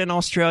started in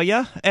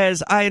Australia.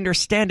 As I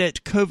understand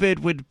it,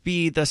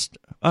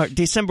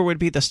 December would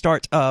be the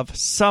start of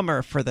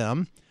summer for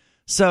them.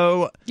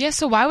 So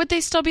why would they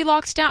still be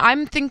locked down?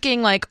 I'm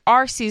thinking like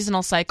our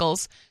seasonal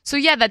cycles. So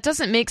yeah, that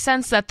doesn't make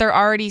sense that they're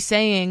already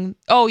saying,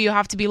 oh, you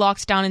have to be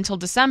locked down until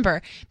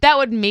December. That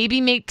would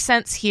maybe make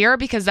sense here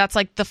because that's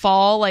like the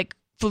fall, like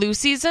flu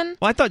season.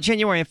 Well, I thought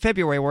January and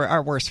February were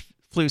our worst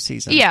flu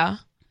season.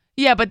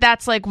 Yeah, but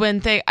that's like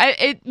when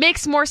it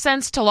makes more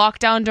sense to lock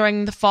down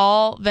during the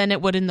fall than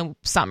it would in the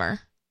summer.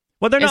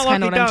 Well, they're not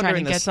locking down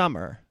during the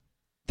summer.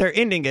 They're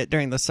ending it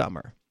during the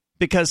summer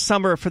because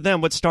summer for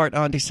them would start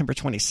on December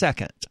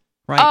 22nd,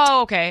 right?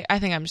 Oh, okay. I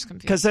think I'm just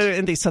confused. Because they're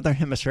in the southern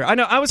hemisphere. I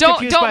know. I was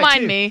confused by it, Don't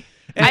mind too. me.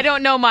 I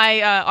don't know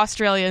my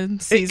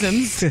Australian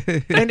seasons.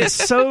 And it's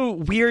so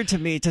weird to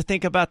me to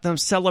think about them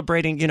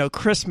celebrating,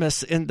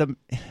 Christmas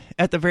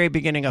at the very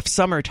beginning of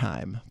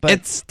summertime. But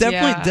it's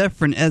definitely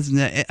different, isn't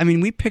it? I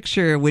mean, we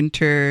picture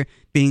winter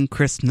being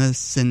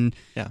Christmas and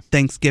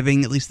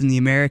Thanksgiving, at least in the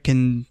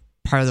American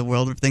part of the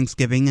world of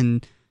Thanksgiving,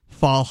 and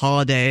fall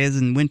holidays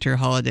and winter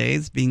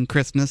holidays being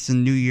Christmas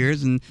and New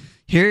Year's. And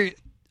here,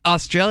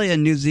 Australia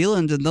and New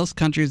Zealand and those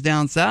countries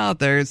down south,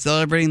 they're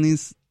celebrating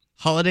these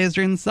holidays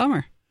during the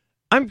summer.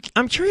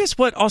 I'm curious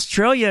what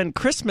Australian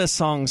Christmas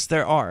songs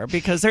there are,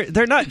 because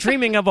they're not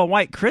dreaming of a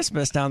white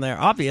Christmas down there,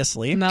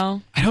 obviously.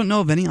 No. I don't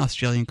know of any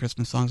Australian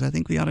Christmas songs. I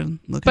think we ought to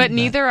look But into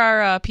neither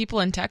are people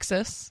in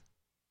Texas.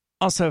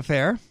 Also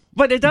fair.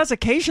 But it does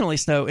occasionally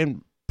snow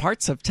in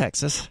parts of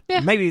Texas. Yeah.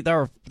 Maybe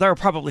there are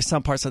probably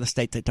some parts of the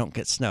state that don't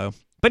get snow.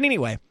 But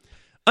anyway,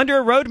 under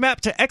a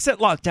roadmap to exit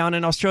lockdown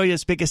in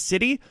Australia's biggest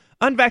city,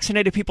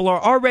 unvaccinated people are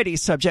already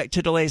subject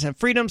to delays in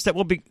freedoms that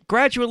will be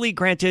gradually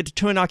granted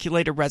to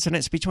inoculated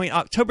residents between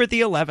October the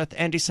 11th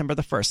and December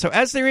the 1st. So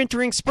as they're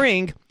entering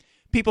spring,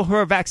 people who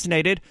are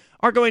vaccinated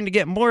are going to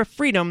get more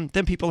freedom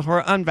than people who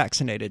are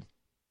unvaccinated.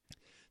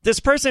 This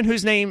person,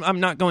 whose name I'm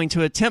not going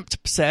to attempt,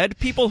 said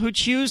people who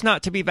choose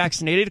not to be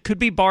vaccinated could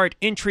be barred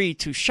entry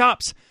to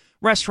shops,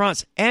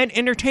 restaurants, and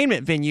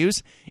entertainment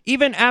venues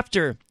even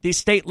after the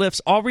state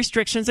lifts all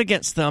restrictions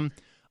against them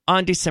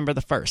on December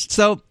the 1st.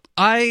 So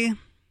I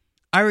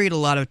read a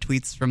lot of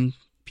tweets from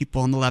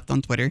people on the left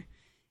on Twitter,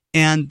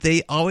 and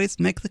they always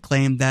make the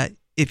claim that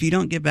if you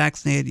don't get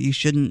vaccinated, you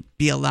shouldn't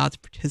be allowed to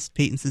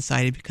participate in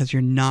society because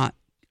you're not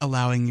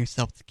allowing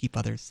yourself to keep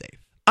others safe.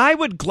 I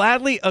would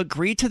gladly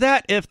agree to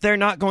that if they're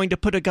not going to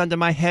put a gun to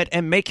my head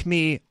and make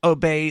me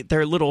obey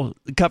their little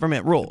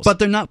government rules. But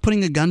they're not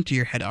putting a gun to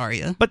your head, are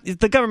you? But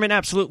the government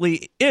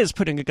absolutely is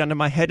putting a gun to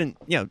my head, and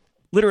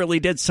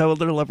literally did so a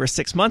little over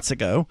 6 months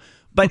ago.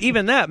 But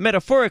even that,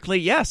 metaphorically,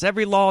 yes,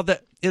 every law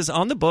that is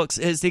on the books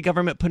is the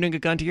government putting a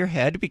gun to your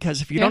head,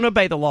 because if you don't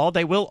obey the law,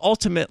 they will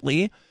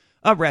ultimately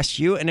arrest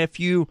you. And if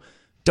you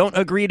don't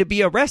agree to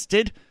be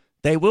arrested,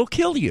 they will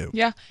kill you.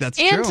 Yeah. That's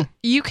true. And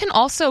you can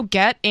also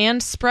get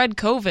and spread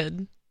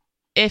COVID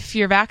if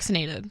you're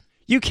vaccinated.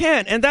 You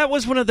can. And that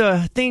was one of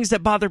the things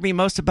that bothered me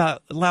most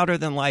about Louder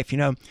Than Life.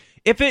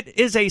 If it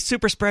is a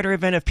super spreader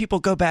event, if people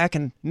go back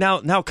and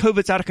now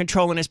COVID's out of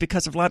control and it's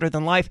because of Louder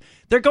Than Life,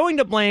 they're going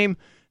to blame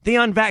the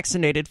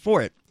unvaccinated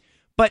for it.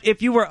 But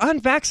if you were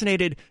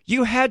unvaccinated,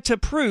 you had to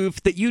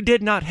prove that you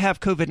did not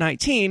have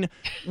COVID-19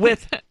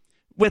 with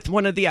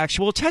one of the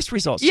actual test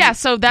results. Yeah,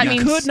 so that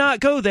means... You could not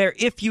go there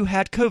if you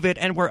had COVID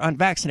and were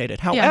unvaccinated.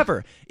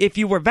 However, if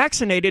you were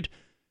vaccinated,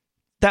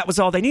 that was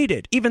all they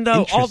needed, even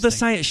though all the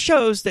science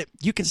shows that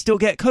you can still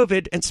get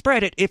COVID and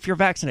spread it if you're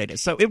vaccinated.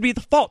 So it would be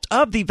the fault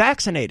of the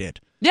vaccinated.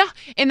 Yeah,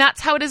 and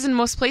that's how it is in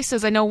most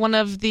places. I know one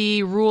of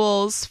the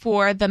rules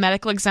for the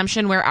medical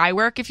exemption where I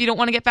work, if you don't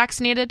want to get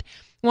vaccinated,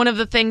 one of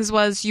the things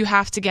was you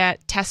have to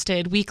get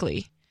tested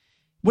weekly.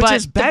 Which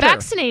is better.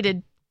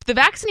 The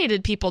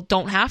vaccinated people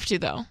don't have to,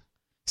 though.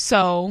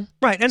 So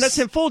right, and that's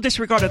in full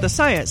disregard of the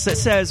science that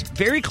says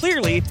very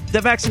clearly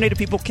that vaccinated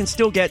people can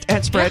still get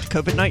and spread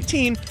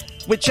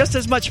COVID-19 with just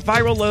as much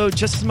viral load,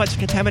 just as much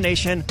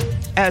contamination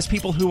as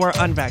people who are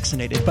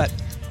unvaccinated. But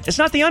it's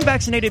not the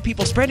unvaccinated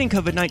people spreading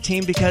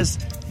COVID-19, because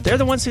they're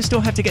the ones who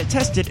still have to get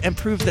tested and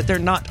prove that they're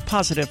not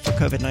positive for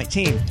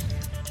COVID-19.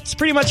 It's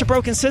pretty much a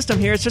broken system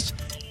here.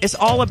 It's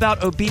all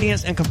about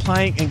obedience and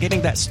complying and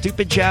getting that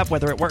stupid jab,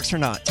 whether it works or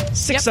not.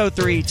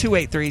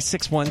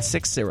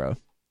 603-283-6160.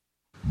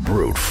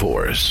 Brute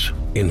force.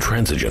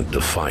 intransigent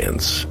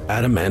defiance,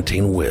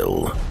 adamantine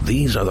will.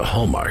 These are the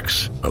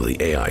hallmarks of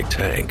the AI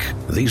tank.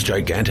 These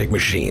gigantic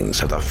machines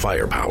have the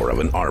firepower of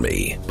an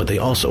army, but they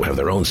also have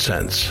their own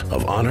sense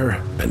of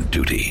honor and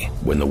duty.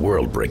 When the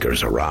world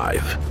breakers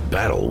arrive,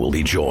 battle will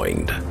be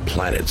joined,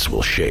 planets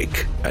will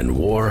shake, and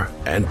war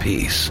and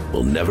peace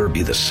will never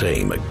be the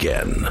same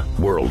again.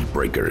 World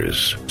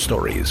Breakers.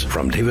 Stories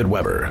from David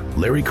Weber,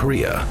 Larry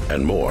Correia,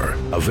 and more.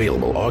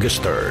 Available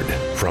August 3rd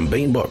from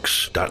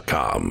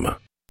BaneBooks.com.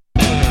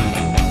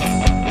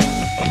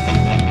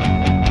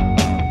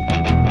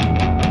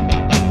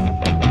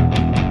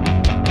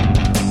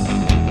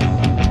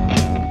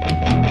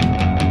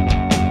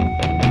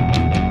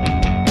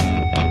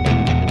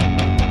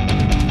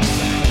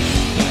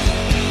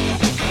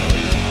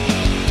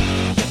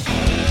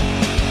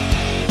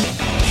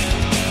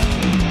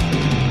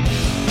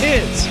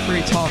 It's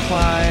Free Talk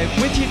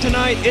Live. With you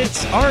tonight,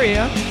 it's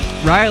Aria.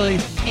 Riley.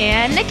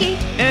 And Nikki.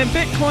 And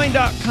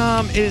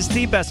Bitcoin.com is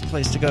the best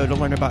place to go to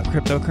learn about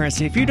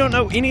cryptocurrency. If you don't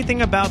know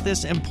anything about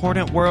this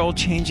important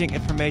world-changing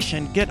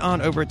information, get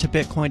on over to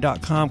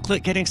Bitcoin.com.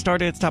 Click Getting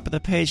Started at the top of the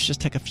page. Just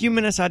take a few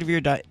minutes out of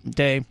your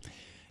day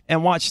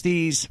and watch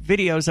these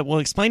videos that will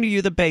explain to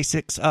you the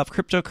basics of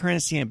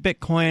cryptocurrency and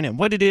Bitcoin and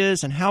what it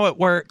is and how it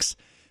works,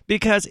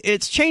 because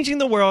it's changing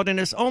the world and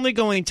it's only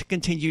going to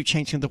continue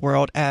changing the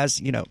world.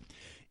 As you know,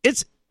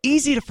 it's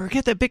easy to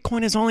forget that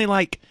Bitcoin is only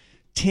like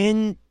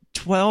 10,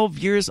 12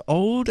 years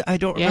old. I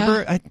don't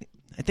remember. I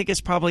think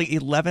it's probably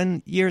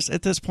 11 years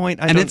at this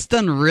point. And it's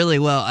done really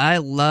well. I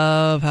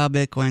love how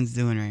Bitcoin's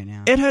doing right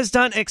now. It has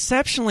done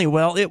exceptionally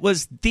well. It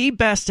was the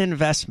best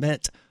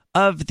investment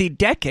of the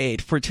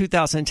decade for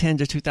 2010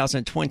 to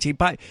 2020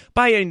 by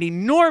an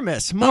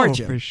enormous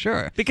margin. Oh, for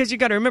sure. Because you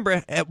got to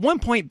remember, at one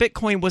point,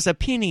 Bitcoin was a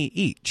penny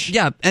each.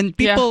 Yeah, and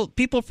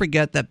people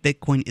forget that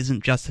Bitcoin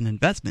isn't just an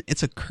investment;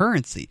 it's a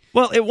currency.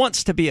 Well, it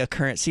wants to be a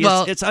currency.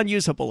 Well, it's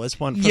unusable as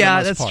one. For yeah, the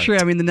most that's part. true.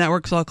 I mean, the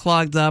network's all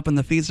clogged up, and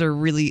the fees are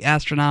really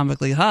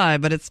astronomically high.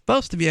 But it's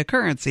supposed to be a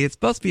currency. It's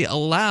supposed to be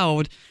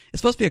allowed.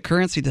 It's supposed to be a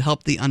currency to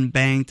help the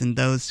unbanked and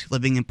those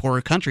living in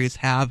poorer countries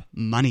have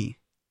money.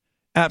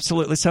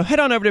 Absolutely. So head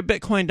on over to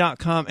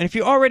Bitcoin.com. And if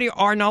you already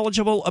are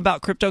knowledgeable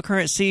about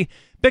cryptocurrency,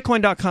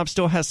 Bitcoin.com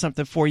still has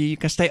something for you. You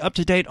can stay up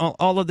to date on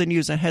all of the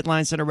news and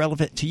headlines that are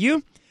relevant to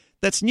you.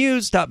 That's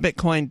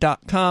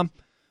news.bitcoin.com.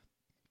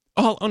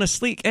 All on a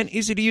sleek and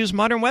easy to use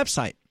modern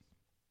website.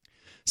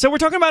 So we're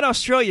talking about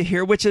Australia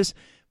here, which is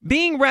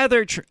being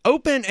rather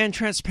open and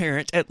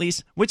transparent, at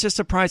least, which is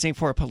surprising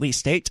for a police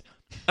state,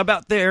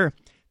 about their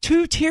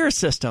two-tier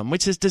system,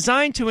 which is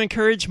designed to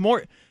encourage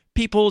more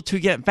people to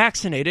get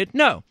vaccinated.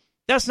 No.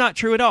 That's not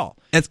true at all.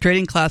 It's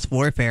creating class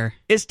warfare.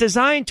 It's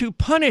designed to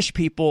punish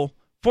people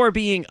for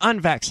being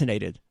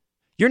unvaccinated.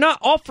 You're not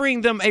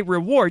offering them a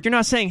reward. You're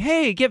not saying,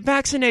 hey, get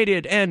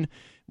vaccinated and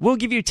we'll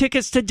give you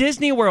tickets to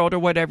Disney World or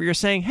whatever. You're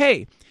saying,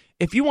 hey,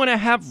 if you want to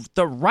have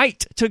the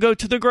right to go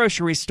to the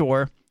grocery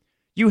store,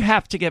 you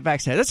have to get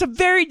vaccinated. That's a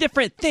very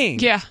different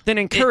thing than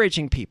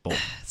encouraging people.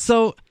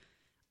 So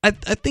I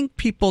think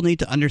people need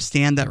to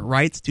understand that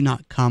rights do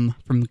not come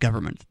from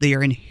government. They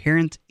are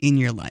inherent in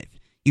your life.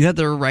 You have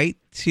the right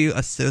to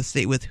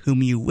associate with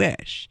whom you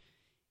wish.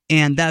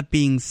 And that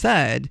being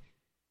said,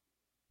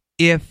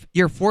 if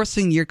you're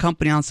forcing your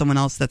company on someone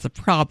else, that's a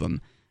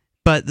problem.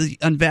 But the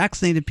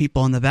unvaccinated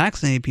people and the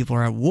vaccinated people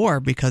are at war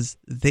because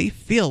they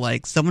feel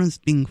like someone is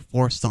being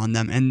forced on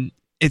them. And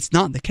it's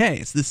not the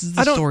case. This is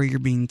the story you're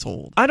being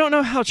told. I don't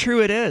know how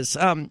true it is.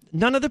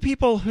 None of the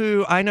people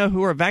who I know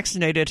who are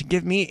vaccinated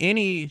give me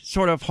any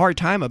sort of hard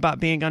time about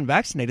being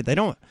unvaccinated. They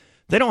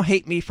don't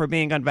hate me for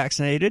being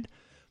unvaccinated.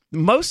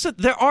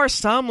 There are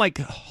some like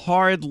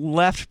hard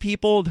left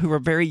people who are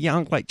very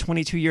young, like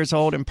 22 years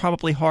old, and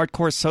probably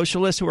hardcore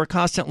socialists who are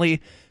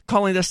constantly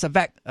calling this a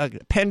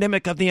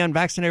pandemic of the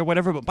unvaccinated or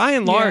whatever. But by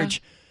and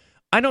large,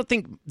 I don't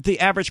think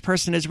the average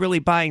person is really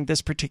buying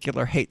this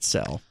particular hate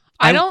sell.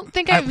 I don't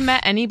think I've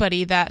met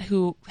anybody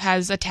who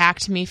has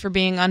attacked me for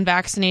being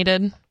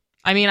unvaccinated.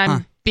 I mean,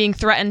 I'm being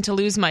threatened to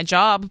lose my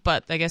job,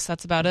 but I guess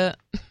that's about it.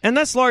 And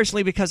that's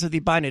largely because of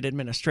the Biden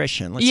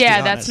administration. Let's be yeah,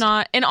 honest. that's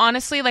not. And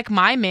honestly, like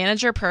my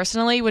manager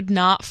personally would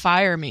not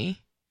fire me.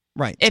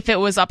 Right. If it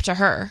was up to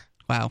her.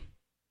 Wow.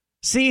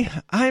 See,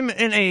 I'm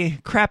in a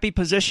crappy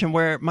position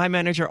where my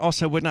manager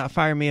also would not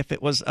fire me if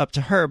it was up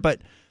to her.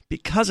 But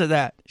because of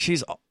that,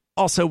 she's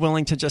also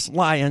willing to just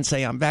lie and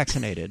say I'm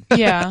vaccinated.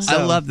 Yeah.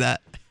 I love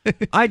that.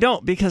 I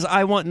don't, because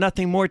I want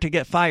nothing more to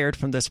get fired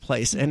from this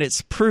place, and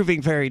it's proving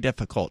very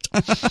difficult.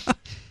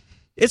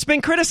 It's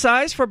been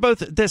criticized for both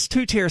this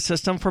two-tier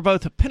system, for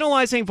both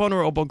penalizing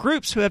vulnerable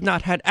groups who have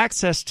not had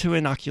access to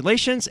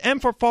inoculations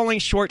and for falling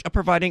short of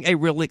providing a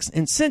real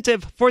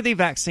incentive for the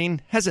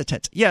vaccine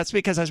hesitant. Yes,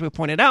 because as we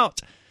pointed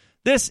out,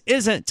 this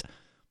isn't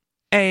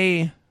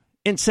a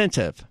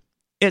incentive.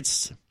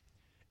 It's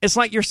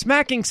like you're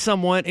smacking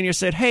someone and you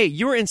said, hey,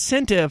 your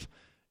incentive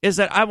is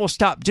that I will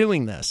stop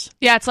doing this.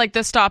 Yeah, it's like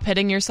the stop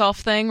hitting yourself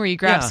thing where you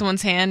grab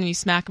someone's hand and you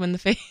smack them in the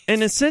face.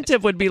 An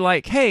incentive would be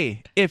like,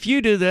 hey, if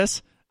you do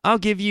this, I'll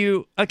give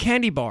you a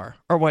candy bar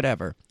or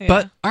whatever. Yeah.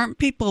 But aren't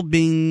people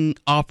being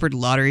offered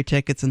lottery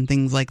tickets and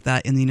things like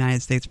that in the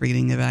United States for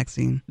getting a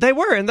vaccine? They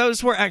were, and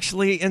those were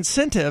actually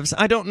incentives.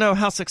 I don't know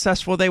how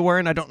successful they were,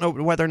 and I don't know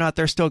whether or not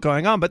they're still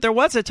going on, but there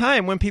was a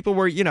time when people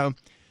were,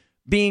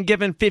 being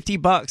given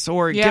 $50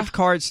 or gift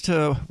cards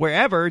to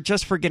wherever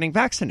just for getting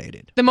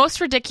vaccinated. The most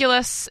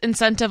ridiculous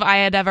incentive I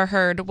had ever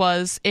heard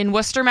was in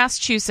Worcester,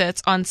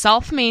 Massachusetts, on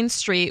South Main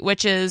Street,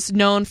 which is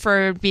known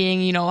for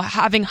being,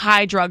 having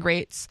high drug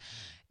rates.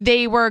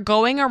 They were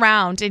going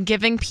around and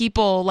giving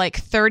people like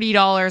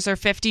 $30 or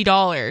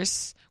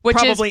 $50, which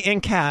Probably is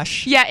in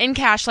cash. Yeah, in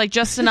cash, like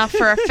just enough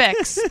for a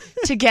fix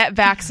to get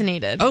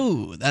vaccinated.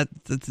 Oh,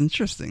 that's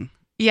interesting.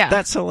 Yeah,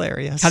 That's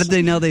hilarious. How did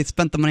they know they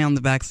spent the money on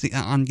the vaccine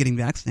on getting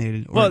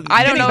vaccinated? Or- Well,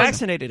 I don't getting know.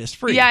 vaccinated is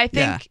free.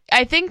 Yeah,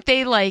 I think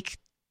they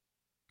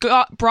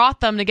brought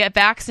them to get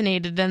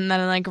vaccinated, and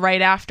then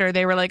right after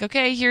they were like,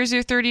 okay, here's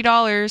your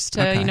 $30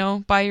 to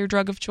Okay. buy your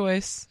drug of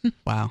choice.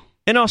 Wow.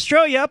 In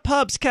Australia,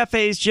 pubs,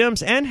 cafes,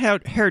 gyms, and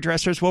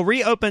hairdressers will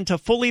reopen to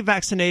fully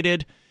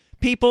vaccinated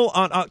people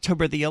on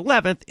October the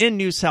 11th in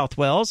New South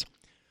Wales,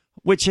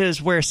 which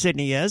is where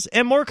Sydney is,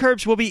 and more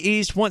curbs will be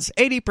eased once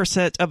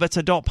 80% of its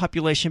adult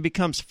population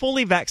becomes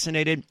fully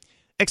vaccinated,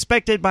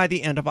 expected by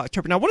the end of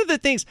October. Now, one of the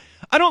things,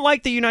 I don't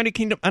like the United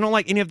Kingdom, I don't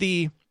like any of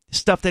the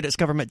stuff that its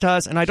government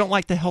does, and I don't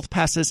like the health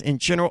passes in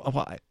general.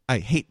 Well, I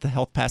hate the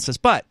health passes,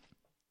 but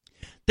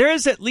there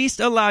is at least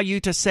allow you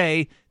to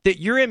say that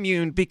you're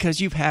immune because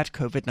you've had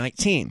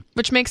COVID-19.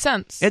 Which makes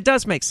sense. It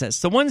does make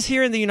sense. The ones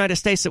here in the United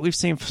States that we've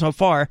seen so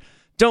far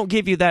don't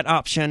give you that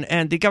option,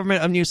 and the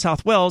government of New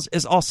South Wales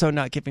is also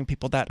not giving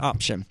people that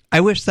option.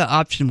 I wish that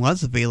option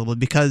was available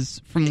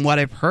because from what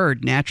I've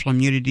heard, natural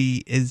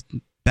immunity is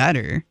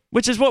better.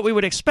 Which is what we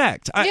would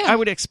expect. Yeah. I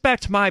would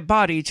expect my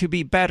body to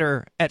be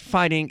better at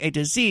fighting a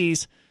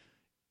disease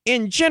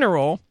in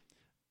general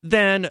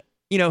than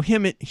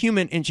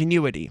human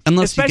ingenuity.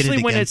 Unless you get it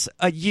especially when again. it's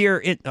a year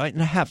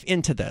and a half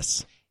into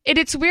this.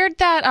 It's weird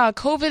that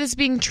COVID is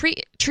being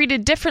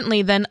treated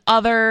differently than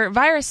other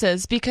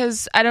viruses,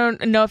 because I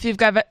don't know if you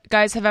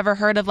guys have ever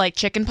heard of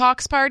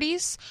chickenpox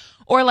parties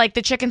or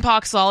the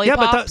chickenpox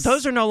lollipops. Yeah, but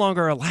those are no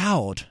longer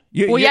allowed.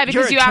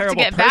 Because you have to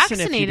get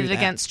vaccinated vaccinated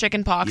against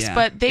chickenpox, Yeah.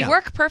 but they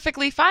work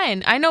perfectly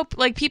fine. I know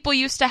people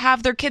used to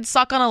have their kids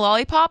suck on a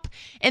lollipop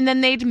and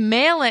then they'd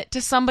mail it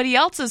to somebody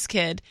else's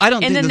kid. I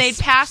don't and think then this-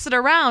 they'd pass it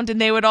around and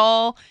they would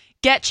all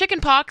get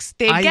chickenpox.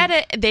 They'd get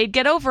it, they'd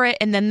get over it,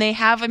 and then they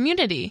have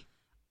immunity.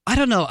 I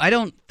don't know. I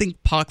don't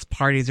think pox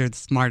parties are the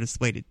smartest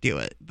way to do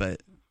it,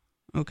 but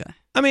okay.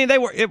 I mean,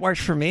 it worked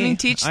for me. I mean,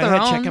 teach I their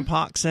had own.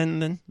 chickenpox,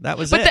 and then that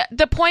was But it.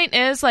 the point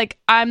is,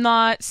 I'm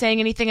not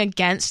saying anything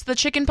against the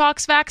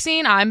chickenpox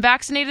vaccine. I'm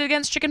vaccinated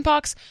against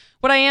chickenpox.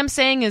 What I am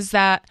saying is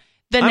that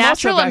the I'm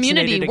natural also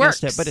immunity vaccinated works.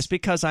 against it, but it's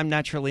because I'm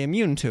naturally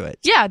immune to it.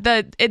 Yeah,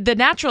 the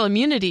natural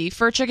immunity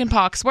for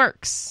chickenpox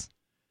works.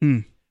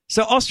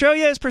 So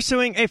Australia is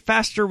pursuing a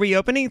faster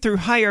reopening through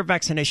higher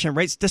vaccination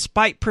rates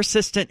despite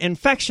persistent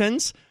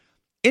infections.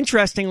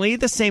 Interestingly,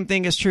 the same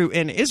thing is true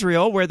in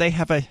Israel, where they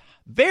have a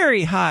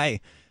very high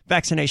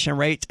vaccination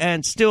rate,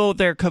 and still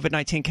their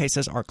COVID-19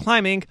 cases are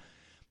climbing.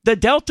 The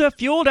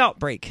Delta-fueled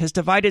outbreak has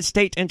divided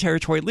state and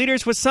territory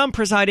leaders, with some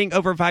presiding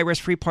over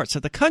virus-free parts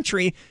of the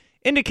country,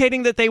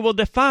 indicating that they will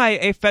defy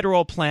a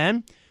federal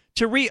plan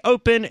to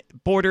reopen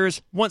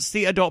borders once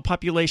the adult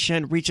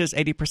population reaches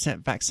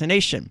 80%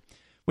 vaccination,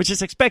 which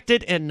is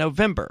expected in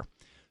November.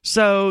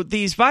 So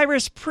these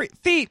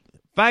virus-free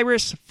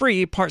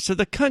parts of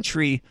the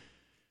country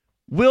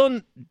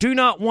do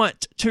not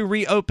want to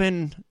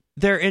reopen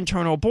their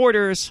internal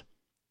borders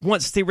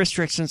once the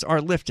restrictions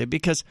are lifted,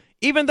 because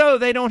even though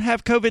they don't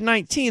have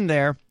COVID-19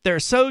 there, they're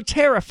so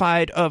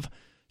terrified of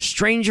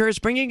strangers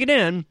bringing it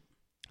in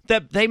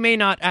that they may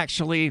not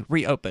actually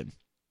reopen.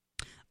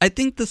 I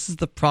think this is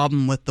the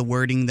problem with the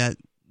wording that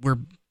we're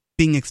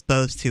being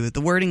exposed to.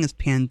 The wording is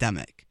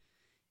pandemic.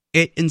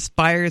 It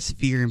inspires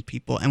fear in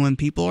people, and when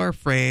people are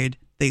afraid,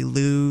 they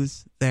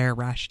lose their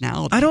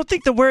rationality. I don't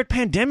think the word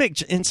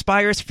pandemic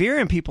inspires fear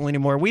in people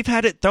anymore. We've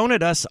had it thrown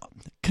at us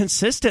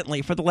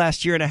consistently for the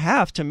last year and a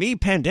half. To me,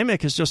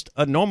 pandemic is just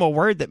a normal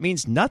word that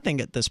means nothing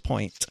at this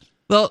point.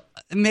 Well,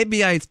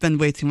 maybe I spend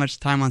way too much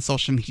time on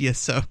social media,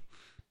 so...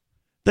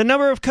 The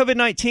number of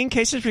COVID-19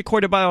 cases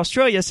recorded by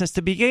Australia since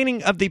the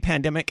beginning of the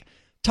pandemic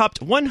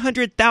topped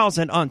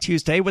 100,000 on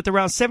Tuesday, with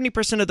around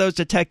 70% of those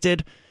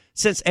detected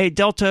since a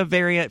Delta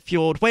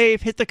variant-fueled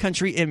wave hit the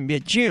country in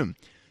mid-June.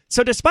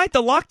 So despite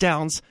the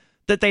lockdowns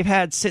that they've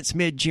had since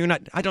mid-June,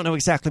 I don't know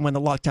exactly when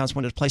the lockdowns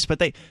went into place, but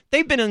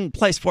they've been in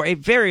place for a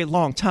very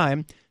long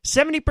time.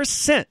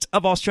 70%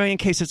 of Australian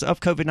cases of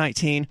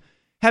COVID-19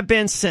 have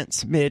been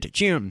since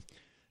mid-June.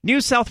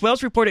 New South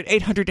Wales reported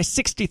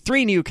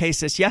 863 new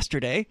cases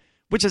yesterday,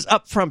 which is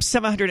up from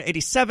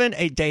 787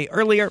 a day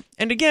earlier.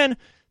 And again,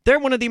 they're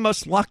one of the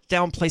most locked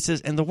down places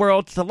in the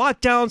world. The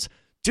lockdowns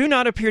do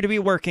not appear to be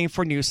working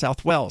for New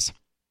South Wales.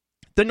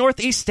 The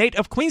northeast state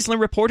of Queensland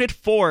reported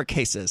 4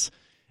 cases,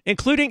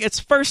 including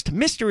its first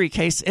mystery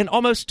case in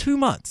almost 2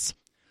 months.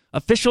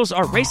 Officials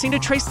are racing to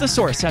trace the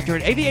source after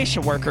an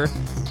aviation worker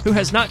who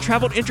has not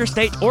traveled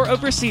interstate or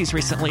overseas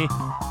recently,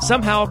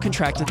 somehow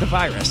contracted the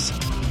virus.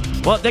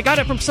 Well, they got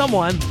it from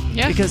someone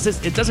because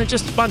it doesn't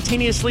just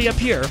spontaneously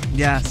appear.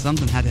 Yeah,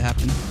 something had to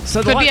happen.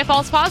 So Could be a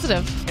false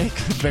positive. It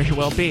could very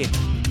well be.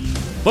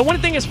 But one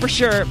thing is for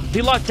sure, the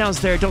lockdowns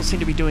there don't seem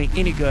to be doing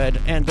any good,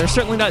 and they're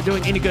certainly not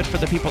doing any good for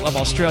the people of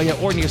Australia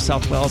or New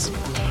South Wales.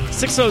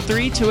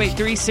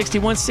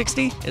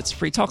 603-283-6160. It's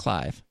Free Talk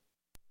Live.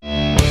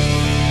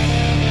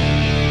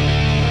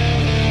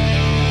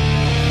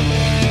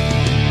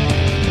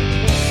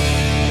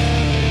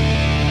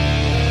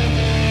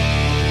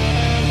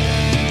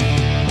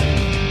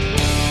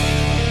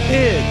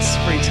 It's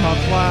Free Talk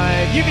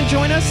Live. You can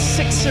join us,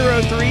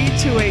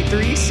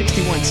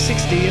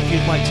 603-283-6160, if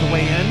you'd like to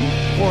weigh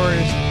in or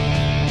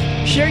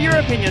share your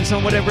opinions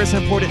on whatever is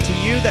important to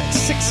you. That's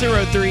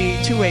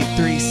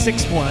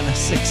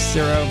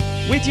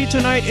 603-283-6160. With you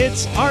tonight,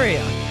 it's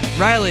Aria,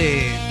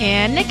 Riley,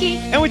 And Nikki.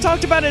 and we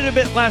talked about it a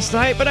bit last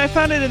night, but I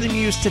found it in the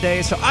news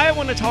today, so I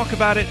want to talk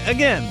about it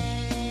again.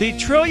 The $1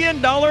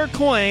 trillion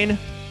coin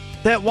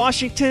that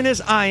Washington is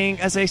eyeing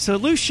as a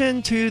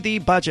solution to the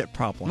budget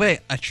problem. Wait,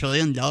 $1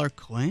 trillion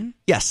coin?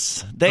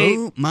 Yes,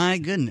 Oh my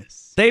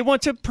goodness. they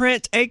want to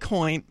print a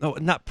coin. Oh,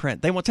 not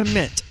print. They want to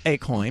mint a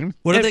coin.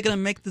 What are And they going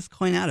to make this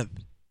coin out of?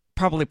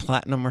 Probably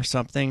platinum or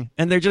something.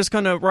 And they're just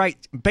going to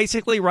write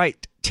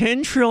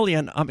 1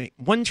 trillion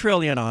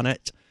on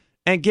it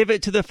and give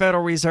it to the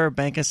Federal Reserve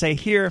Bank and say,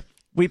 here,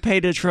 we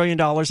paid $1 trillion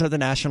of the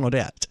national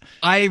debt.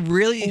 I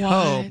really What?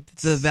 hope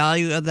the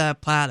value of that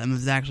platinum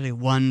is actually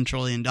 $1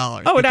 trillion.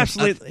 Oh,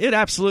 it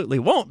absolutely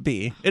won't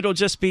be. It'll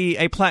just be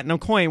a platinum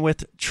coin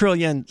with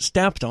trillion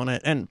stamped on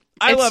it. And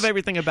I love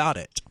everything about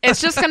it.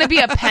 It's just going to be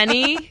a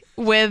penny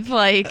with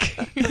like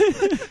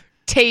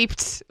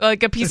taped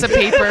like a piece of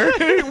paper.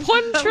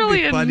 1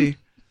 trillion. Funny.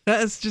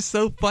 That's just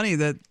so funny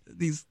that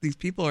these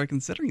people are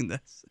considering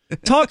this.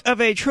 Talk of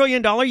a $1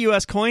 trillion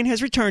U.S. coin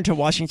has returned to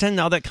Washington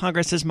now that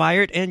Congress is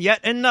mired in yet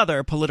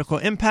another political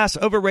impasse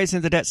over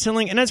raising the debt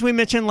ceiling. And as we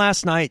mentioned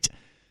last night,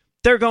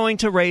 they're going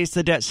to raise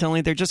the debt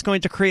ceiling. They're just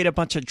going to create a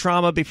bunch of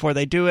drama before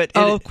they do it.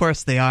 Oh, of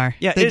course they are.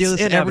 Yeah, they it's do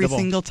this inevitable. every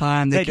single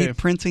time. They keep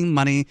printing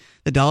money.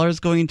 The dollar's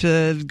going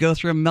to go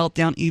through a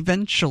meltdown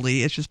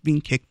eventually. It's just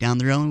being kicked down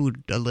the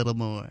road a little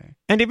more.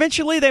 And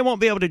eventually they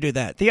won't be able to do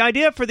that. The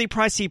idea for the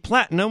pricey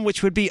platinum,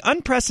 which would be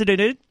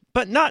unprecedented,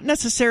 but not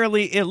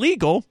necessarily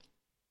illegal,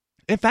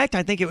 in fact,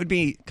 I think it would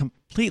be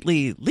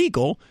completely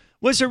legal,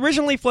 was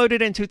originally floated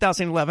in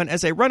 2011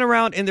 as a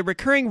runaround in the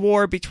recurring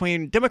war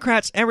between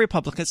Democrats and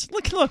Republicans.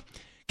 Look, can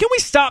we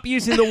stop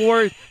using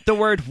the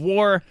word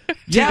war to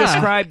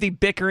describe the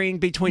bickering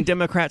between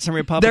Democrats and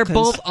Republicans? They're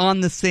both on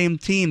the same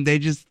team. They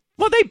just...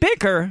 Well, they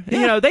bicker.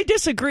 Yeah. They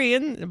disagree,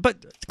 but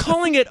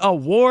calling it a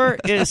war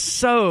is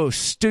so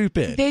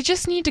stupid. They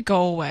just need to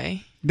go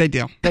away. They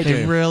do. They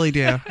do. Really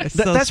do. It's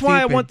so that's why I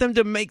stupid. want them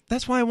to make.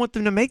 That's why I want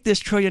them to make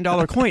this $1 trillion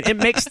coin. It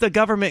makes the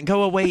government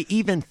go away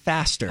even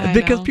faster. I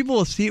Because know. people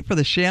will see it for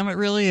the sham it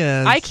really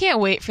is. I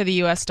can't wait for the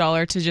U.S.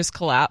 dollar to just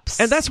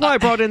collapse. And that's why I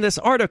brought in this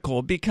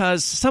article,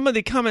 because some of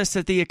the comments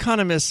that the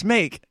economists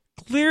make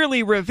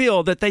clearly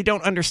reveal that they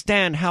don't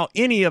understand how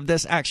any of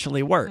this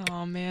actually works.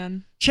 Oh,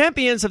 man.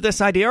 Champions of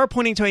this idea are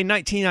pointing to a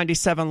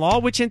 1997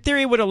 law, which in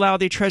theory would allow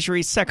the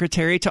Treasury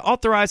Secretary to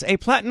authorize a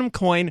platinum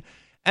coin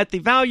at the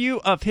value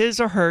of his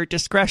or her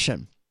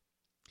discretion.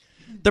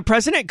 The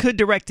president could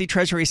direct the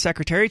Treasury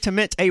Secretary to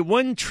mint a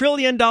 $1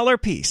 trillion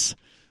piece.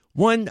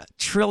 $1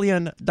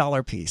 trillion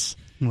piece.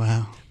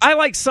 Wow. I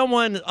like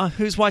someone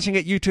who's watching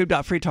at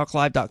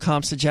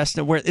youtube.freetalklive.com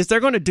suggested where is they're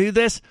going to do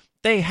this,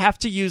 they have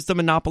to use the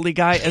Monopoly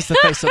guy as the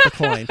face of the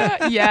coin.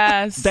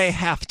 Yes. They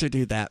have to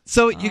do that.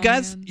 So you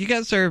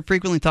guys are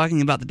frequently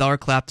talking about the dollar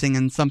collapsing,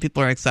 and some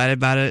people are excited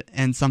about it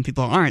and some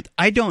people aren't.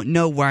 I don't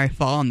know where I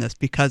fall on this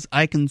because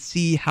I can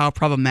see how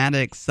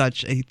problematic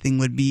such a thing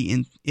would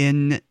be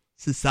in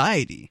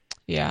society.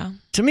 Yeah.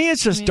 To me,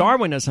 it's just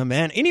Darwinism,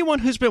 man. Anyone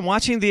who's been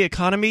watching the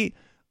economy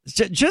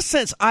just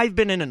since I've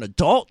been an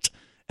adult,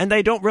 and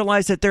they don't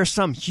realize that there's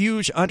some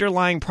huge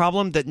underlying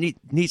problem that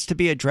needs to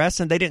be addressed,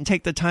 and they didn't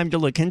take the time to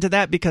look into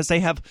that because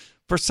they have,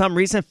 for some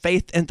reason,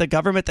 faith in the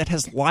government that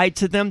has lied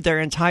to them their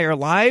entire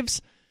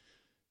lives.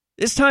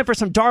 It's time for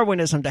some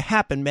Darwinism to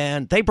happen,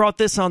 man. They brought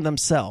this on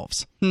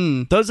themselves.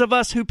 Those of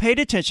us who paid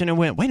attention and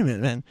went, wait a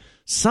minute, man,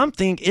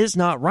 something is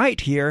not right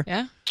here.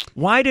 Yeah.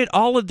 Why did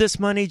all of this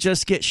money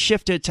just get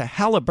shifted to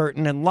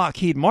Halliburton and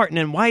Lockheed Martin?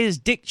 And why is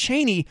Dick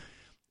Cheney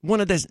one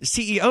of the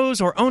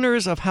CEOs or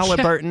owners of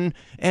Halliburton,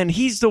 and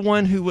he's the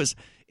one who was...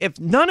 If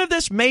none of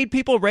this made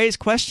people raise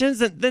questions,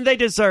 then they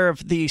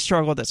deserve the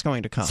struggle that's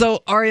going to come.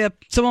 So, Arya,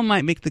 someone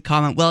might make the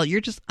comment, well,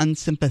 you're just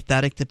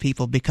unsympathetic to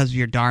people because of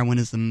your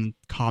Darwinism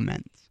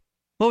comments.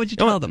 What would you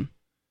tell them?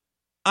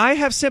 I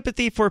have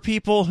sympathy for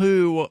people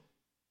who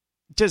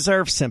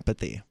deserve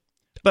sympathy.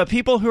 But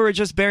people who are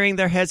just burying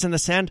their heads in the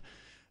sand,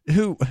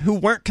 who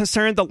weren't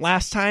concerned the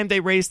last time they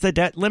raised the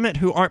debt limit,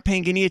 who aren't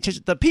paying any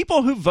attention. The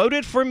people who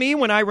voted for me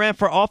when I ran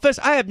for office,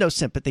 I have no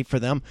sympathy for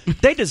them.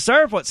 They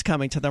deserve what's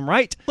coming to them,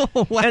 right?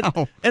 Oh,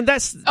 wow. And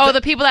that's...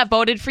 the people that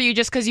voted for you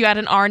just because you had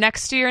an R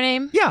next to your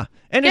name? Yeah.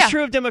 And Yeah. it's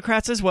true of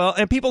Democrats as well.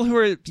 And people who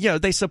are,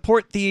 they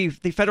support the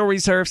Federal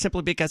Reserve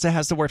simply because it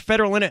has the word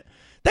federal in it.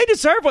 They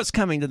deserve what's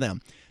coming to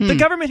them. The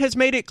government has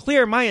made it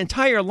clear my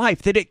entire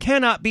life that it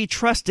cannot be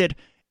trusted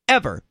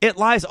ever. It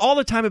lies all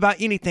the time about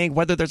anything,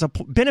 whether there's a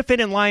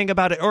benefit in lying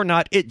about it or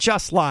not. It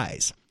just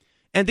lies.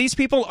 And these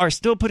people are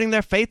still putting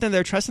their faith and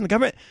their trust in the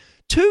government.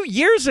 2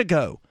 years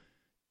ago,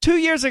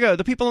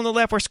 the people on the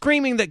left were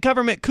screaming that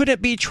government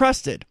couldn't be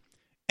trusted.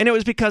 And it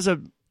was because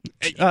of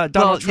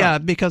Donald Trump. Yeah,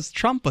 because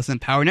Trump was in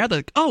power. Now they're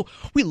like, oh,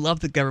 we love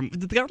the government.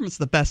 The government's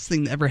the best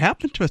thing that ever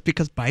happened to us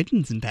because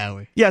Biden's in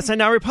power. Yes, and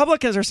now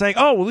Republicans are saying,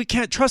 oh, well, we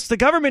can't trust the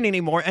government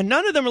anymore. And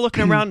none of them are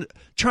looking around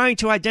trying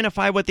to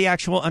identify what the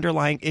actual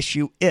underlying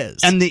issue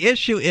is. And the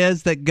issue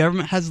is that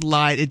government has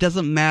lied. It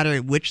doesn't matter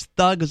which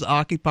thug is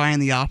occupying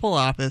the Oval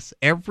Office.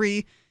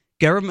 Every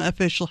government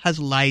official has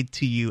lied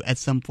to you at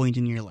some point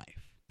in your life.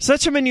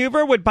 Such a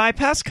maneuver would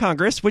bypass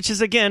Congress, which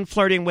is, again,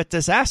 flirting with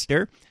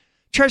disaster.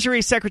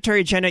 Treasury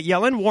Secretary Janet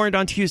Yellen warned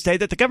on Tuesday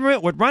that the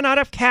government would run out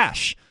of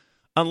cash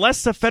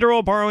unless the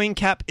federal borrowing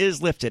cap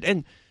is lifted.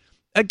 And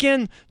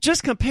again,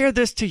 just compare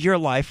this to your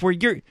life where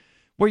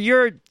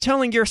you're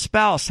telling your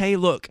spouse, hey,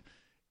 look,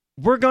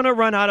 we're going to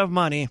run out of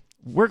money.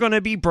 We're going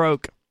to be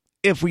broke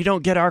if we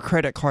don't get our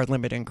credit card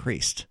limit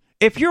increased.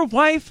 If your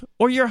wife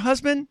or your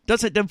husband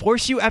doesn't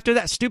divorce you after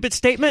that stupid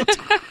statement,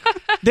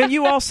 then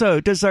you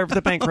also deserve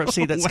the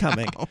bankruptcy that's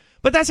coming.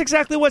 But that's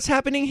exactly what's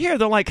happening here.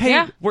 They're like,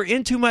 hey, we're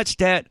in too much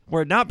debt.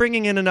 We're not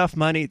bringing in enough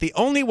money. The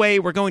only way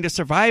we're going to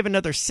survive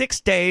another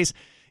 6 days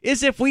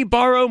is if we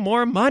borrow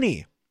more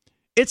money.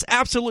 It's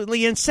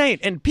absolutely insane.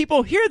 And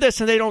people hear this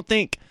and they don't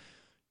think,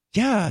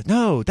 yeah,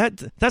 no,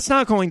 that's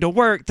not going to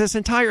work. This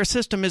entire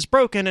system is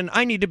broken and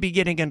I need to be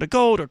getting into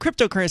gold or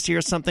cryptocurrency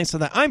or something so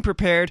that I'm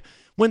prepared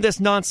when this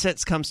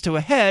nonsense comes to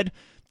a head.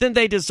 Then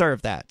they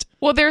deserve that.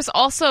 Well, there's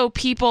also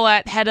people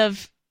at head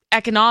of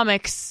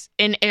economics,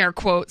 in air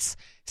quotes,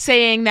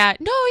 saying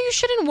that, no, you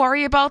shouldn't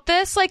worry about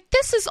this. Like,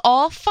 this is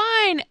all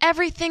fine.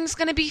 Everything's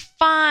going to be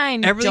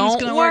fine. Everything's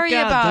Don't going to worry work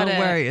out. about Don't it.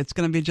 worry. It's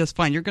going to be just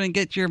fine. You're going to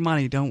get your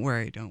money. Don't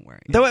worry.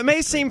 Though it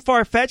may seem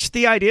far-fetched,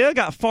 the idea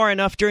got far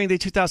enough during the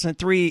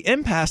 2003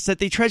 impasse that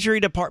the Treasury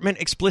Department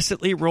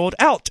explicitly ruled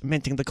out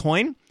minting the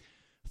coin.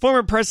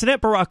 Former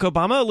President Barack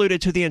Obama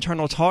alluded to the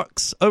internal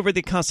talks over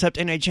the concept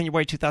in a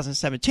January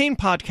 2017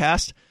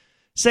 podcast,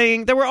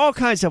 saying there were all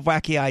kinds of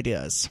wacky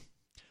ideas.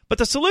 But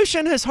the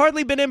solution has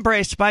hardly been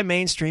embraced by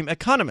mainstream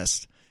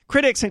economists.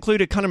 Critics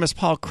include economist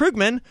Paul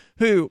Krugman,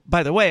 who,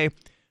 by the way,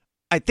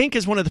 I think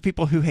is one of the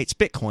people who hates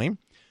Bitcoin,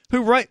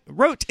 who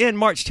wrote in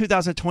March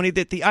 2020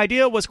 that the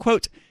idea was,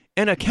 quote,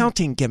 an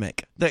accounting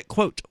gimmick that,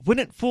 quote,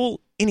 wouldn't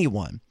fool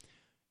anyone.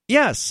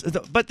 Yes,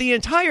 but the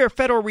entire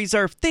Federal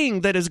Reserve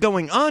thing that is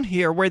going on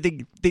here, where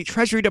the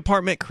Treasury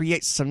Department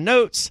creates some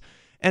notes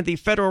and the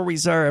Federal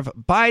Reserve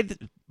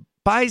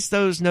buys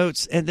those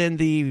notes, and then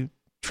the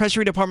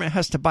Treasury Department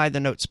has to buy the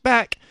notes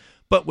back,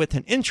 but with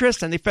an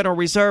interest, and the Federal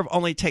Reserve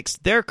only takes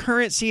their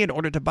currency in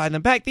order to buy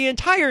them back. The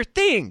entire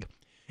thing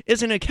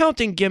is an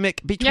accounting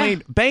gimmick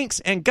between banks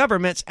and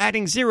governments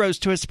adding zeros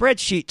to a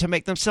spreadsheet to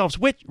make themselves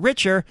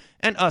richer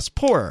and us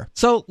poorer.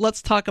 So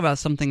let's talk about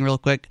something real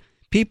quick.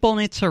 People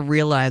need to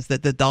realize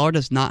that the dollar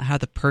does not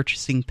have the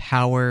purchasing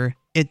power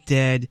it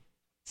did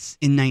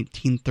in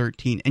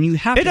 1913. And you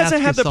have it to ask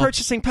doesn't have the yourself,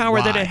 purchasing power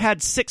why? that it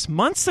had 6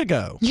 months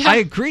ago. Yeah. I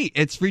agree.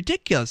 It's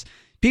ridiculous.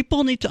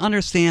 People need to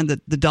understand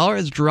that the dollar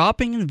is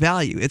dropping in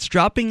value. It's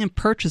dropping in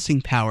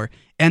purchasing power.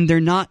 And they're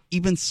not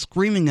even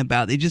screaming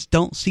about it. They just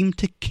don't seem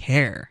to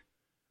care.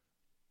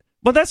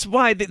 Well, that's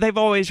why they've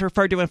always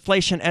referred to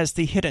inflation as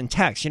the hidden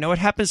tax. You know, it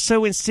happens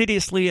so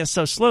insidiously and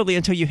so slowly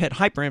until you hit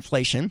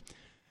hyperinflation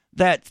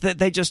that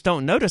they just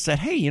don't notice that,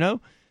 hey, you know,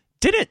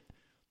 didn't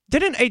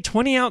a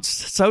 20-ounce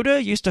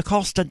soda used to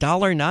cost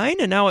 $1.09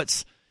 and now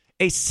it's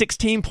a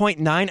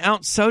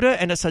 16.9-ounce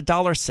soda and it's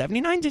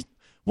 $1.79?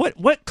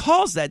 What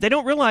caused that? They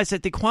don't realize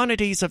that the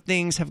quantities of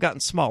things have gotten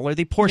smaller,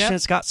 the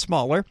portions got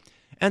smaller,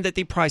 and that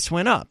the price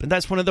went up. And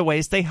that's one of the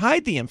ways they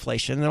hide the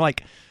inflation. And they're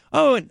like,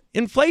 oh,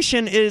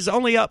 inflation is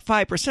only up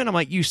 5%. I'm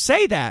like, you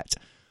say that,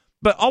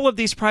 but all of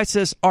these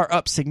prices are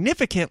up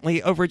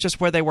significantly over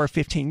just where they were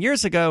 15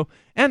 years ago,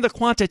 and the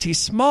quantity's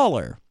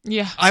smaller.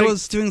 Yeah. I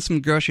was doing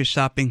some grocery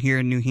shopping here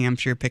in New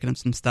Hampshire, picking up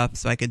some stuff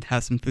so I could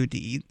have some food to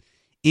eat.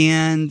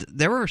 And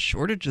there were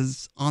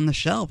shortages on the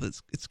shelf.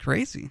 It's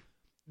crazy.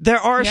 There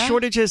are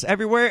shortages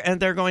everywhere, and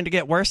they're going to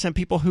get worse. And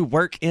people who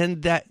work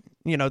in that,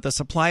 you know, the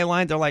supply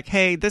line, they're like,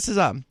 hey, this is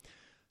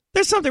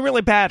there's something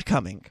really bad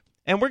coming.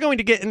 And we're going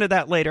to get into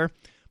that later.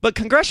 But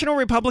congressional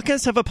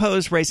Republicans have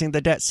opposed raising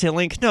the debt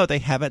ceiling. No, they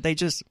haven't.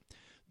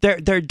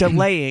 They're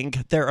delaying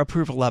their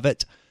approval of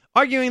it,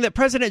 arguing that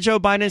President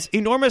Joe Biden's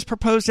enormous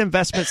proposed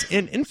investments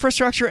in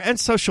infrastructure and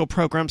social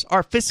programs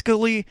are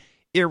fiscally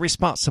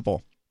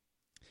irresponsible.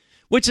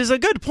 Which is a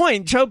good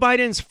point. Joe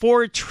Biden's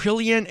 $4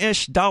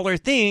 trillion-ish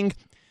thing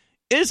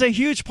is a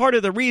huge part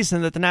of the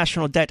reason that the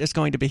national debt is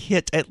going to be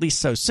hit at least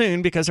so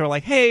soon, because they're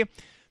like, hey,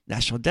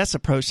 national debt's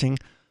approaching.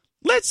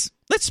 Let's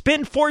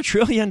spend $4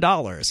 trillion.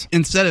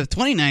 Instead of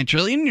 $29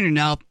 trillion, you're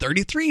now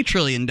 $33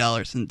 trillion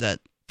in debt.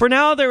 For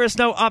now, there is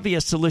no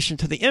obvious solution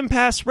to the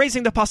impasse,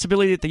 raising the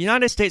possibility that the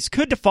United States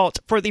could default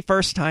for the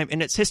first time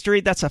in its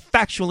history. That's a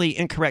factually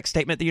incorrect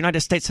statement. The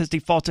United States has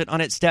defaulted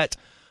on its debt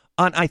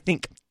on, I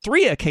think,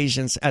 3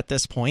 occasions at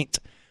this point.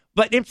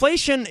 But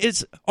inflation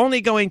is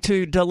only going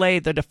to delay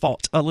the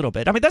default a little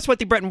bit. I mean, that's what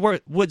the Bretton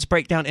Woods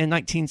breakdown in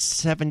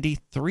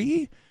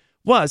 1973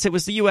 was. It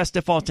was the U.S.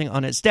 defaulting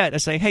on its debt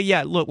and saying, hey,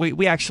 yeah, look, we're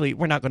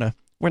not going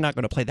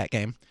to play that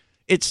game.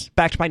 It's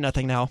backed by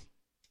nothing now.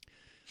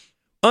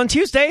 On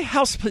Tuesday,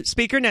 House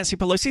Speaker Nancy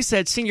Pelosi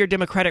said senior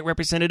Democratic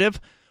representative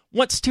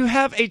wants to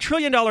have a $1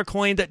 trillion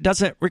coin that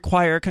doesn't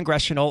require a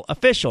congressional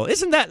official.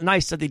 Isn't that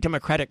nice of the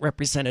Democratic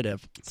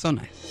representative? So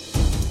nice.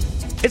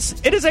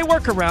 It is a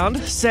workaround,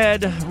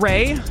 said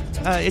Ray.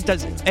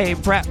 A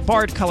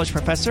Bard College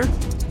professor.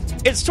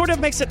 It sort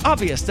of makes it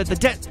obvious that the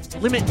debt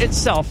limit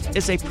itself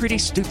is a pretty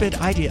stupid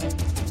idea.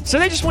 So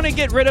they just want to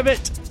get rid of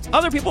it.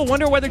 Other people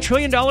wonder whether $1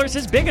 trillion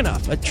is big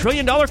enough. A $1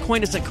 trillion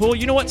coin isn't cool.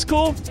 You know what's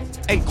cool?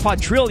 A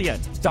 $quadrillion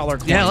coin.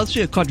 Yeah, let's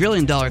do a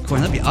 $quadrillion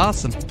coin. That'd be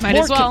awesome. Might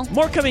as well.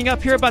 More coming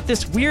up here about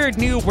this weird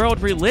new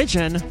world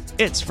religion.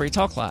 It's Free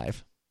Talk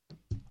Live.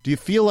 Do you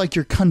feel like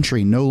your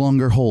country no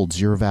longer holds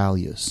your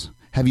values?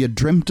 Have you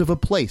dreamt of a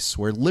place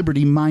where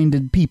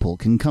liberty-minded people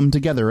can come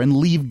together and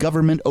leave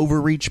government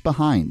overreach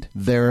behind?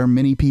 There are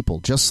many people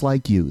just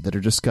like you that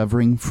are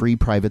discovering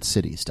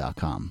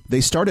FreePrivateCities.com.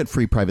 They start at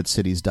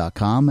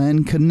FreePrivateCities.com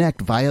and connect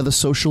via the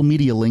social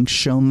media links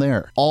shown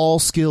there. All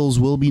skills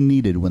will be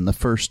needed when the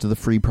first of the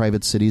Free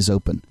Private Cities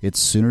open. It's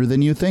sooner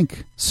than you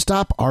think.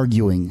 Stop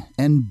arguing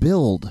and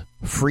build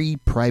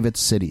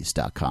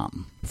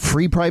FreePrivateCities.com.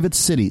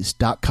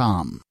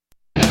 FreePrivateCities.com.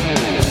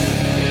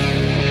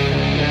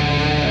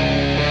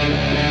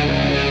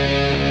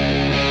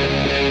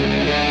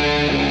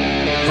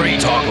 Free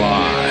Talk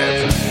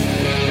Live.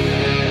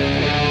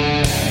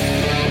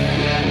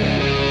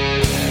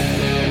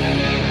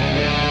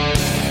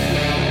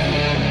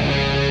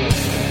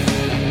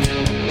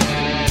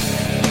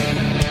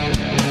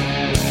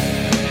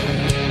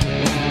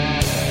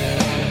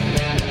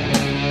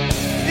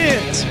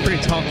 It's Free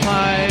Talk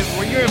Live,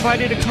 where you're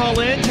invited to call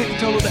in, take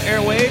control of the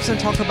airwaves, and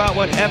talk about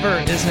whatever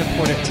is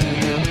important to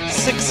you.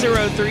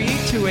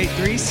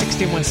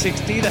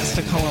 603-283-6160. That's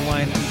the call-in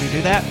line for you to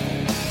do that.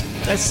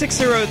 That's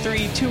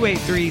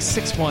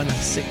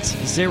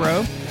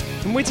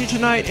 603-283-6160. And with you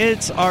tonight,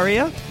 it's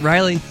Aria,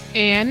 Riley,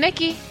 And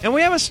Nikki. and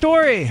we have a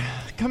story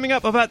coming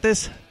up about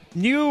this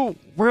new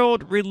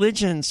world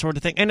religion sort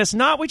of thing. And it's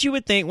not what you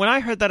would think. When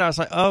I heard that, I was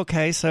like,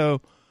 okay,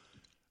 so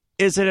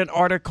is it an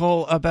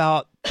article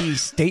about the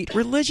state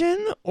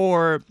religion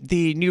or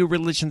the new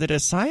religion that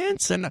is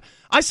science? And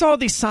I saw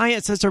the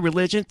science as a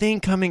religion thing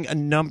coming a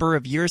number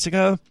of years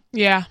ago.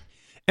 Yeah.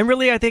 And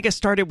really, I think it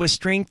started with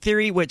string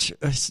theory, which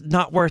is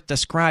not worth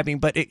describing,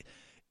 but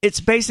it's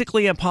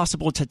basically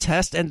impossible to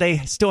test, and they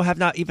still have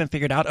not even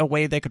figured out a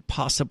way they could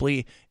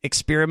possibly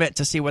experiment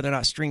to see whether or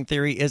not string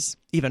theory is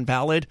even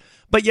valid.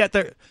 But yet,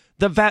 the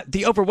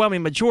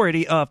overwhelming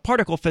majority of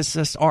particle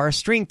physicists are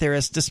string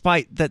theorists,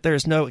 despite that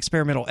there's no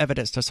experimental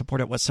evidence to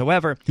support it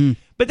whatsoever.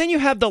 But then you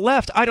have the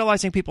left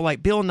idolizing people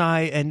like Bill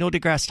Nye and Neil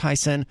deGrasse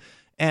Tyson,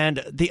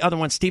 and the other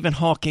one, Stephen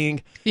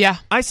Hawking. Yeah.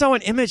 I saw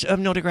an image of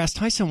Neil deGrasse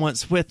Tyson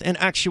once with an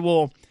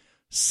actual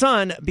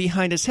sun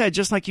behind his head,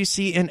 just like you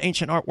see in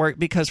ancient artwork,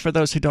 because for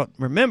those who don't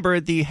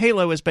remember, the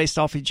halo is based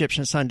off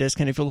Egyptian sun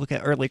disk, and if you look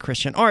at early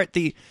Christian art,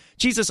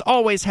 Jesus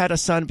always had a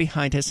sun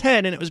behind his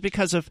head, and it was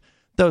because of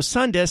those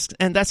sun disks,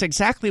 and that's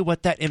exactly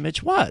what that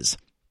image was.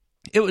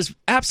 It was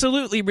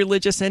absolutely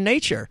religious in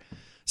nature.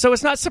 So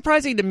it's not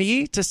surprising to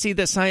me to see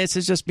that science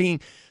is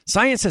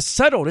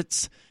settled.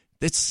 It's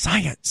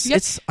science. Yep.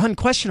 It's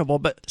unquestionable,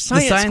 but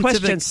science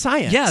questions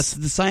science. Yes,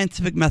 the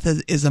scientific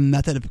method is a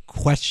method of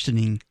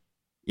questioning.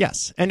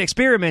 Yes, and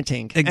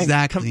experimenting. Exactly.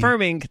 And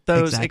confirming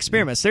those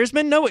experiments. There's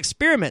been no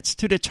experiments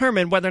to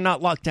determine whether or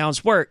not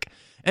lockdowns work,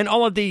 and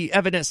all of the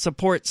evidence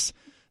supports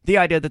the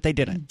idea that they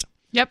didn't.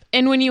 Yep.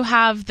 And when you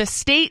have the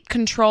state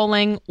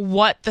controlling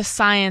what the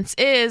science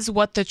is,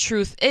 what the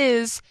truth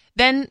is,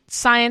 then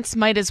science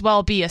might as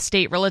well be a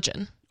state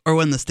religion. Or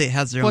when the state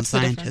has their What's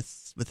own the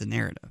scientists with a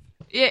narrative.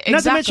 Yeah, exactly.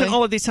 Not to mention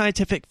all of the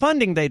scientific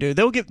funding they do.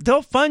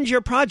 They'll fund your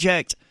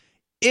project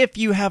if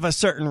you have a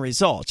certain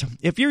result.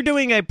 If you're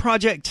doing a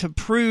project to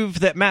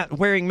prove that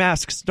wearing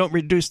masks don't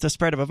reduce the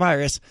spread of a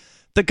virus,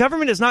 the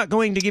government is not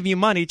going to give you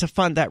money to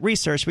fund that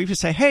research. We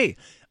just say, hey,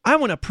 I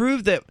want to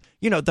prove that,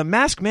 the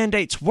mask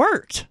mandates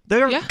worked.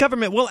 The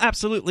government will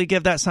absolutely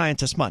give that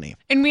scientist money.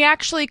 And we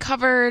actually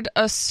covered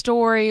a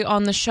story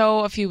on the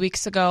show a few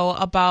weeks ago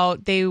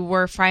about they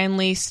were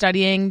finally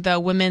studying the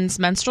women's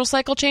menstrual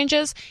cycle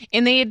changes,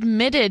 and they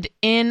admitted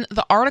in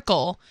the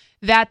article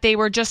that they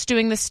were just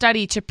doing the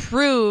study to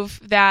prove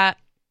that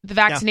the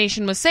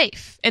vaccination was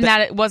safe and that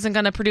it wasn't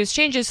going to produce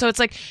changes. So it's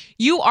like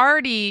you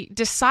already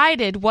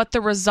decided what the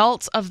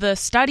results of the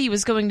study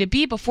was going to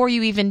be before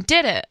you even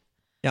did it.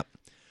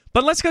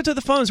 But let's go to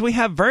the phones. We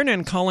have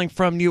Vernon calling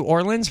from New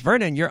Orleans.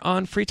 Vernon, you're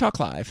on Free Talk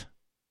Live.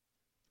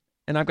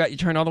 And I've got you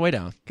turned all the way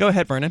down. Go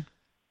ahead, Vernon.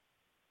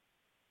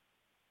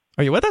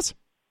 Are you with us?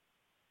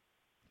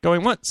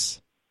 Going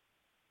once.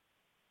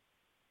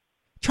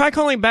 Try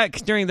calling back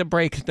during the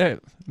break. There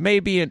may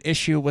be an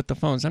issue with the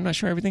phones. I'm not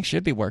sure everything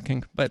should be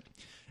working, but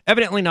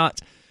evidently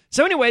not.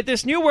 So anyway,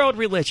 this New World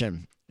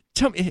religion,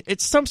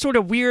 it's some sort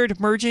of weird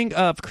merging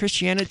of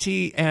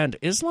Christianity and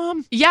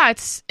Islam? Yeah,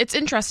 it's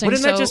interesting.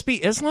 Wouldn't that just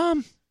be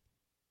Islam?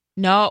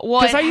 No,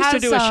 well, because I used to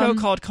do a show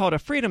called Call to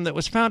Freedom that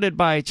was founded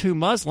by two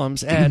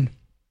Muslims, and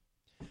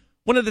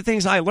one of the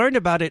things I learned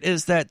about it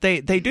is that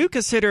they do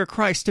consider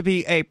Christ to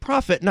be a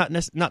prophet, not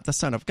the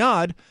Son of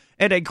God,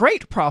 and a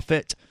great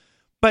prophet,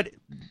 but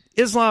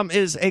Islam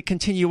is a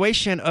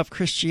continuation of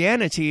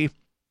Christianity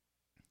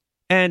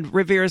and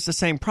reveres the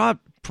same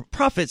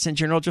prophets in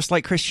general, just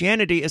like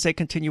Christianity is a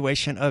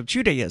continuation of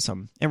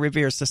Judaism and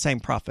reveres the same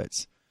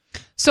prophets.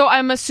 So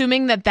I'm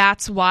assuming that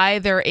that's why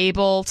they're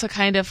able to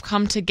kind of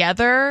come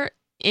together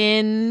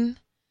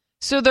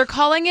so they're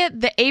calling it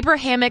the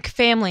Abrahamic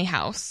Family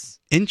House.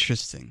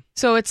 Interesting.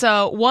 So it's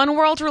a one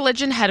world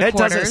religion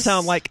headquarters. It doesn't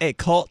sound like a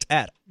cult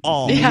at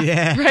all.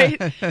 Yeah.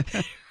 Right?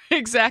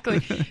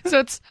 Exactly. So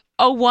it's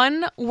a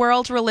one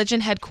world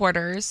religion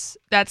headquarters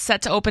that's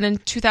set to open in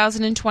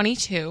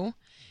 2022.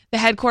 The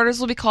headquarters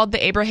will be called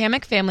the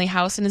Abrahamic Family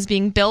House and is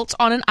being built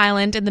on an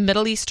island in the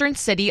Middle Eastern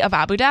city of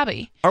Abu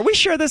Dhabi. Are we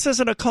sure this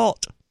isn't a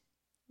cult?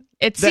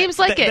 It seems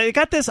like it. They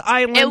got this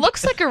island. It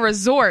looks like a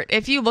resort.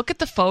 If you look at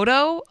the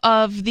photo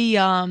of the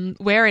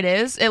where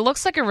it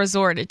looks like a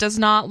resort. It does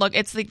not look.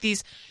 It's like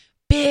these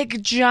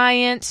big,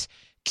 giant,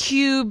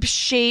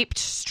 cube-shaped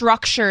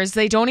structures.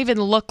 They don't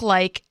even look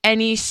like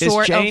any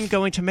sort of... Is Jane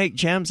going to make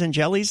jams and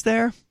jellies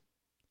there?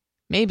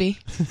 Maybe.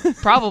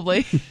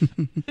 Probably.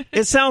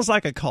 It sounds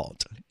like a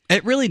cult.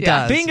 It really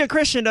does. Being a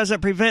Christian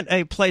doesn't prevent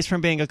a place from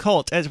being a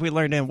cult, as we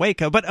learned in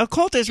Waco. But a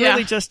cult is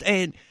really just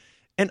an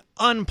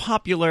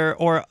unpopular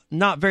or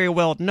not very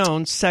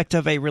well-known sect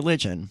of a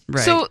religion.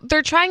 Right. So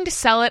they're trying to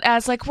sell it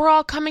as like, we're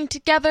all coming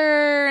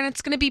together and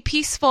it's going to be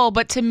peaceful.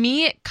 But to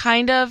me, it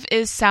kind of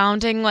is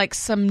sounding like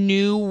some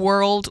new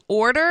world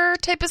order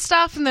type of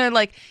stuff. And they're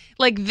like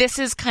this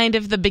is kind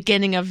of the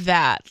beginning of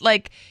that.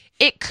 Like,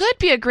 it could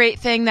be a great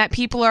thing that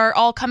people are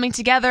all coming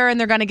together and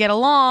they're going to get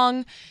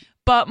along.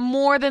 But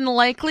more than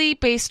likely,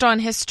 based on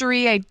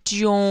history, I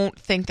don't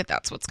think that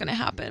that's what's going to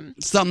happen.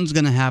 Something's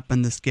going to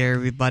happen to scare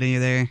everybody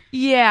there.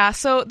 Yeah,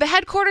 so the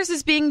headquarters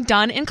is being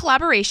done in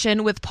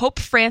collaboration with Pope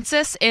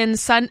Francis and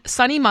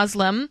Sunni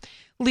Muslim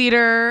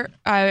leader,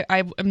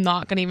 I am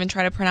not going to even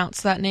try to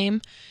pronounce that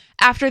name,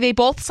 after they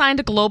both signed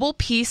a global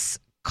peace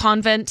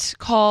convent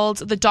called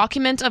the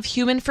Document of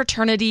Human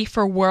Fraternity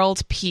for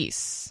World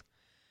Peace.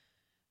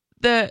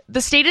 The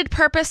stated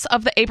purpose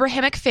of the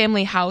Abrahamic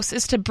Family House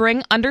is to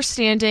bring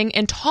understanding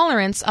and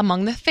tolerance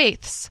among the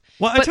faiths.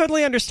 Well, I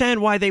totally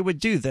understand why they would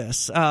do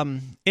this.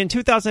 In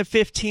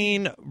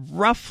 2015,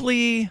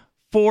 roughly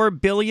 4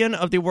 billion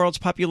of the world's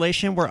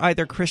population were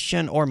either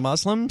Christian or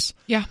Muslims.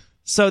 Yeah.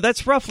 So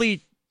that's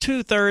roughly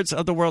 2/3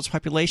 of the world's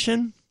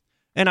population.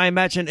 And I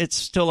imagine it's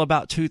still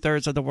about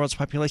 2/3 of the world's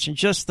population,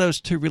 just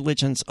those two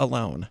religions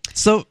alone.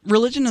 So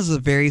religion is a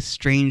very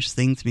strange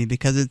thing to me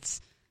because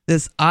it's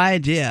this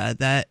idea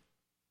that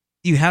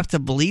you have to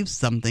believe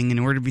something in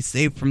order to be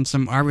saved from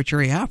some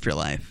arbitrary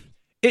afterlife.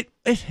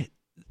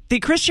 The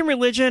Christian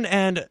religion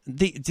and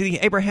the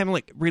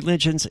Abrahamic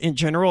religions in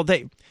general,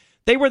 they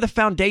were the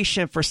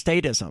foundation for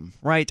statism,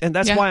 right? And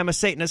that's why I'm a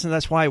Satanist, and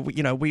that's why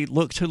we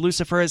look to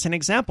Lucifer as an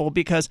example,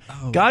 because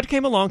God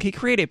came along, he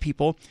created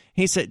people.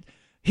 He said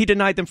he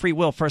denied them free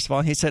will, first of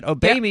all. He said,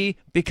 obey me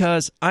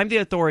because I'm the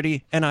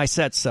authority and I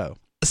said so.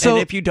 And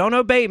if you don't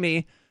obey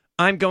me,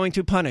 I'm going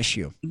to punish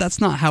you.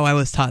 That's not how I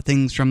was taught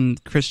things from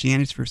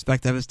Christianity's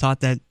perspective. I was taught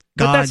that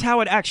God... But that's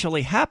how it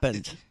actually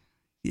happened.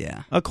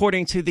 Yeah.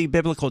 According to the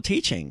biblical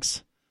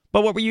teachings.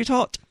 But what were you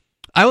taught?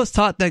 I was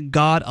taught that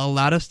God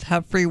allowed us to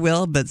have free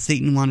will, but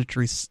Satan wanted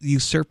to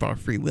usurp our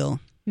free will.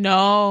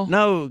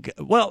 No.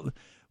 Well,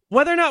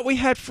 whether or not we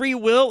had free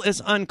will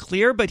is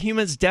unclear, but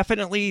humans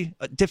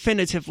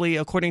definitively,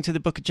 according to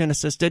the book of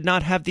Genesis, did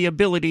not have the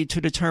ability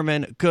to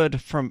determine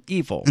good from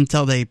evil.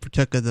 Until they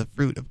partook of the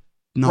fruit of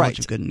knowledge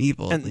of good and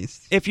evil, at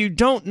least. If you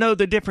don't know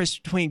the difference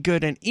between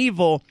good and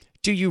evil,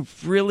 do you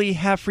really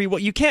have free will?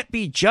 You can't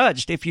be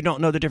judged if you don't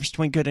know the difference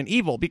between good and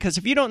evil, because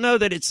if you don't know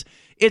that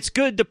it's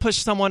good to push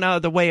someone out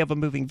of the way of a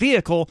moving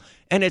vehicle,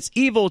 and it's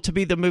evil to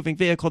be the moving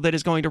vehicle that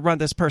is going to run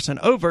this person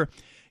over,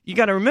 you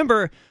got to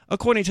remember,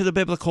 according to the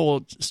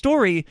biblical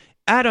story,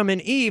 Adam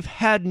and Eve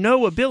had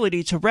no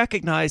ability to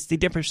recognize the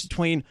difference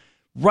between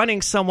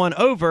running someone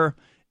over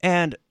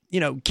and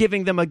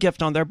giving them a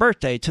gift on their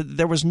birthday.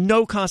 There was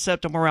no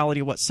concept of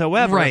morality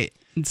whatsoever. Right.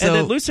 And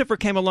then Lucifer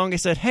came along and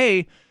said,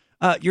 hey,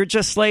 you're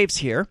just slaves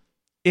here.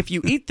 If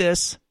you eat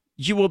this,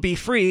 you will be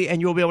free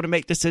and you will be able to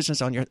make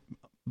decisions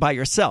by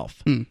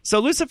yourself. So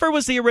Lucifer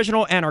was the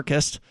original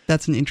anarchist.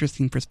 That's an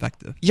interesting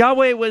perspective.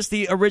 Yahweh was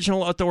the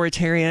original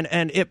authoritarian,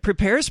 and it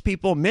prepares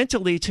people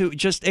mentally to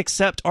just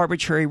accept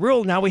arbitrary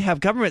rule. Now we have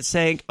government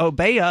saying,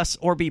 obey us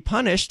or be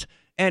punished.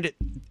 And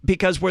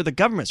because we're the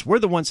governments, we're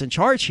the ones in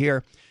charge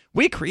here.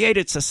 We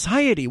created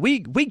society. We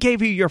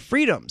gave you your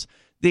freedoms.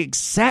 The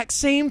exact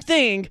same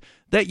thing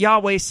that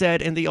Yahweh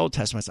said in the Old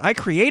Testament. I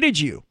created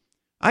you.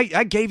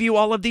 I gave you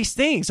all of these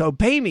things.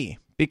 Obey me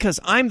because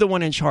I'm the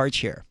one in charge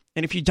here.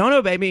 And if you don't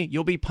obey me,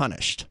 you'll be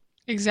punished.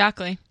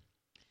 Exactly.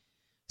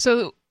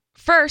 So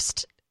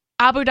first,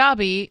 Abu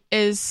Dhabi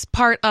is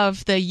part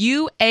of the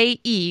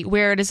UAE,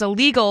 where it is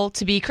illegal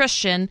to be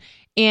Christian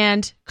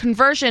and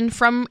conversion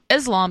from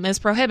Islam is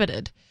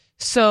prohibited.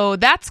 So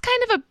that's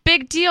kind of a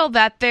big deal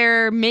that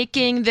they're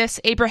making this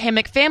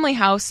Abrahamic family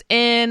house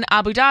in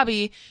Abu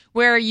Dhabi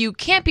where you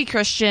can't be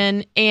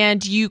Christian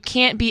and you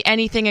can't be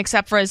anything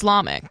except for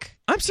Islamic.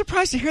 I'm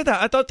surprised to hear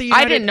that.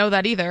 I didn't know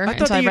that either. I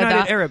thought the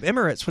United Arab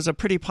Emirates was a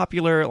pretty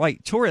popular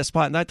tourist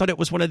spot, and I thought it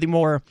was one of the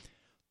more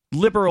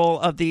liberal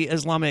of the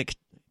Islamic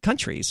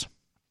countries.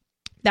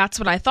 That's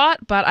what I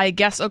thought, but I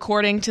guess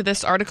according to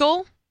this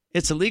article,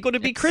 it's illegal to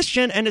be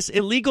Christian, and it's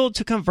illegal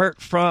to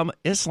convert from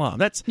Islam.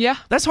 That's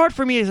hard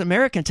for me as an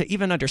American to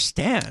even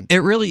understand.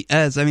 It really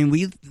is. I mean,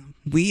 we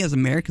as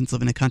Americans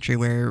live in a country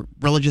where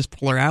religious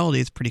plurality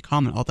is pretty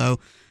common, although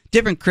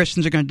different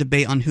Christians are going to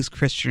debate on who's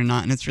Christian or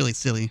not, and it's really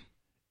silly.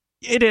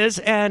 It is,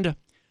 and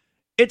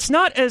it's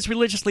not as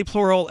religiously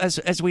plural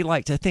as we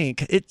like to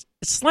think. It's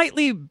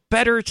slightly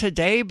better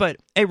today, but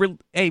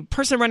a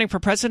person running for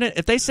president,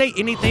 if they say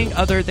anything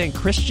other than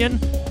Christian,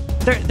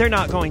 they're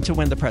not going to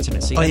win the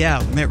presidency. Oh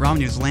yeah, Mitt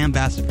Romney was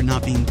lambasted for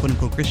not being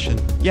quote-unquote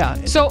Christian. Yeah.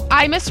 So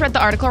I misread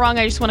the article wrong.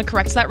 I just want to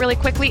correct that really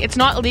quickly. It's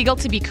not illegal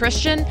to be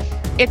Christian.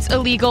 It's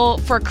illegal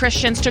for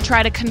Christians to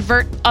try to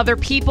convert other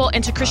people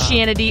into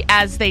Christianity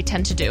as they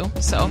tend to do.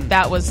 So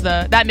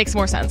that makes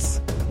more sense.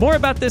 More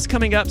about this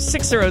coming up,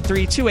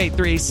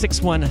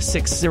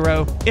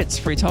 603-283-6160. It's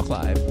Free Talk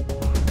Live.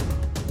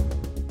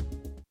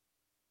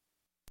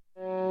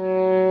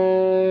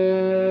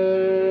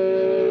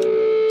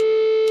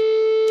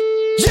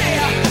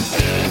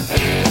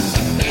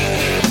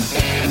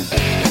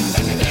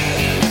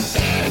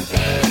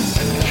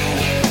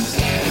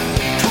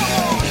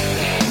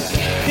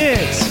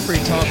 It's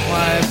Free Talk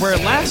Live, where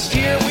last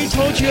year we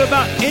told you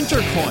about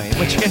Intercoin,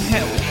 which can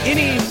help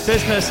any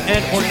business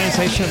and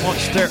organization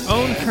launch their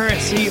own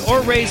currency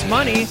or raise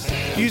money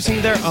using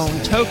their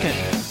own token.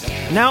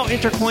 Now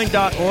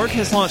Intercoin.org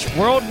has launched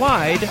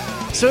worldwide,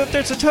 so if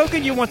there's a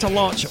token you want to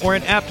launch or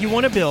an app you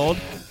want to build,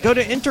 go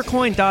to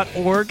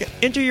Intercoin.org,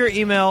 enter your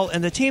email,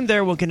 and the team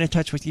there will get in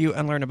touch with you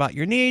and learn about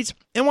your needs.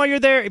 And while you're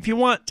there, if you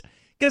want,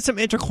 get some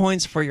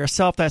Intercoins for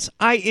yourself. That's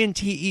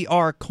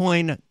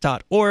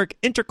intercoin.org,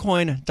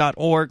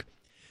 intercoin.org.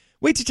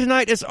 With you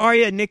tonight is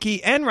Aria,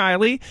 Nikki, and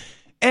Riley,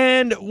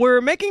 and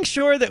we're making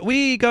sure that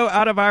we go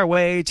out of our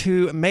way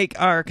to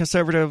make our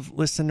conservative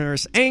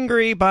listeners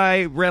angry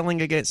by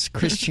railing against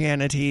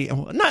Christianity.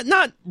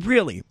 Not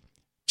really.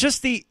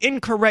 Just the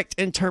incorrect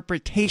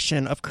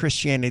interpretation of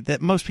Christianity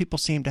that most people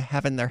seem to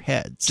have in their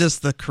heads.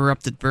 Just the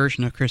corrupted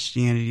version of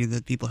Christianity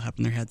that people have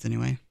in their heads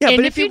anyway. Yeah,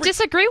 and if you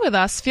disagree with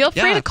us, feel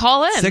free to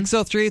call in.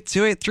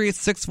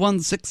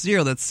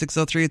 603-283-6160. That's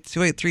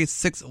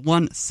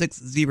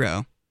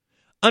 603-283-6160.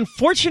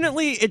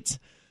 Unfortunately,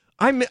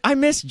 I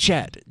miss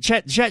Jet.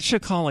 Jet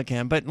should call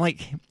again, but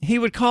he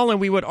would call and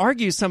we would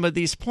argue some of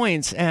these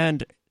points,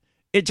 and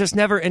it just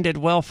never ended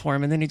well for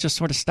him, and then he just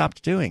sort of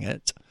stopped doing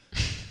it.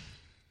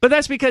 But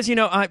that's because,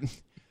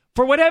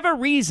 for whatever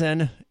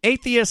reason,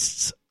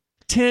 atheists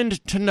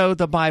tend to know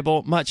the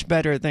Bible much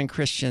better than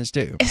Christians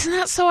do. Isn't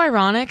that so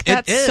ironic?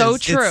 That's so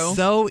true. It's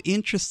so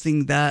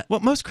interesting that...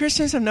 Well, most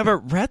Christians have never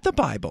read the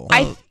Bible.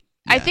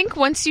 I think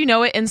once you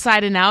know it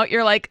inside and out,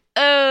 you're like,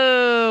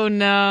 oh,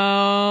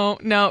 no,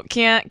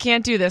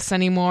 can't do this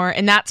anymore.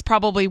 And that's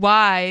probably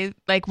why,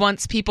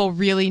 once people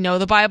really know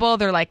the Bible,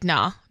 they're like,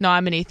 no,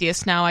 I'm an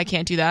atheist now. I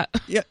can't do that.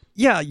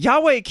 Yeah,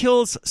 Yahweh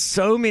kills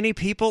so many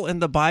people in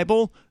the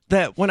Bible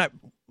that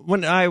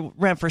when I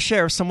ran for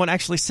sheriff, someone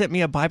actually sent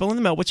me a Bible in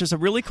the mail, which is a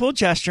really cool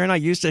gesture, and I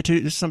used it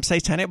to do some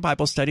satanic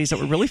Bible studies that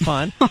were really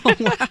fun. Oh,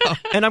 wow.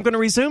 And I'm going to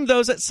resume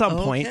those at some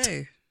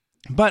point.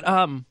 But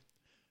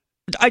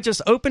I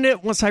just opened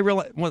it once I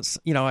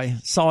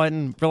saw it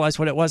and realized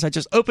what it was. I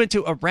just opened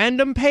to a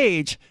random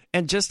page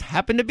and just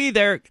happened to be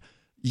there,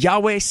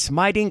 Yahweh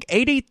smiting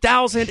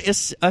 80,000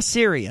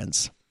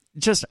 Assyrians.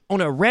 Just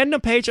on a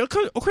random page. Of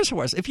course it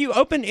was. If you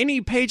open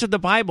any page of the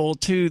Bible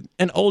to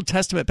an Old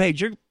Testament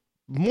page, you're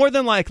more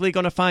than likely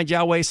going to find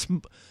Yahweh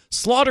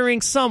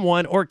slaughtering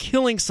someone or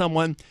killing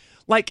someone.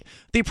 Like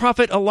the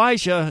prophet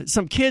Elijah,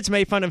 some kids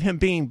made fun of him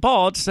being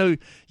bald, so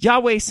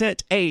Yahweh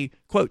sent a,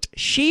 quote,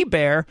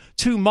 she-bear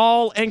to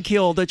maul and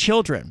kill the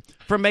children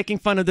for making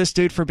fun of this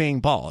dude for being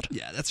bald.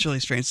 Yeah, that's really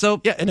strange.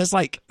 So yeah, and it's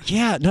like,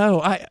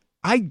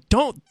 I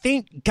don't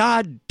think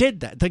God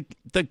did that.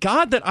 The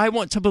God that I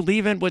want to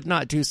believe in would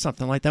not do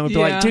something like that. Would be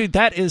like, dude,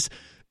 that is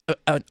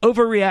an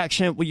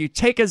overreaction. Will you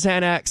take a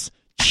Xanax?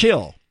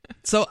 Chill.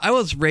 So I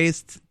was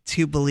raised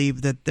to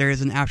believe that there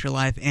is an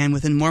afterlife, and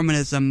within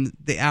Mormonism,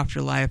 the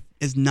afterlife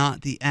is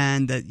not the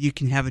end, that you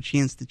can have a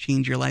chance to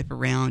change your life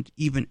around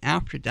even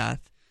after death.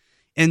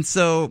 And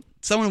so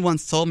someone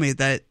once told me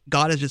that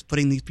God is just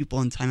putting these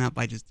people in timeout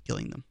by just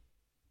killing them.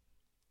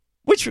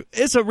 Which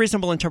is a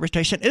reasonable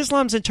interpretation.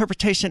 Islam's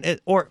interpretation,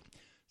 or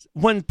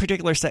one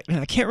particular sect,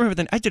 I can't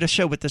remember, I did a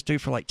show with this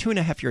dude for like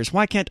 2.5 years.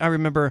 Why can't I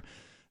remember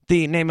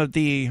the name of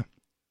the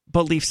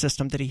belief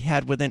system that he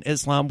had within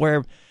Islam,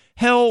 where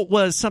hell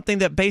was something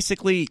that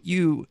basically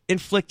you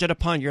inflicted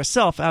upon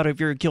yourself out of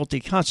your guilty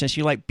conscience.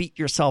 You like beat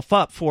yourself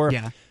up for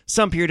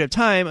some period of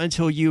time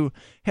until you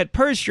had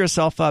purged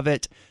yourself of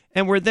it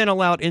and were then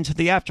allowed into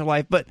the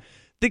afterlife. But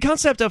the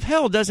concept of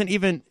hell doesn't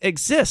even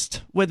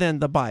exist within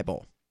the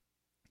Bible.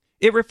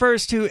 It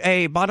refers to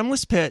a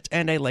bottomless pit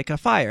and a lake of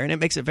fire, and it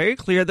makes it very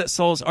clear that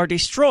souls are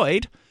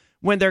destroyed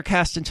when they're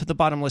cast into the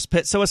bottomless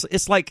pit. So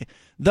it's like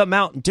the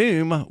Mount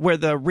Doom where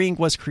the ring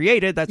was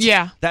created.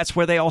 That's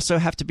where they also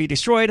have to be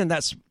destroyed, and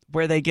that's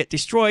where they get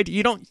destroyed.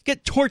 You don't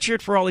get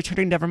tortured for all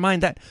eternity. Never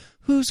mind that.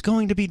 Who's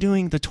going to be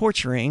doing the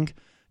torturing?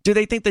 Do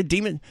they think the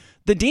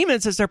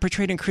demons, as they're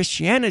portrayed in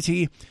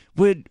Christianity,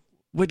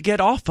 would get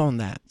off on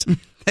that?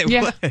 They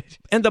would.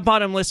 And the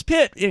bottomless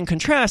pit, in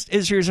contrast,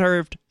 is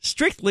reserved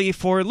strictly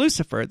for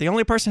Lucifer. The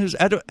only person who's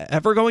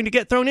ever going to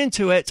get thrown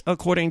into it,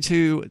 according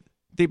to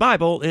the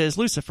Bible, is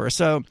Lucifer.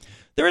 So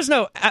there is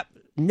no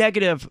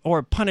negative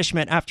or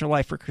punishment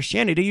afterlife for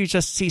Christianity. You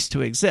just cease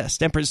to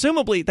exist. And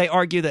presumably they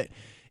argue that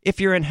if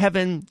you're in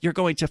heaven, you're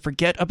going to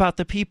forget about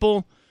the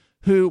people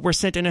who were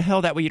sent into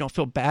hell. That way you don't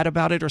feel bad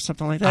about it or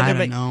something like that. I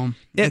don't know.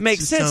 It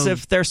makes sense.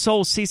 If their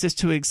soul ceases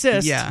to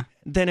exist,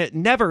 then it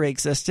never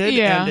existed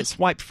and it's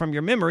wiped from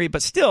your memory.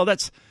 But still,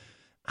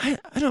 I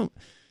don't,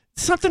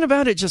 something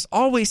about it just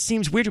always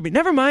seems weird to me.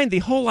 Never mind the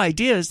whole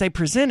idea as they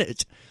present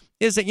it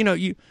is that,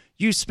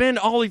 you spend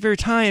all of your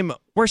time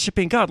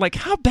worshiping God. Like,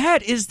 how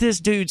bad is this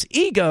dude's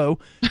ego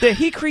that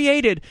he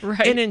created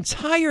an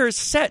entire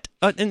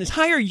an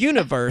entire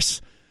universe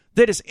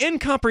that is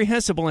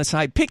incomprehensible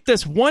inside, picked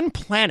this one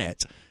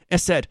planet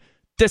and said,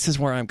 this is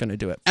where I'm going to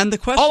do it. And the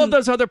question, all of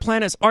those other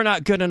planets are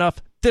not good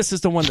enough. This is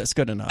the one that's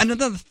good enough.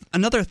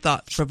 Another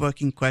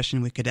thought-provoking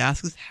question we could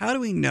ask is, how do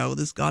we know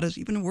this God is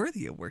even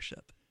worthy of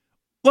worship?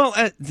 Well,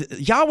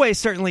 Yahweh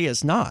certainly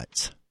is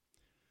not.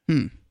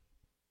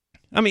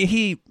 I mean,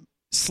 he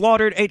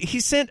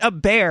sent a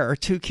bear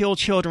to kill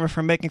children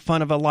for making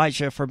fun of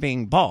Elijah for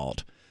being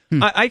bald.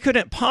 I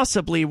couldn't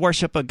possibly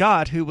worship a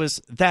God who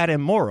was that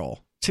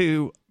immoral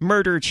to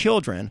murder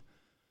children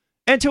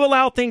and to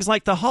allow things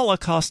like the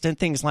Holocaust and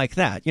things like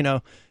that.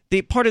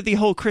 The part of the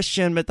whole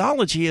Christian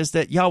mythology is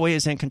that Yahweh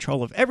is in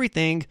control of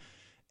everything.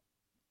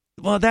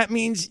 Well, that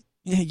means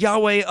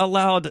Yahweh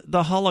allowed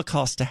the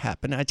Holocaust to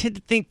happen. I tend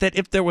to think that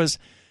if there was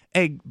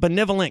a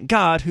benevolent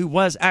God who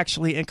was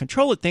actually in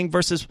control of things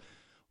versus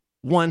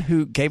one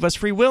who gave us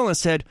free will and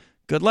said,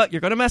 good luck,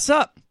 you're going to mess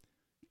up.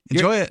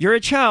 Enjoy it. You're a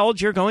child.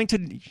 You're going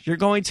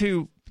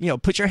to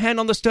put your hand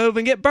on the stove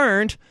and get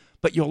burned,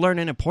 but you'll learn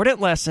an important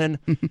lesson.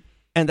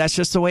 And that's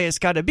just the way it's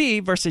got to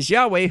be, versus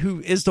Yahweh, who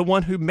is the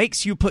one who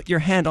makes you put your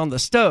hand on the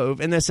stove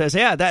and then says,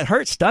 yeah, that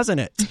hurts, doesn't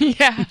it?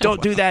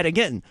 Don't do that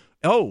again.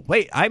 Oh,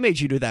 wait, I made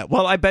you do that.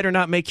 Well, I better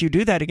not make you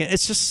do that again.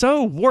 It's just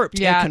so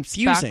warped and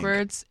confusing. It's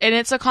backwards. And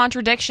it's a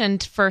contradiction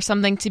for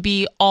something to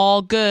be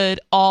all good,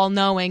 all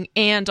knowing,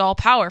 and all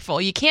powerful.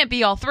 You can't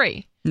be all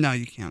three. No,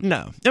 you can't.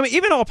 No. I mean,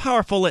 even all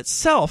powerful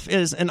itself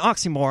is an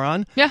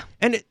oxymoron. Yeah.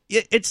 And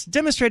it's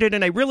demonstrated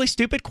in a really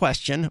stupid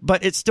question,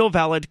 but it's still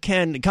valid.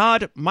 Can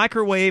God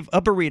microwave a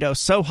burrito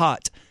so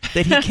hot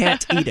that he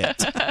can't eat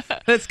it?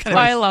 That's kind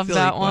of I love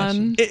that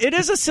question. one. It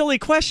is a silly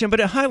question, but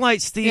it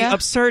highlights the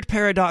absurd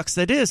paradox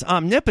that is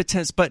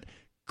omnipotence. But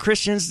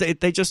Christians,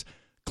 they just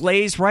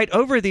glaze right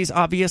over these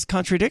obvious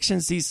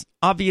contradictions, these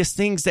obvious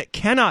things that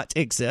cannot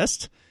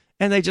exist,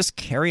 and they just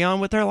carry on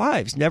with their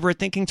lives, never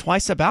thinking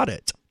twice about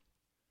it.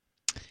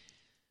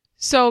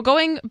 So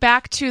going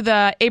back to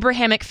the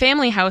Abrahamic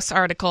Family House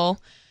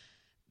article,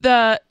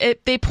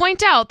 they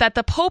point out that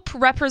the Pope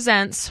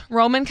represents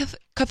Roman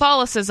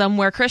Catholicism,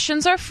 where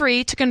Christians are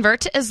free to convert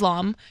to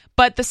Islam,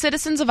 but the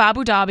citizens of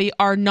Abu Dhabi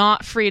are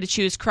not free to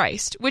choose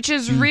Christ, which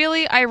is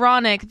really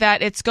ironic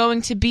that it's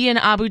going to be in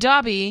Abu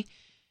Dhabi,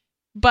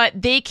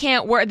 but they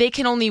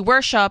can only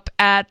worship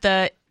at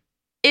the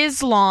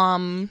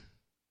Islam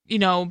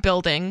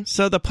building.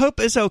 So the Pope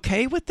is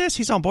okay with this?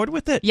 He's on board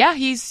with it? Yeah,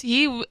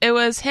 it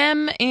was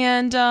him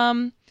and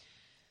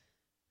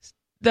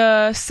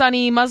the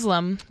Sunni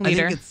Muslim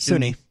leader. I think it's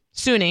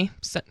Sunni.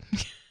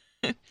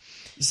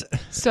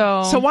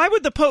 So why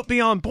would the Pope be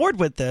on board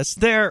with this?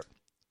 To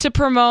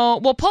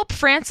promote, Pope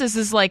Francis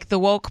is like the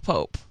woke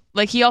Pope.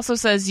 Like, he also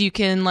says you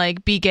can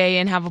be gay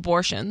and have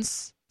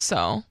abortions.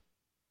 So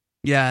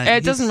yeah,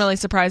 it doesn't really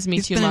surprise me too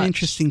much. He's been an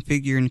interesting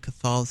figure in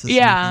Catholicism.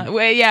 Yeah,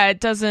 it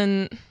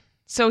doesn't.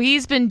 So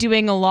he's been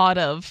doing a lot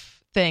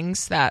of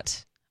things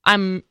that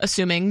I'm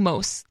assuming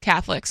most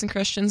Catholics and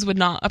Christians would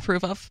not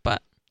approve of,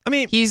 but I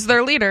mean, he's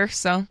their leader,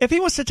 so. If he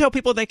wants to tell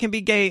people they can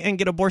be gay and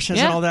get abortions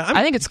and all that,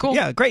 I think it's cool.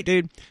 Yeah, great,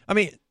 dude. I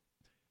mean,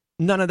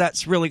 none of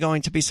that's really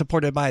going to be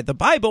supported by the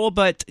Bible,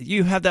 but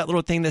you have that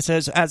little thing that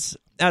says as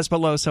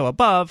below, so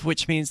above,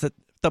 which means that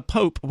the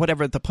Pope,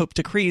 whatever the Pope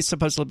decrees,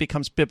 supposedly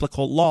becomes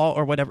biblical law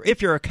or whatever,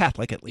 if you're a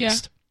Catholic at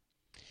least. Yeah.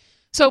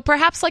 So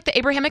perhaps like the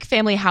Abrahamic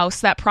family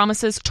house that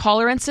promises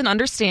tolerance and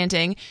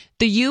understanding,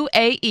 the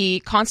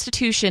UAE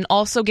Constitution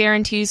also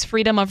guarantees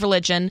freedom of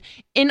religion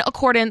in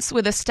accordance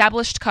with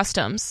established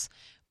customs.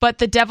 But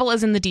the devil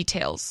is in the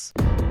details.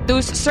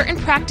 Those certain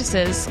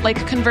practices,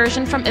 like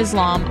conversion from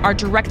Islam, are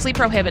directly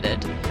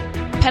prohibited.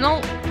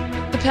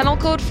 The penal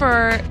code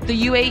for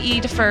the UAE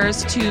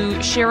defers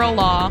to Sharia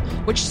law,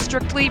 which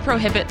strictly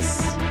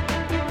prohibits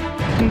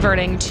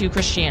converting to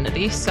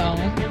Christianity. So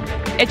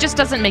it just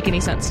doesn't make any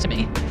sense to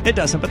me. It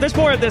doesn't, but there's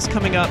more of this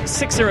coming up.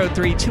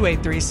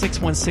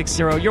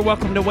 603-283-6160. You're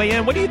welcome to weigh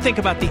in. What do you think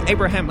about the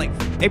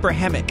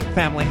Abrahamic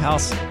family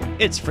house?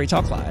 It's Free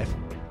Talk Live.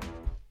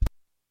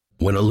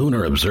 When a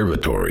lunar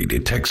observatory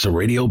detects a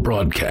radio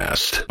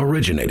broadcast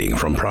originating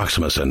from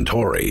Proxima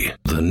Centauri,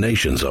 the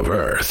nations of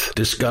Earth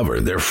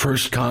discover their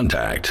first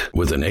contact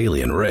with an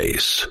alien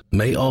race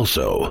may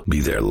also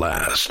be their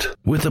last.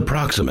 With the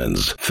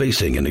Proximans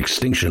facing an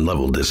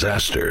extinction-level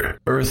disaster,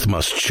 Earth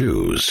must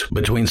choose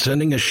between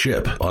sending a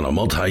ship on a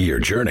multi-year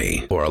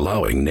journey or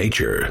allowing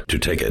nature to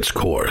take its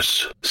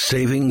course.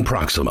 Saving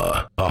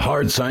Proxima, a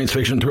hard science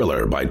fiction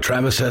thriller by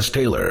Travis S.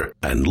 Taylor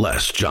and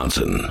Les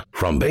Johnson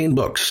from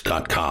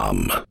BaneBooks.com.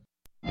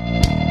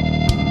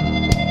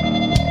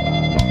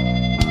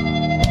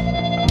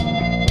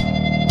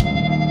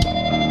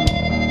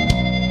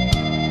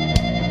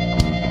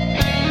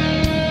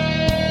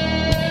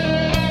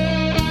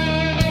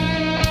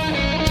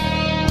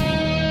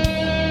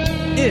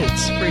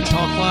 It's Free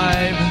Talk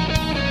Live.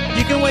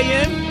 You can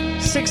weigh in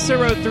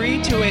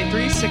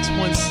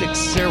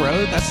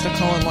 603-283-6160. That's the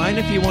call-in line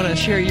if you want to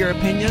share your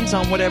opinions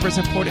on whatever's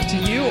important to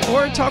you,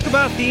 or talk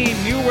about the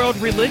New World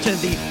religion,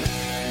 the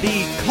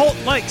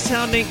cult-like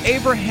sounding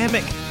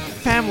Abrahamic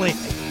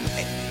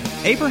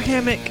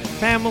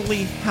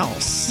family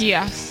house.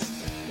 Yes.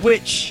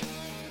 Which,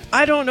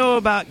 I don't know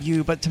about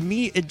you, but to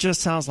me, it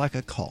just sounds like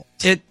a cult.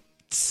 It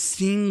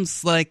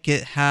seems like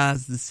it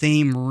has the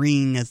same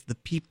ring as the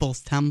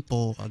People's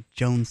Temple of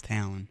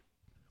Jonestown.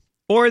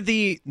 Or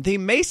the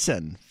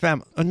Manson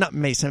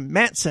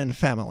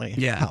family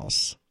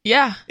house.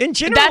 Yeah. In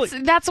general,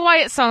 that's why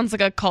it sounds like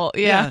a cult.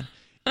 Yeah.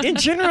 In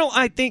general,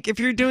 I think if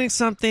you're doing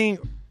something,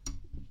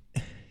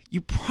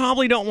 you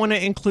probably don't want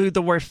to include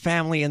the word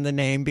family in the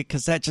name,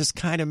 because that just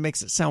kind of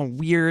makes it sound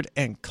weird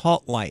and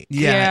cult-like.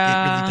 Yeah,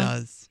 it really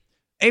does.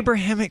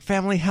 Abrahamic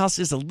family house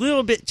is a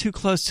little bit too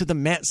close to the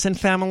Manson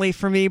family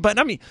for me, but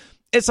I mean,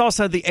 it's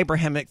also the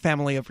Abrahamic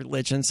family of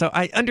religion, so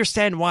I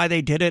understand why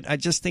they did it. I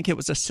just think it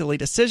was a silly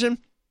decision.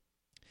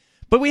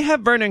 But we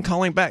have Vernon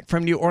calling back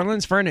from New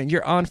Orleans. Vernon,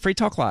 you're on Free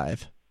Talk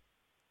Live.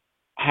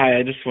 Hi,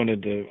 I just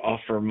wanted to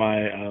offer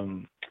my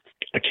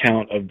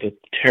account of the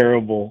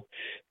terrible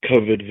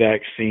COVID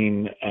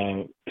vaccine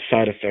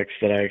side effects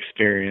that I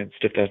experienced,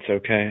 if that's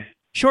okay.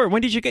 Sure.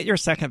 When did you get your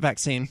second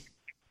vaccine?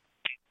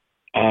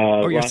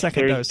 Or your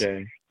second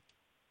Thursday.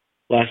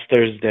 Last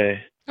Thursday.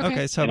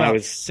 Okay, so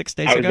about 6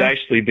 days ago? I was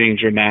actually being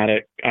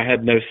dramatic. I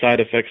had no side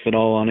effects at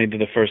all on either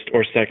the first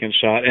or second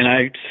shot, and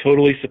I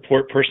totally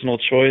support personal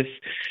choice,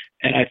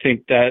 and I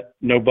think that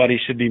nobody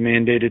should be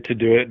mandated to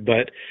do it,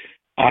 but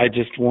I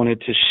just wanted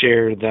to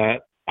share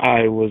that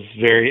I was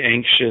very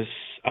anxious.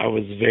 I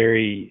was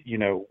very,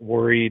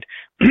 worried.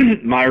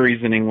 My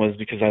reasoning was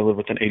because I live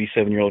with an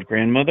 87-year-old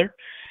grandmother,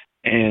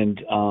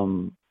 and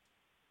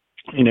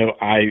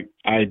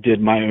I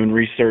did my own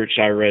research.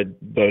 I read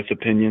both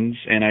opinions,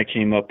 and I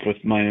came up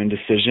with my own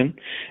decision.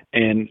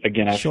 And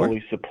again, I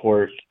fully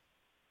support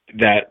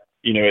that,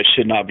 it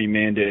should not be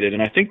mandated.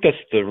 And I think that's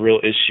the real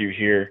issue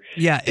here.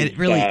 Yeah, it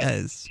really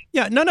is.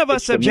 Yeah, none of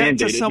us object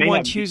to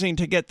someone choosing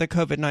to get the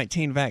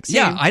COVID-19 vaccine.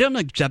 Yeah, I don't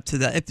object to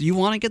that. If you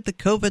want to get the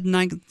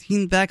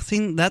COVID-19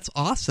 vaccine, that's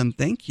awesome.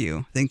 Thank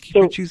you. Thank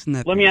you for choosing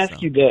that. Let me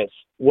ask you this.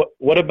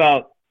 What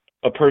about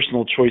a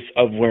personal choice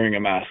of wearing a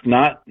mask?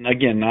 Not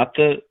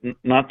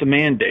the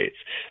mandates,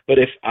 but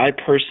if I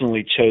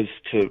personally chose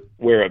to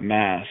wear a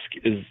mask,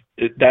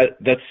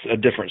 that's a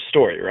different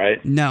story,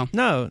 right? No,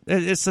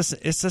 it's the same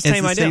idea. It's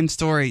the same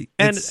story.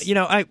 And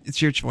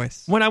it's your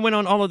choice. When I went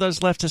on all of those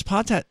leftist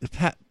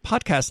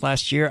podcasts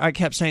last year, I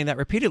kept saying that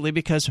repeatedly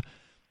because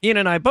Ian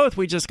and I both,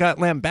 we just got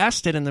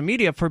lambasted in the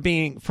media for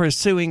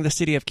suing the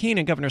city of Keene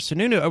and Governor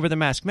Sununu over the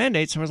mask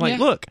mandates, and was like,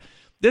 look,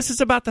 this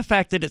is about the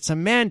fact that it's a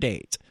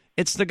mandate.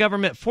 It's the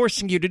government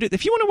forcing you to do it.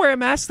 If you want to wear a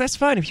mask, that's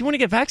fine. If you want to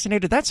get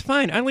vaccinated, that's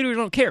fine. I literally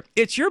don't care.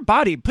 It's your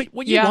body. Put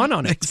what you want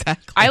on it.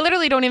 Exactly. I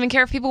literally don't even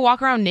care if people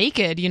walk around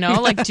naked,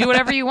 like do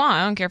whatever you want.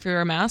 I don't care if you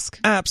wear a mask.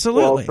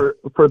 Absolutely. Well,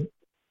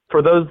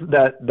 for those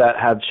that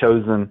have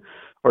chosen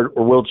or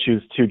will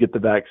choose to get the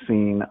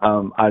vaccine,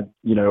 I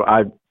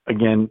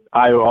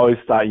always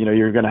thought,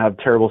 you're going to have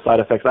terrible side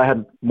effects. I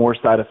had more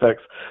side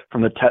effects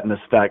from the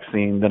tetanus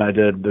vaccine than I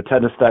did. The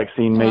tetanus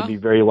vaccine made me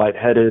very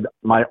lightheaded.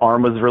 My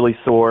arm was really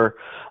sore.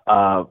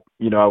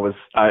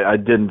 I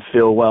didn't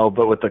feel well,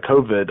 but with the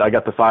COVID, I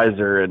got the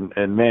Pfizer,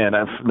 and man,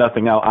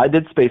 nothing else. I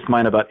did space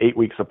mine about 8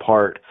 weeks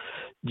apart,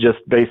 just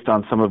based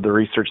on some of the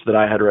research that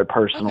I had read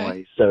personally.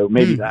 Okay. So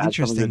maybe that has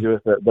something to do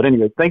with it. But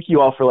anyway, thank you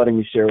all for letting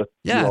me share with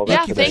you all that.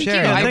 Yeah, today. thank you.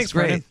 That Thanks, was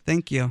great. Brandon.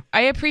 Thank you.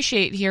 I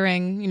appreciate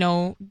hearing,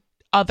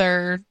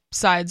 other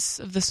sides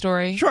of the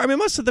story. Sure. I mean,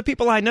 most of the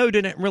people I know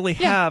didn't really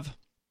Yeah. have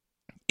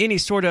any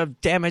sort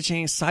of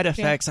damaging side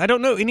effects. I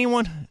don't know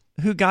anyone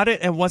who got it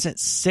and wasn't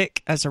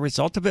sick as a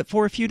result of it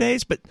for a few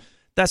days, but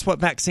that's what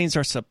vaccines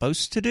are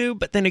supposed to do.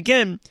 But then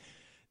again,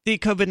 the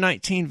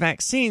COVID-19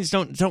 vaccines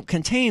don't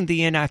contain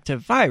the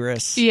inactive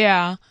virus.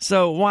 Yeah.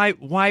 So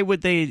why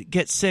would they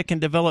get sick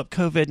and develop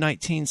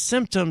COVID-19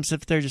 symptoms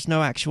if there's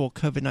no actual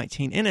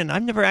COVID-19 in it? And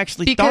I've never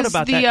actually thought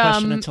about that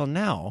question until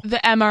now. The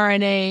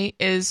mRNA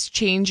is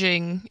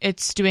changing.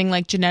 It's doing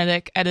like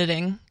genetic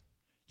editing.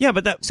 Yeah,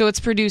 but So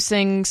it's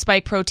producing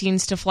spike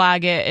proteins to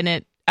flag it,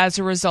 and as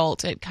a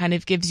result, it kind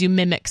of gives you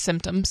mimic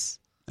symptoms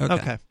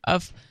okay.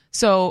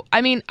 So,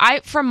 I mean,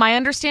 from my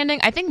understanding,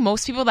 I think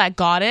most people that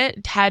got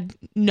it had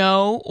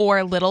no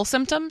or little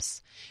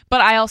symptoms.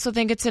 But I also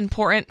think it's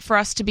important for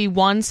us to be,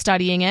 one,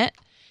 studying it,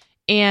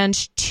 and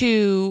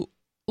two,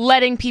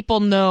 letting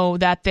people know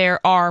that there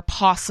are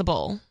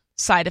possible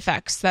side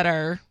effects that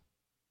are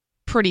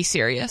pretty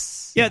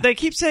serious. Yeah, they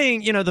keep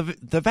saying,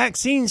 the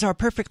vaccines are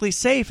perfectly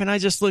safe. And I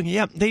just look,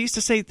 they used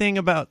to say a thing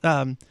about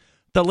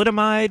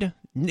thalidomide,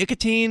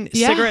 nicotine,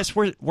 cigarettes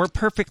were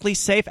perfectly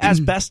safe.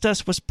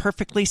 Asbestos was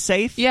perfectly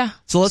safe. Yeah.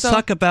 So let's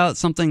talk about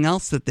something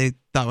else that they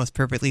thought was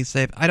perfectly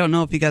safe. I don't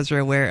know if you guys are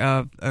aware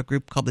of a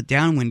group called the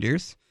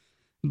Downwinders,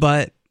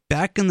 but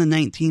back in the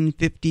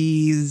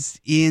 1950s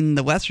in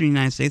the western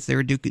United States, they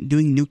were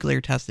doing nuclear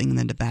testing in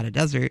the Nevada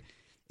desert,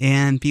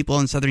 and people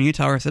in southern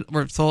Utah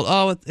were told,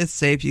 oh, it's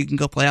safe, you can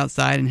go play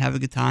outside and have a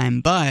good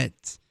time.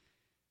 But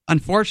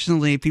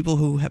unfortunately, people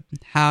who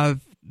have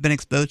been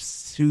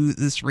exposed to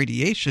this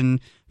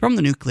radiation from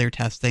the nuclear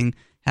testing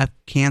have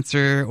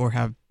cancer or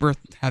have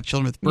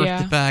children with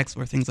birth defects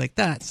or things like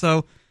that.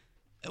 So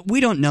we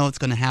don't know what's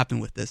going to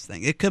happen with this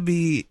thing. It could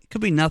be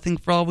nothing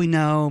for all we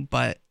know,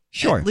 but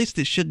sure, at least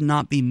it should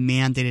not be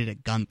mandated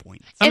at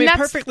gunpoint. I mean,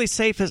 perfectly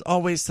safe is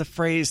always the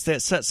phrase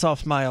that sets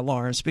off my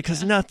alarms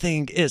because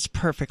nothing is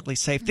perfectly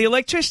safe. The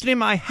electricity in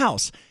my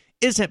house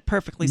isn't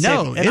perfectly safe.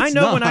 No, and I it's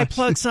know not. when I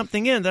plug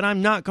something in that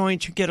I'm not going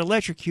to get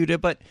electrocuted,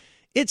 but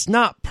it's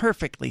not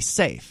perfectly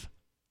safe.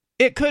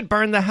 It could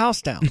burn the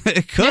house down.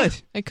 It could. Yeah,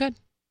 it could.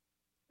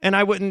 And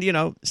I wouldn't,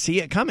 see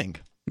it coming.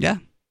 Yeah.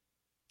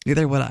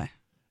 Neither would I.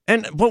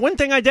 But one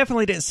thing I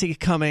definitely didn't see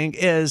coming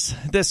is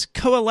this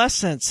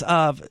coalescence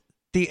of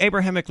the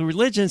Abrahamic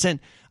religions.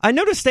 And I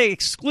noticed they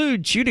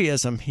exclude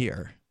Judaism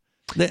here.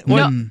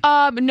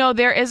 No,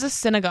 there is a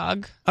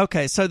synagogue.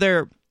 Okay, so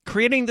they're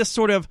creating this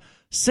sort of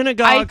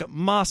synagogue,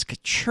 mosque,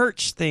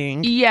 church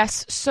thing.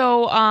 Yes.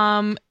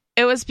 So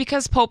it was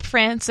because Pope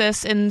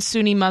Francis and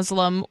Sunni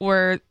Muslim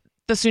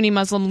the Sunni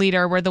Muslim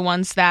leader were the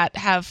ones that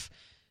have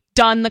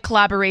done the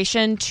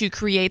collaboration to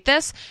create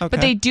this. Okay.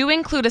 But they do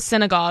include a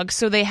synagogue.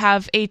 So they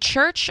have a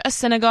church, a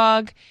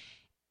synagogue,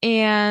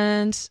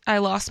 and I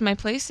lost my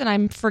place and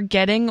I'm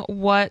forgetting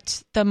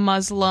what the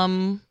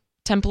Muslim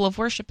temple of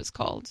worship is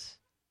called.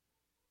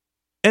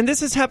 And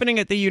this is happening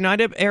at the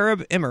United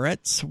Arab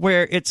Emirates,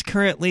 where it's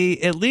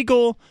currently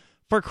illegal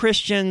for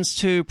Christians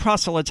to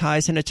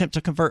proselytize and attempt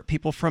to convert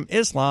people from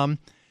Islam,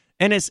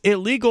 and it's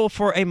illegal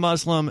for a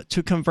Muslim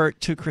to convert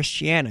to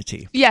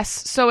Christianity.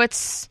 Yes, so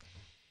it's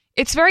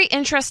very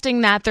interesting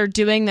that they're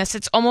doing this.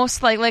 It's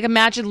almost like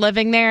imagine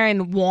living there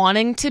and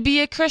wanting to be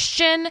a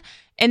Christian,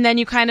 and then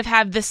you kind of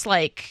have this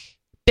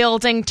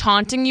building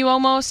taunting you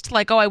almost,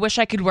 like, oh, I wish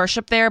I could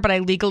worship there, but I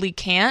legally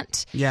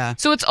can't. Yeah.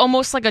 So it's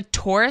almost like a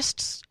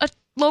tourist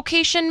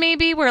location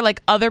maybe, where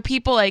other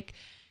people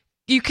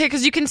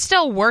because you can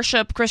still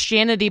worship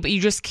Christianity, but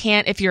you just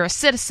can't if you're a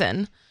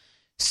citizen.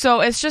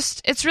 So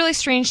it's really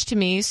strange to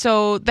me.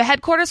 So the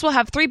headquarters will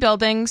have 3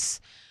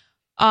 buildings,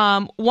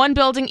 one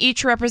building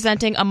each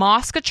representing a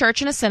mosque, a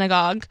church, and a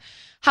synagogue.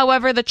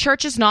 However, the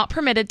church is not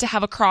permitted to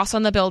have a cross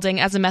on the building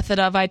as a method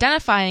of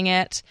identifying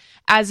it,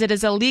 as it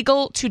is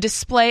illegal to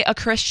display a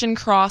Christian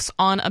cross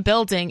on a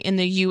building in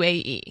the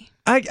UAE.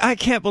 I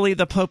can't believe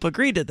the Pope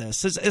agreed to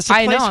this. It's a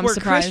place I'm where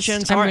surprised.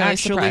 Christians I'm are really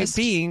actually surprised.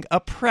 being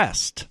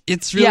oppressed.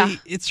 It's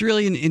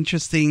really an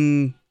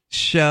interesting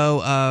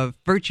show of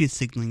virtue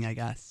signaling, I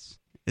guess,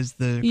 is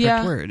the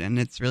correct word, and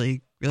it's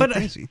really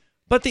crazy.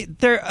 But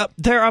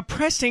they're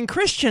oppressing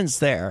Christians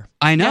there.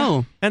 I know.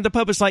 Yeah. And the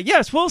Pope is like,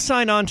 yes, we'll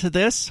sign on to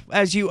this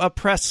as you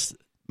oppress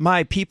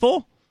my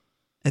people.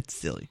 It's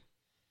silly.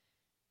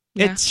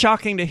 Yeah. It's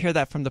shocking to hear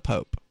that from the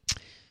Pope.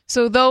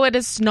 So though it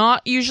is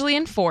not usually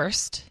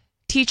enforced,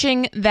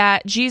 teaching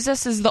that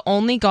Jesus is the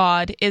only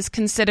God is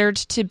considered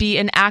to be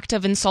an act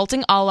of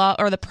insulting Allah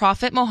or the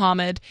Prophet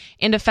Muhammad,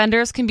 and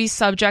offenders can be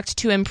subject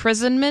to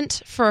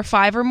imprisonment for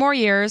 5 or more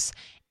years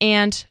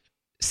and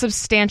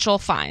substantial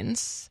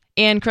fines,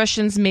 and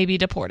Christians may be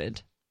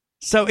deported.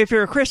 So if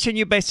you're a Christian,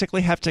 you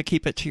basically have to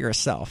keep it to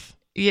yourself.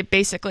 Yeah,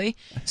 basically.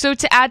 So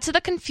to add to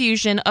the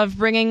confusion of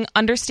bringing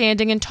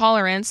understanding and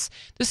tolerance,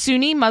 the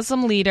Sunni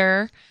Muslim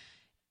leader,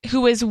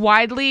 who is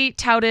widely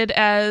touted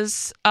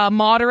as a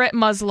moderate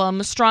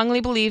Muslim, strongly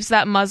believes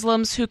that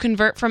Muslims who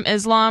convert from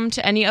Islam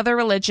to any other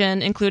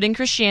religion, including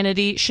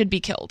Christianity, should be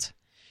killed.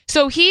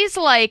 So he's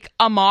like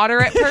a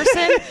moderate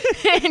person,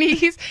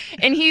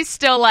 and he's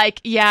still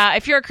like, yeah,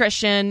 if you're a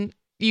Christian,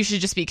 you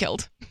should just be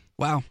killed.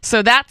 Wow.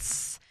 So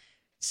that's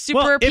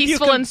super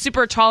peaceful and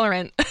super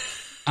tolerant.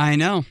 I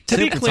know. To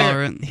be Super clear,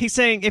 tolerant. he's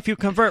saying if you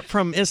convert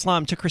from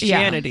Islam to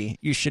Christianity,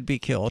 you should be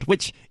killed,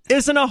 which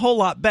isn't a whole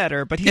lot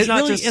better, but he's It not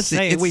really just isn't.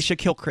 saying It's- we should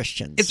kill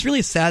Christians. It's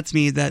really sad to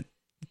me that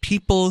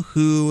people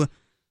who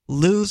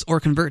lose or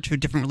convert to a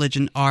different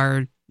religion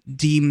are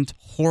deemed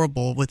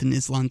horrible within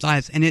Islam's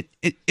eyes. And it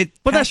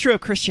Well, that's true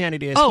of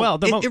Christianity as well.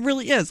 It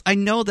really is. I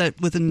know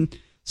that within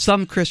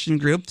some Christian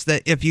groups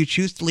that if you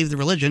choose to leave the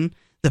religion,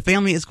 the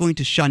family is going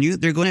to shun you.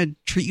 They're going to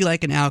treat you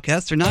like an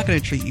outcast. They're not going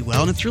to treat you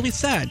well, and it's really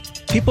sad.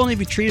 People only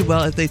be treated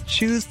well if they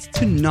choose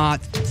to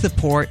not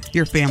support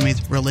your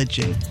family's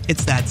religion.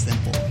 It's that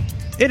simple.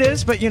 It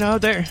is, but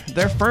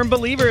they're firm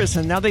believers,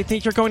 and now they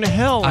think you're going to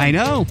hell. I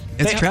know.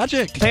 It's They-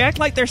 tragic. They act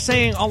like they're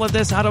saying all of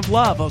this out of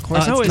love. Of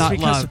course, It's not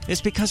love. It's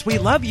because we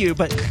love you,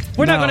 but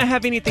we're not No, going to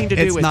have anything to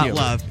do with It's you. not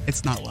love.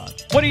 It's not love.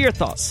 What are your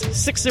thoughts?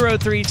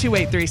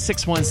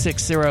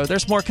 603-283-6160.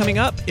 There's more coming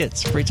up.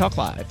 It's Free Talk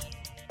Live.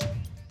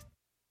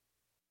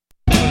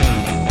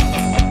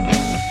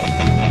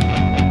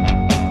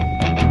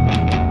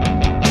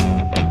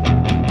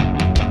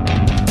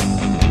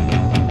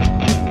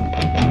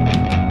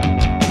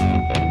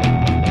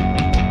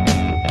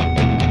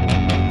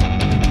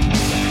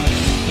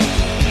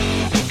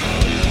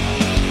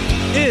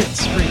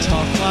 It's Free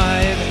Talk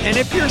Live, and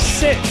if you're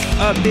sick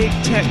of big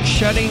tech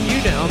shutting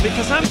you down,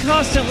 because I'm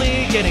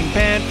constantly getting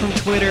banned from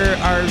Twitter,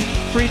 our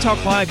Free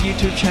Talk Live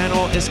YouTube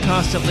channel is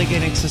constantly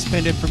getting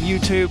suspended from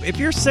YouTube. If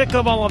you're sick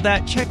of all of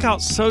that, check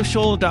out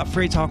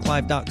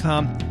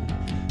social.freetalklive.com.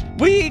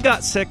 We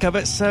got sick of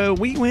it, so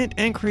we went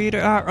and created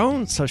our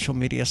own social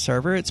media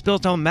server. It's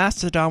built on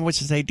Mastodon,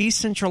 which is a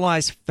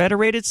decentralized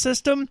federated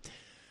system,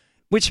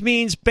 which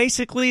means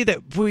basically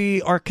that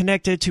we are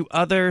connected to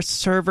other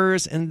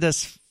servers in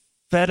this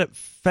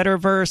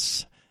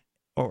Fediverse,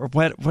 or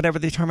whatever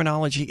the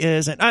terminology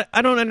is. And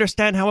I don't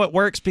understand how it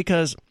works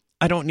because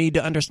I don't need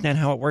to understand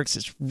how it works.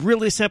 It's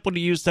really simple to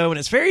use, though, and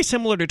it's very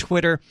similar to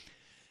Twitter.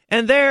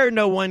 And there,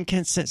 no one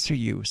can censor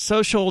you.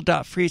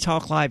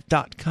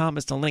 Social.freetalklive.com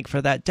is the link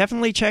for that.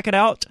 Definitely check it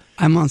out.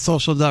 I'm on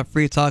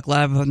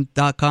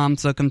social.freetalklive.com,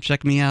 so come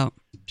check me out.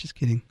 Just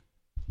kidding.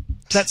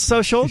 That's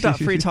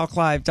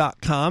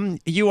social.freetalklive.com.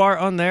 You are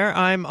on there.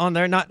 I'm on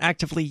there, not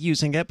actively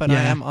using it, but I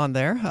am on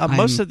there.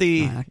 Most of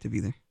the not active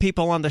either.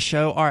 people on the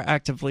show are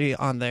actively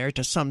on there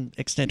to some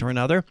extent or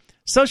another.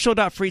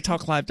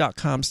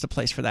 Social.freetalklive.com is the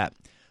place for that.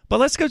 But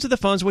let's go to the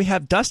phones. We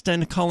have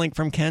Dustin calling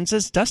from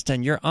Kansas.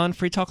 Dustin, you're on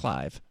Free Talk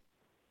Live.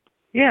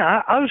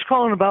 Yeah, I was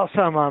calling about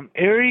some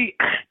eerie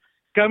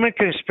government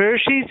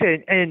conspiracies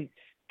and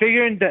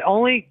figuring that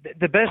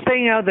the best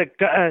thing out of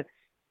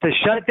the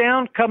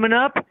shutdown coming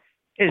up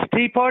is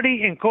Tea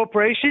Party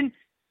Incorporation.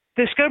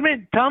 This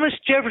government, Thomas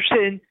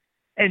Jefferson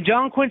and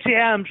John Quincy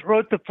Adams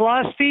wrote the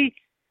philosophy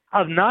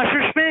of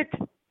Nasserschmidt.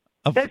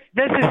 That's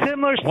a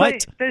similar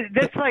what?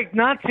 That's like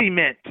Nazi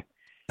meant.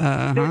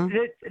 Uh-huh.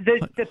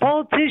 The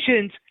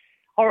politicians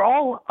are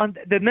all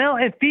the male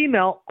and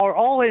female are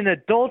all in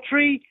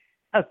adultery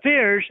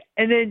affairs,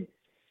 and then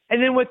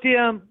with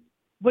the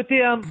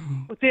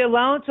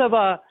allowance of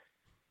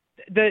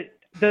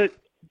the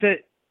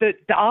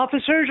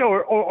officers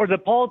or the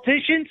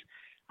politicians,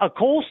 a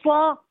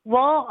coleslaw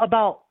law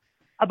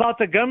about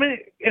the government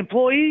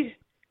employees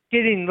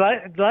getting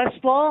less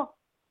law.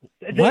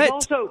 There's What?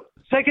 also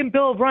Second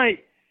Bill of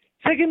Rights.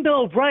 Second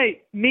Bill of Rights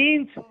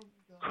means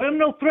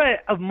criminal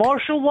threat of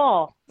martial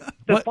law.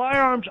 The What?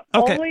 firearms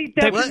Okay. only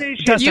Dustin,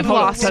 definition. You've hold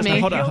on. lost Dustin, me.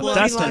 hold on. Kill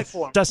living life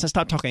form. Dustin,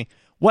 stop talking.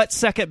 What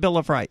second Bill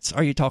of Rights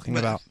are you talking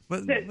about?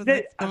 What- The- what's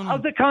the- going of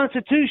on? the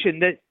Constitution,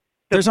 that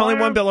the There's only one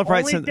firearms Bill of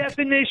Rights only in-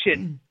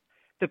 definition.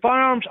 The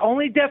firearms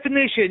only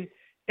definition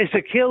is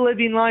to kill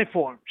living life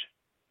forms.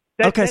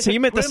 Okay, That's so a you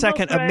meant the criminal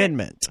Second threat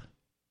Amendment.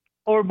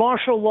 or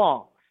martial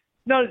law.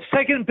 No,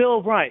 Second Bill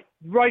of Rights.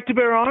 Right to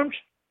bear arms.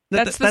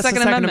 That's the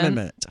Second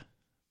Amendment.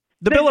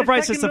 The Bill of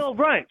Rights is Second the... Bill of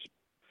Rights.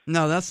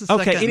 No, that's the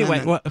Second Okay, anyway,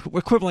 Amendment.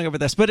 we're quibbling over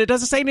this, but it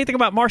doesn't say anything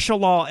about martial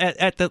law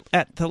at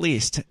the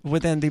least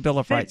within the Bill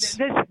of Rights.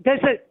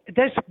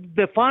 That's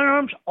the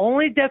firearms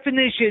only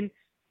definition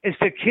is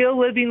to kill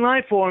living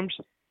life forms.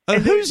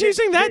 And Who's the-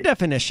 using that the-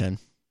 definition?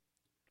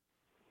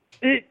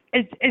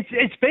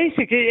 It's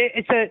basic.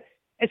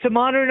 It's a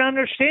modern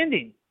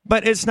understanding.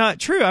 But it's not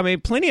true. I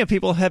mean, plenty of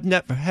people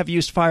have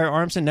used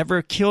firearms and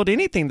never killed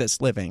anything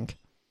that's living,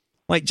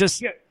 like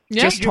just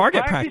You're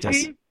target practice.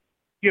 practicing-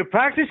 You're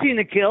practicing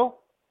to kill.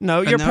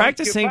 No, you're no.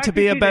 practicing You're to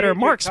be a practicing better to hit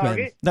your marksman.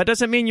 target. That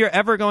doesn't mean you're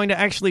ever going to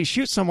actually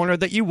shoot someone or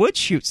that you would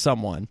shoot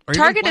someone. Or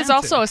even Target is plan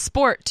also to. a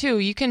sport too.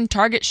 You can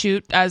target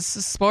shoot as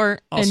a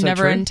sport and Also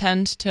never true.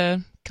 intend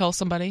to kill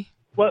somebody.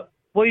 What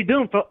are you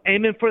doing?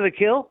 Aiming for the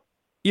kill?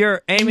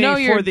 You're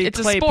aiming for the it's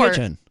a clay sport.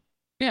 pigeon.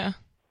 Yeah.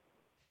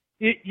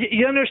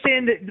 You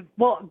understand that?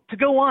 Well, to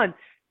go on,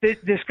 this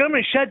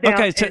government shutdown.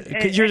 Okay, so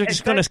you're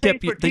just going to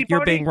skip.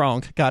 You're being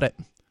wrong. Got it.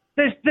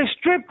 The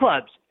strip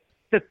clubs.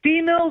 The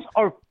females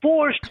are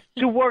forced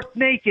to work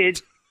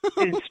naked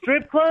in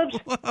strip clubs.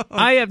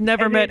 I have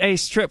never met a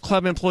strip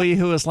club employee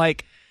who is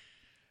like,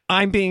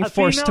 "I'm being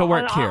forced to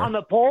work here." On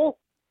the pole.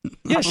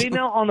 Yes. A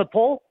female on the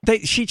pole.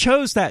 She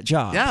chose that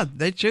job. Yeah,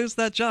 they chose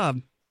that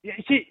job.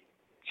 She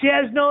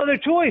has no other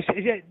choice.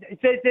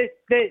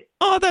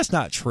 Oh, that's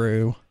not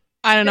true.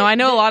 I don't know. I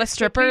know a lot of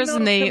strippers,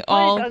 and they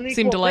all unequal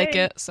seem to like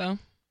pay. it. So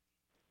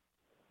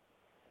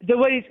The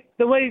way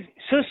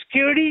Social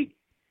Security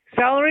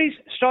salaries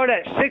start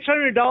at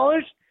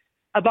 $600,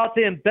 about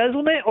the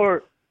embezzlement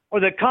or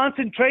the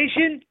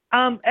concentration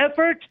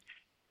effort,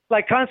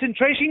 like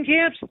concentration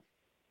camps,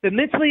 the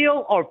mentally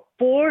ill are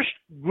forced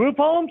group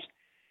homes,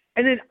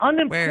 and then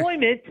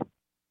unemployment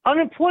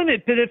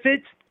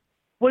benefits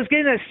was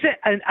getting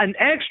an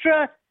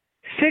extra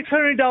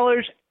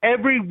 $600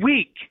 every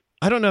week.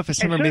 I don't know if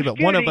it's him or me, but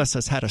one of us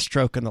has had a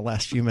stroke in the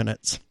last few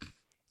minutes.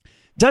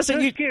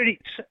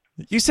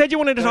 You said you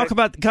wanted to talk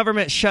about the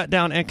government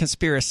shutdown and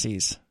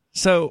conspiracies.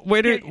 So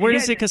where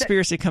does the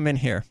conspiracy come in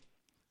here?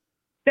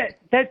 That's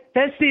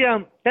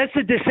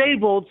the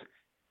disabled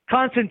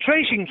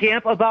concentration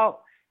camp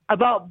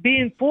about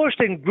being forced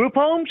in group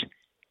homes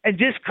and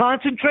just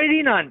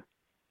concentrating on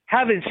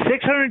having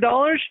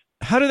 $600.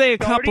 How do they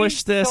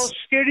accomplish this? Social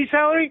Security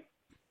salary.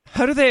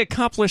 How do they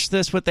accomplish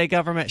this with a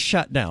government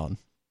shutdown?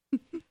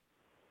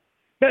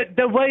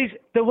 The ways.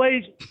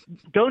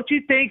 Don't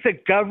you think the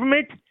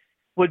government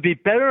would be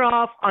better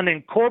off on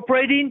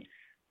incorporating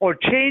or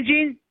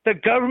changing the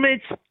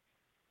government's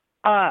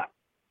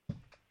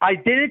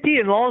identity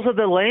and laws of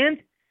the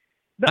land?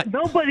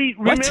 Nobody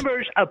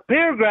remembers a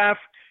paragraph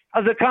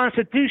of the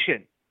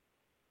Constitution.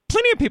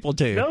 Plenty of people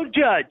do.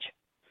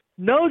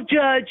 No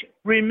judge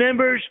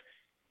remembers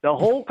the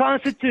whole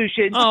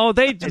Constitution. Oh,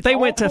 they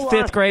went to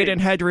fifth grade and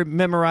had to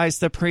memorize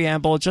the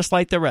preamble just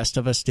like the rest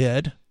of us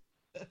did.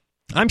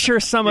 I'm sure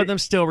some of them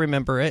still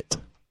remember it.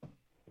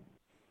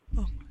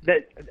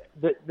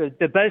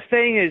 The best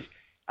thing is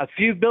a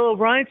few Bill of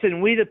Rights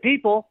and we the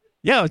people.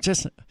 Yeah,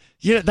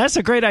 that's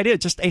a great idea.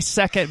 Just a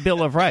second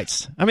Bill of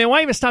Rights. I mean,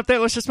 why even stop there?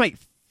 Let's just make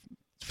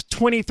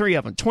 23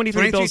 of them.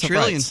 23 bills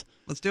trillion. Of rights.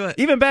 Let's do it.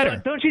 Even better.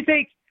 Don't you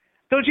think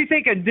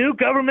a new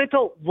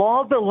governmental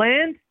law of the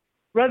land,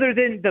 rather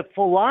than the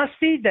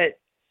philosophy that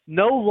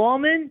no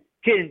lawman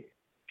can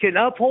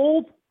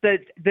uphold the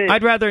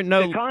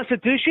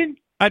Constitution?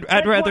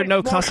 I'd rather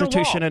no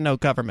Constitution and no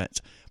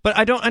government. But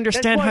I don't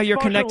understand how you're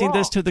connecting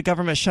this to the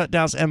government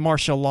shutdowns and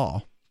martial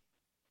law.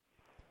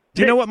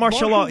 Do you know what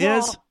martial law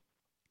is?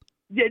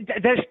 Yeah,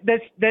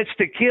 that's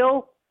to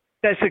kill.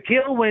 That's to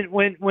kill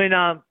when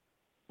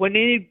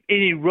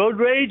any road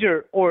rage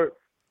or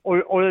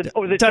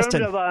the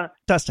Dustin, terms of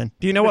Dustin,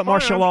 do you know what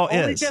martial law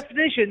is?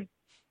 Definition.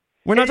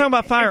 We're not talking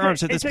about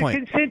firearms at this point.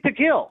 It's a consent to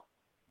kill.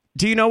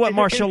 Do you know what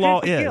martial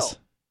law is?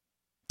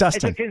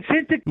 Dustin,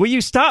 will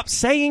you stop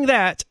saying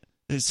that?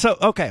 So,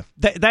 okay,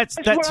 that's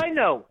what I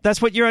know.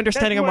 That's what your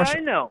understanding of martial.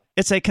 I know.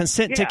 It's a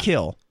consent to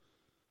kill.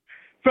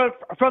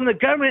 From the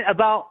government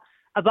about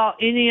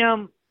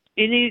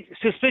any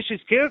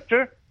suspicious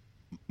character.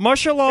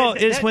 Martial law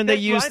is when they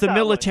use the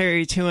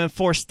military to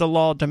enforce the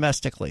law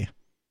domestically.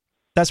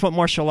 That's what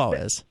martial law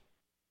is.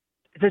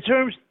 The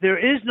terms, there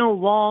is no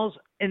laws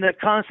in the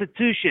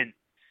Constitution.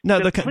 No,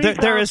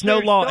 there is no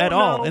law at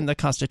all in the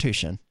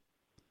Constitution.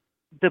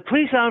 The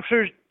police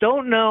officers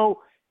don't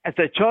know if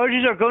the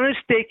charges are going to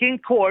stick in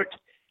court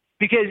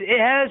because it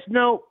has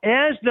no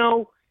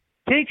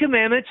Ten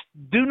Commandments,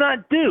 do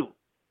not do.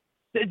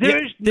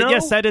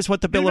 Yes, that is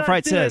what the Bill of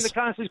Rights is.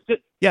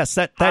 Yes,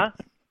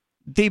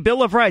 the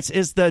Bill of Rights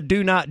is the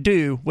do not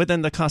do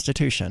within the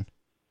Constitution.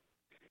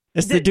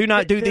 It's the do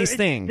not do these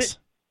things.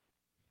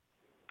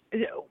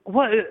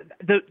 What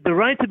the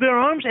right to bear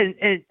arms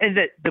and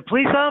the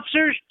police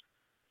officers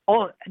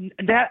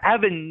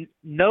having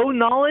no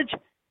knowledge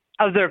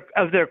of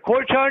their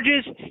court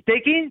charges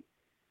sticking,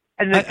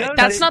 and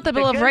that's not the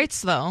Bill of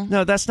Rights, though.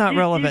 No, that's not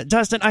relevant.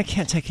 Dustin, I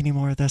can't take any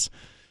more of this.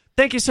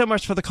 Thank you so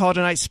much for the call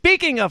tonight.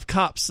 Speaking of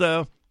cops,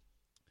 though,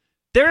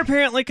 they're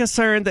apparently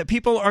concerned that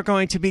people are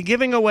going to be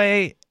giving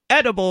away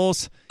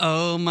edibles.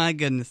 Oh my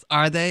goodness.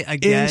 Are they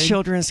again? In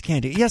children's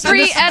candy. Yes.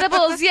 Free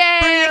edibles. Yay.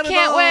 I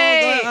can't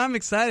wait. I'm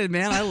excited,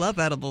 man. I love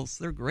edibles.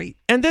 They're great.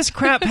 And this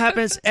crap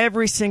happens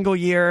every single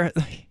year.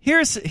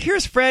 Here's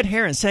Fred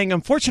Heron saying,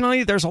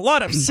 unfortunately, there's a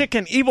lot of sick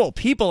and evil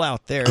people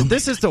out there.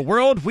 This is the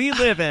world we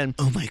live in.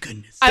 Oh my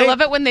goodness. I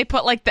love it when they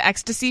put like the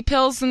ecstasy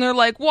pills and they're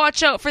like,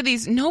 watch out for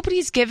these.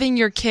 Nobody's giving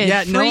your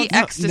kid free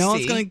ecstasy. No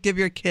one's going to give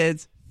your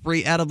kids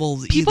free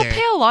edibles People either.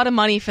 Pay a lot of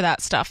money for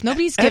that stuff.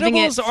 Nobody's giving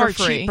edibles it for are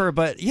free. Cheaper,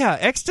 but yeah,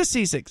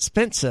 ecstasy's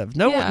expensive.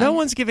 No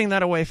one's giving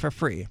that away for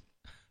free.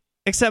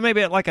 Except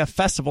maybe at like a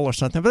festival or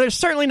something, but they're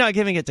certainly not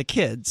giving it to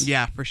kids.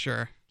 Yeah, for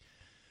sure.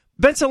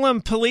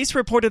 Bensalem police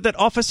reported that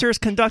officers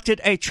conducted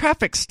a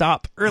traffic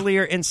stop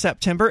earlier in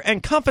September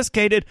and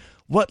confiscated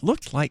what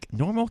looked like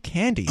normal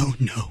candy. Oh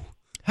no.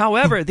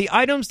 However, the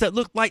items that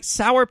look like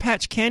Sour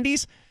Patch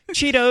Candies,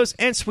 Cheetos,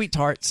 and Sweet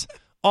Tarts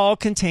all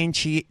contain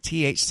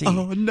THC.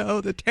 Oh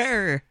no, the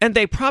terror. And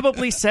they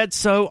probably said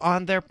so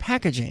on their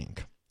packaging.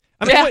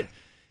 I mean, what,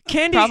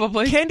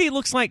 candy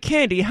looks like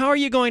candy. How are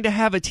you going to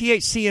have a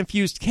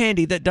THC-infused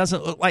candy that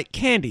doesn't look like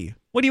candy?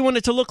 What do you want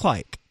it to look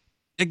like?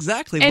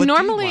 Exactly. And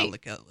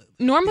what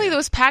normally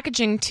those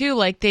packaging too,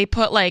 like they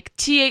put like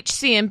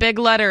THC in big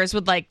letters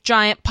with like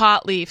giant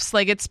pot leaves.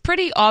 Like it's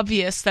pretty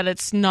obvious that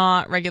it's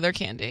not regular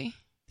candy.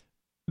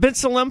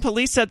 Bensalem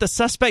police said the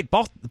suspect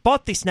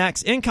bought the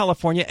snacks in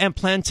California and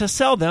planned to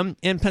sell them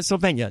in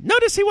Pennsylvania.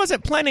 Notice he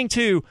wasn't planning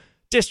to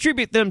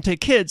distribute them to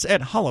kids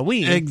at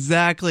Halloween.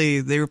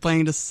 Exactly. They were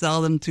planning to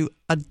sell them to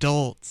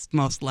adults,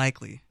 most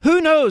likely.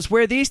 Who knows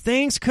where these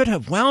things could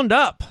have wound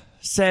up,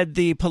 said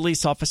the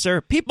police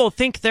officer. People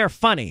think they're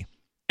funny,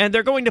 and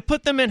they're going to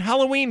put them in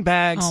Halloween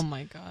bags. Oh,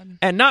 my God.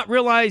 And not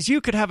realize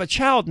you could have a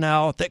child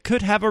now that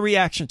could have a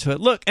reaction to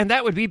it. Look, and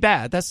that would be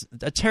bad. That's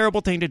a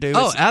terrible thing to do.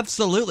 Oh,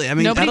 absolutely. I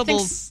mean,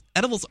 edibles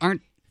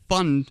aren't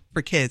fun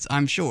for kids,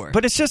 I'm sure.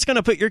 But it's just going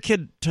to put your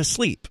kid to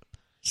sleep.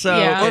 So,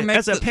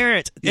 as a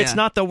parent, it's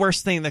not the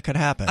worst thing that could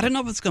happen. I don't know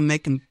if it's going to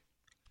make him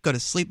go to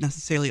sleep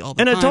necessarily all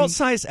the time. An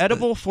adult-sized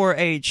edible for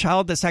a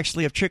child that's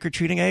actually of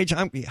trick-or-treating age,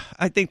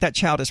 I think that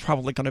child is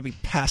probably going to be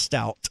passed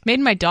out.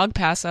 Made my dog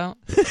pass out.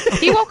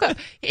 He woke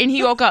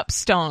up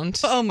stoned.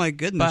 Oh my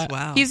goodness,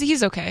 wow.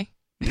 He's okay.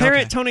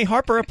 Parent Tony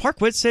Harper of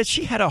Parkwood said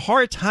she had a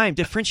hard time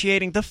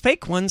differentiating the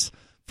fake ones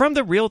from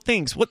the real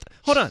things.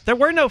 Hold on. There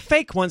were no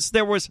fake ones.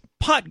 There was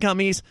pot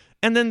gummies,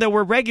 and then there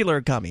were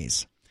regular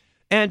gummies.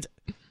 And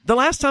the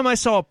last time I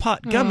saw a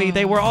pot gummy,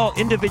 they were all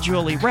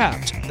individually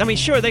wrapped. I mean,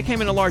 sure, they came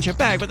in a larger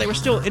bag, but they were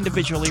still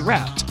individually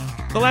wrapped.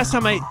 The last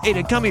time I ate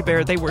a gummy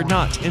bear, they were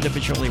not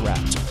individually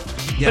wrapped.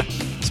 Yeah. But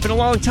it's been a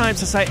long time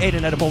since I ate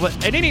an edible,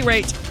 but at any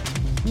rate,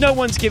 no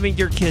one's giving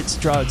your kids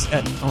drugs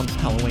on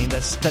Halloween.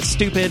 That's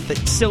stupid.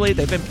 That's silly.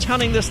 They've been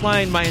touting this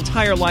line my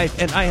entire life,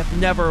 and I have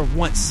never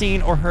once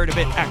seen or heard of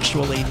it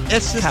actually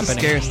It's just happening. a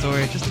scary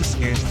story. Just a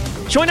scary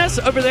story. Join us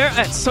over there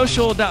at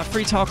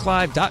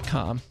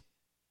social.freetalklive.com.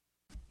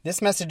 This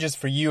message is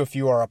for you if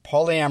you are a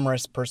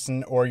polyamorous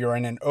person or you're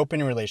in an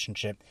open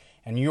relationship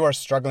and you are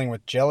struggling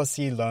with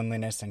jealousy,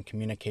 loneliness, and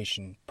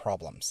communication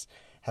problems.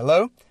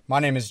 Hello, my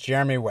name is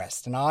Jeremy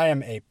West, and I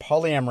am a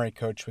polyamory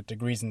coach with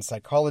degrees in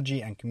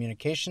psychology and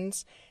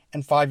communications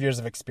and 5 years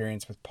of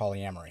experience with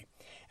polyamory.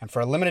 And for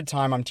a limited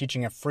time, I'm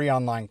teaching a free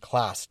online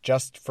class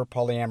just for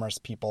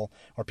polyamorous people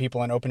or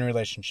people in open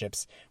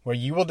relationships where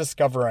you will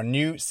discover a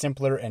new,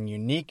 simpler, and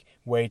unique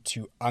way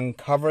to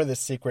uncover the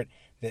secret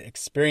that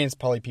experienced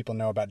poly people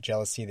know about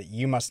jealousy that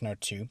you must know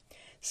too.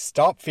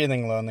 Stop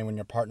feeling lonely when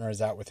your partner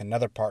is out with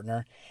another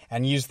partner,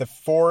 and use the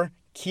 4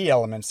 key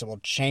elements that will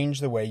change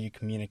the way you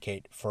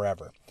communicate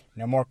forever.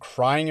 No more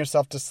crying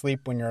yourself to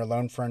sleep when you're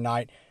alone for a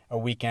night, a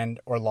weekend,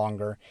 or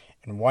longer,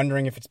 and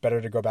wondering if it's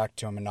better to go back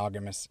to a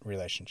monogamous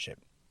relationship.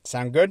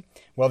 Sound good?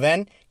 Well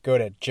then, go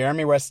to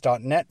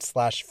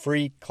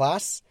jeremywest.net/free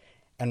class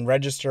and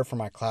register for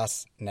my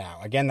class now.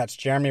 Again, that's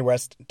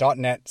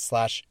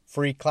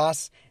jeremywest.net/free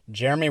class,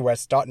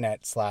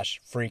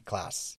 jeremywest.net/free class.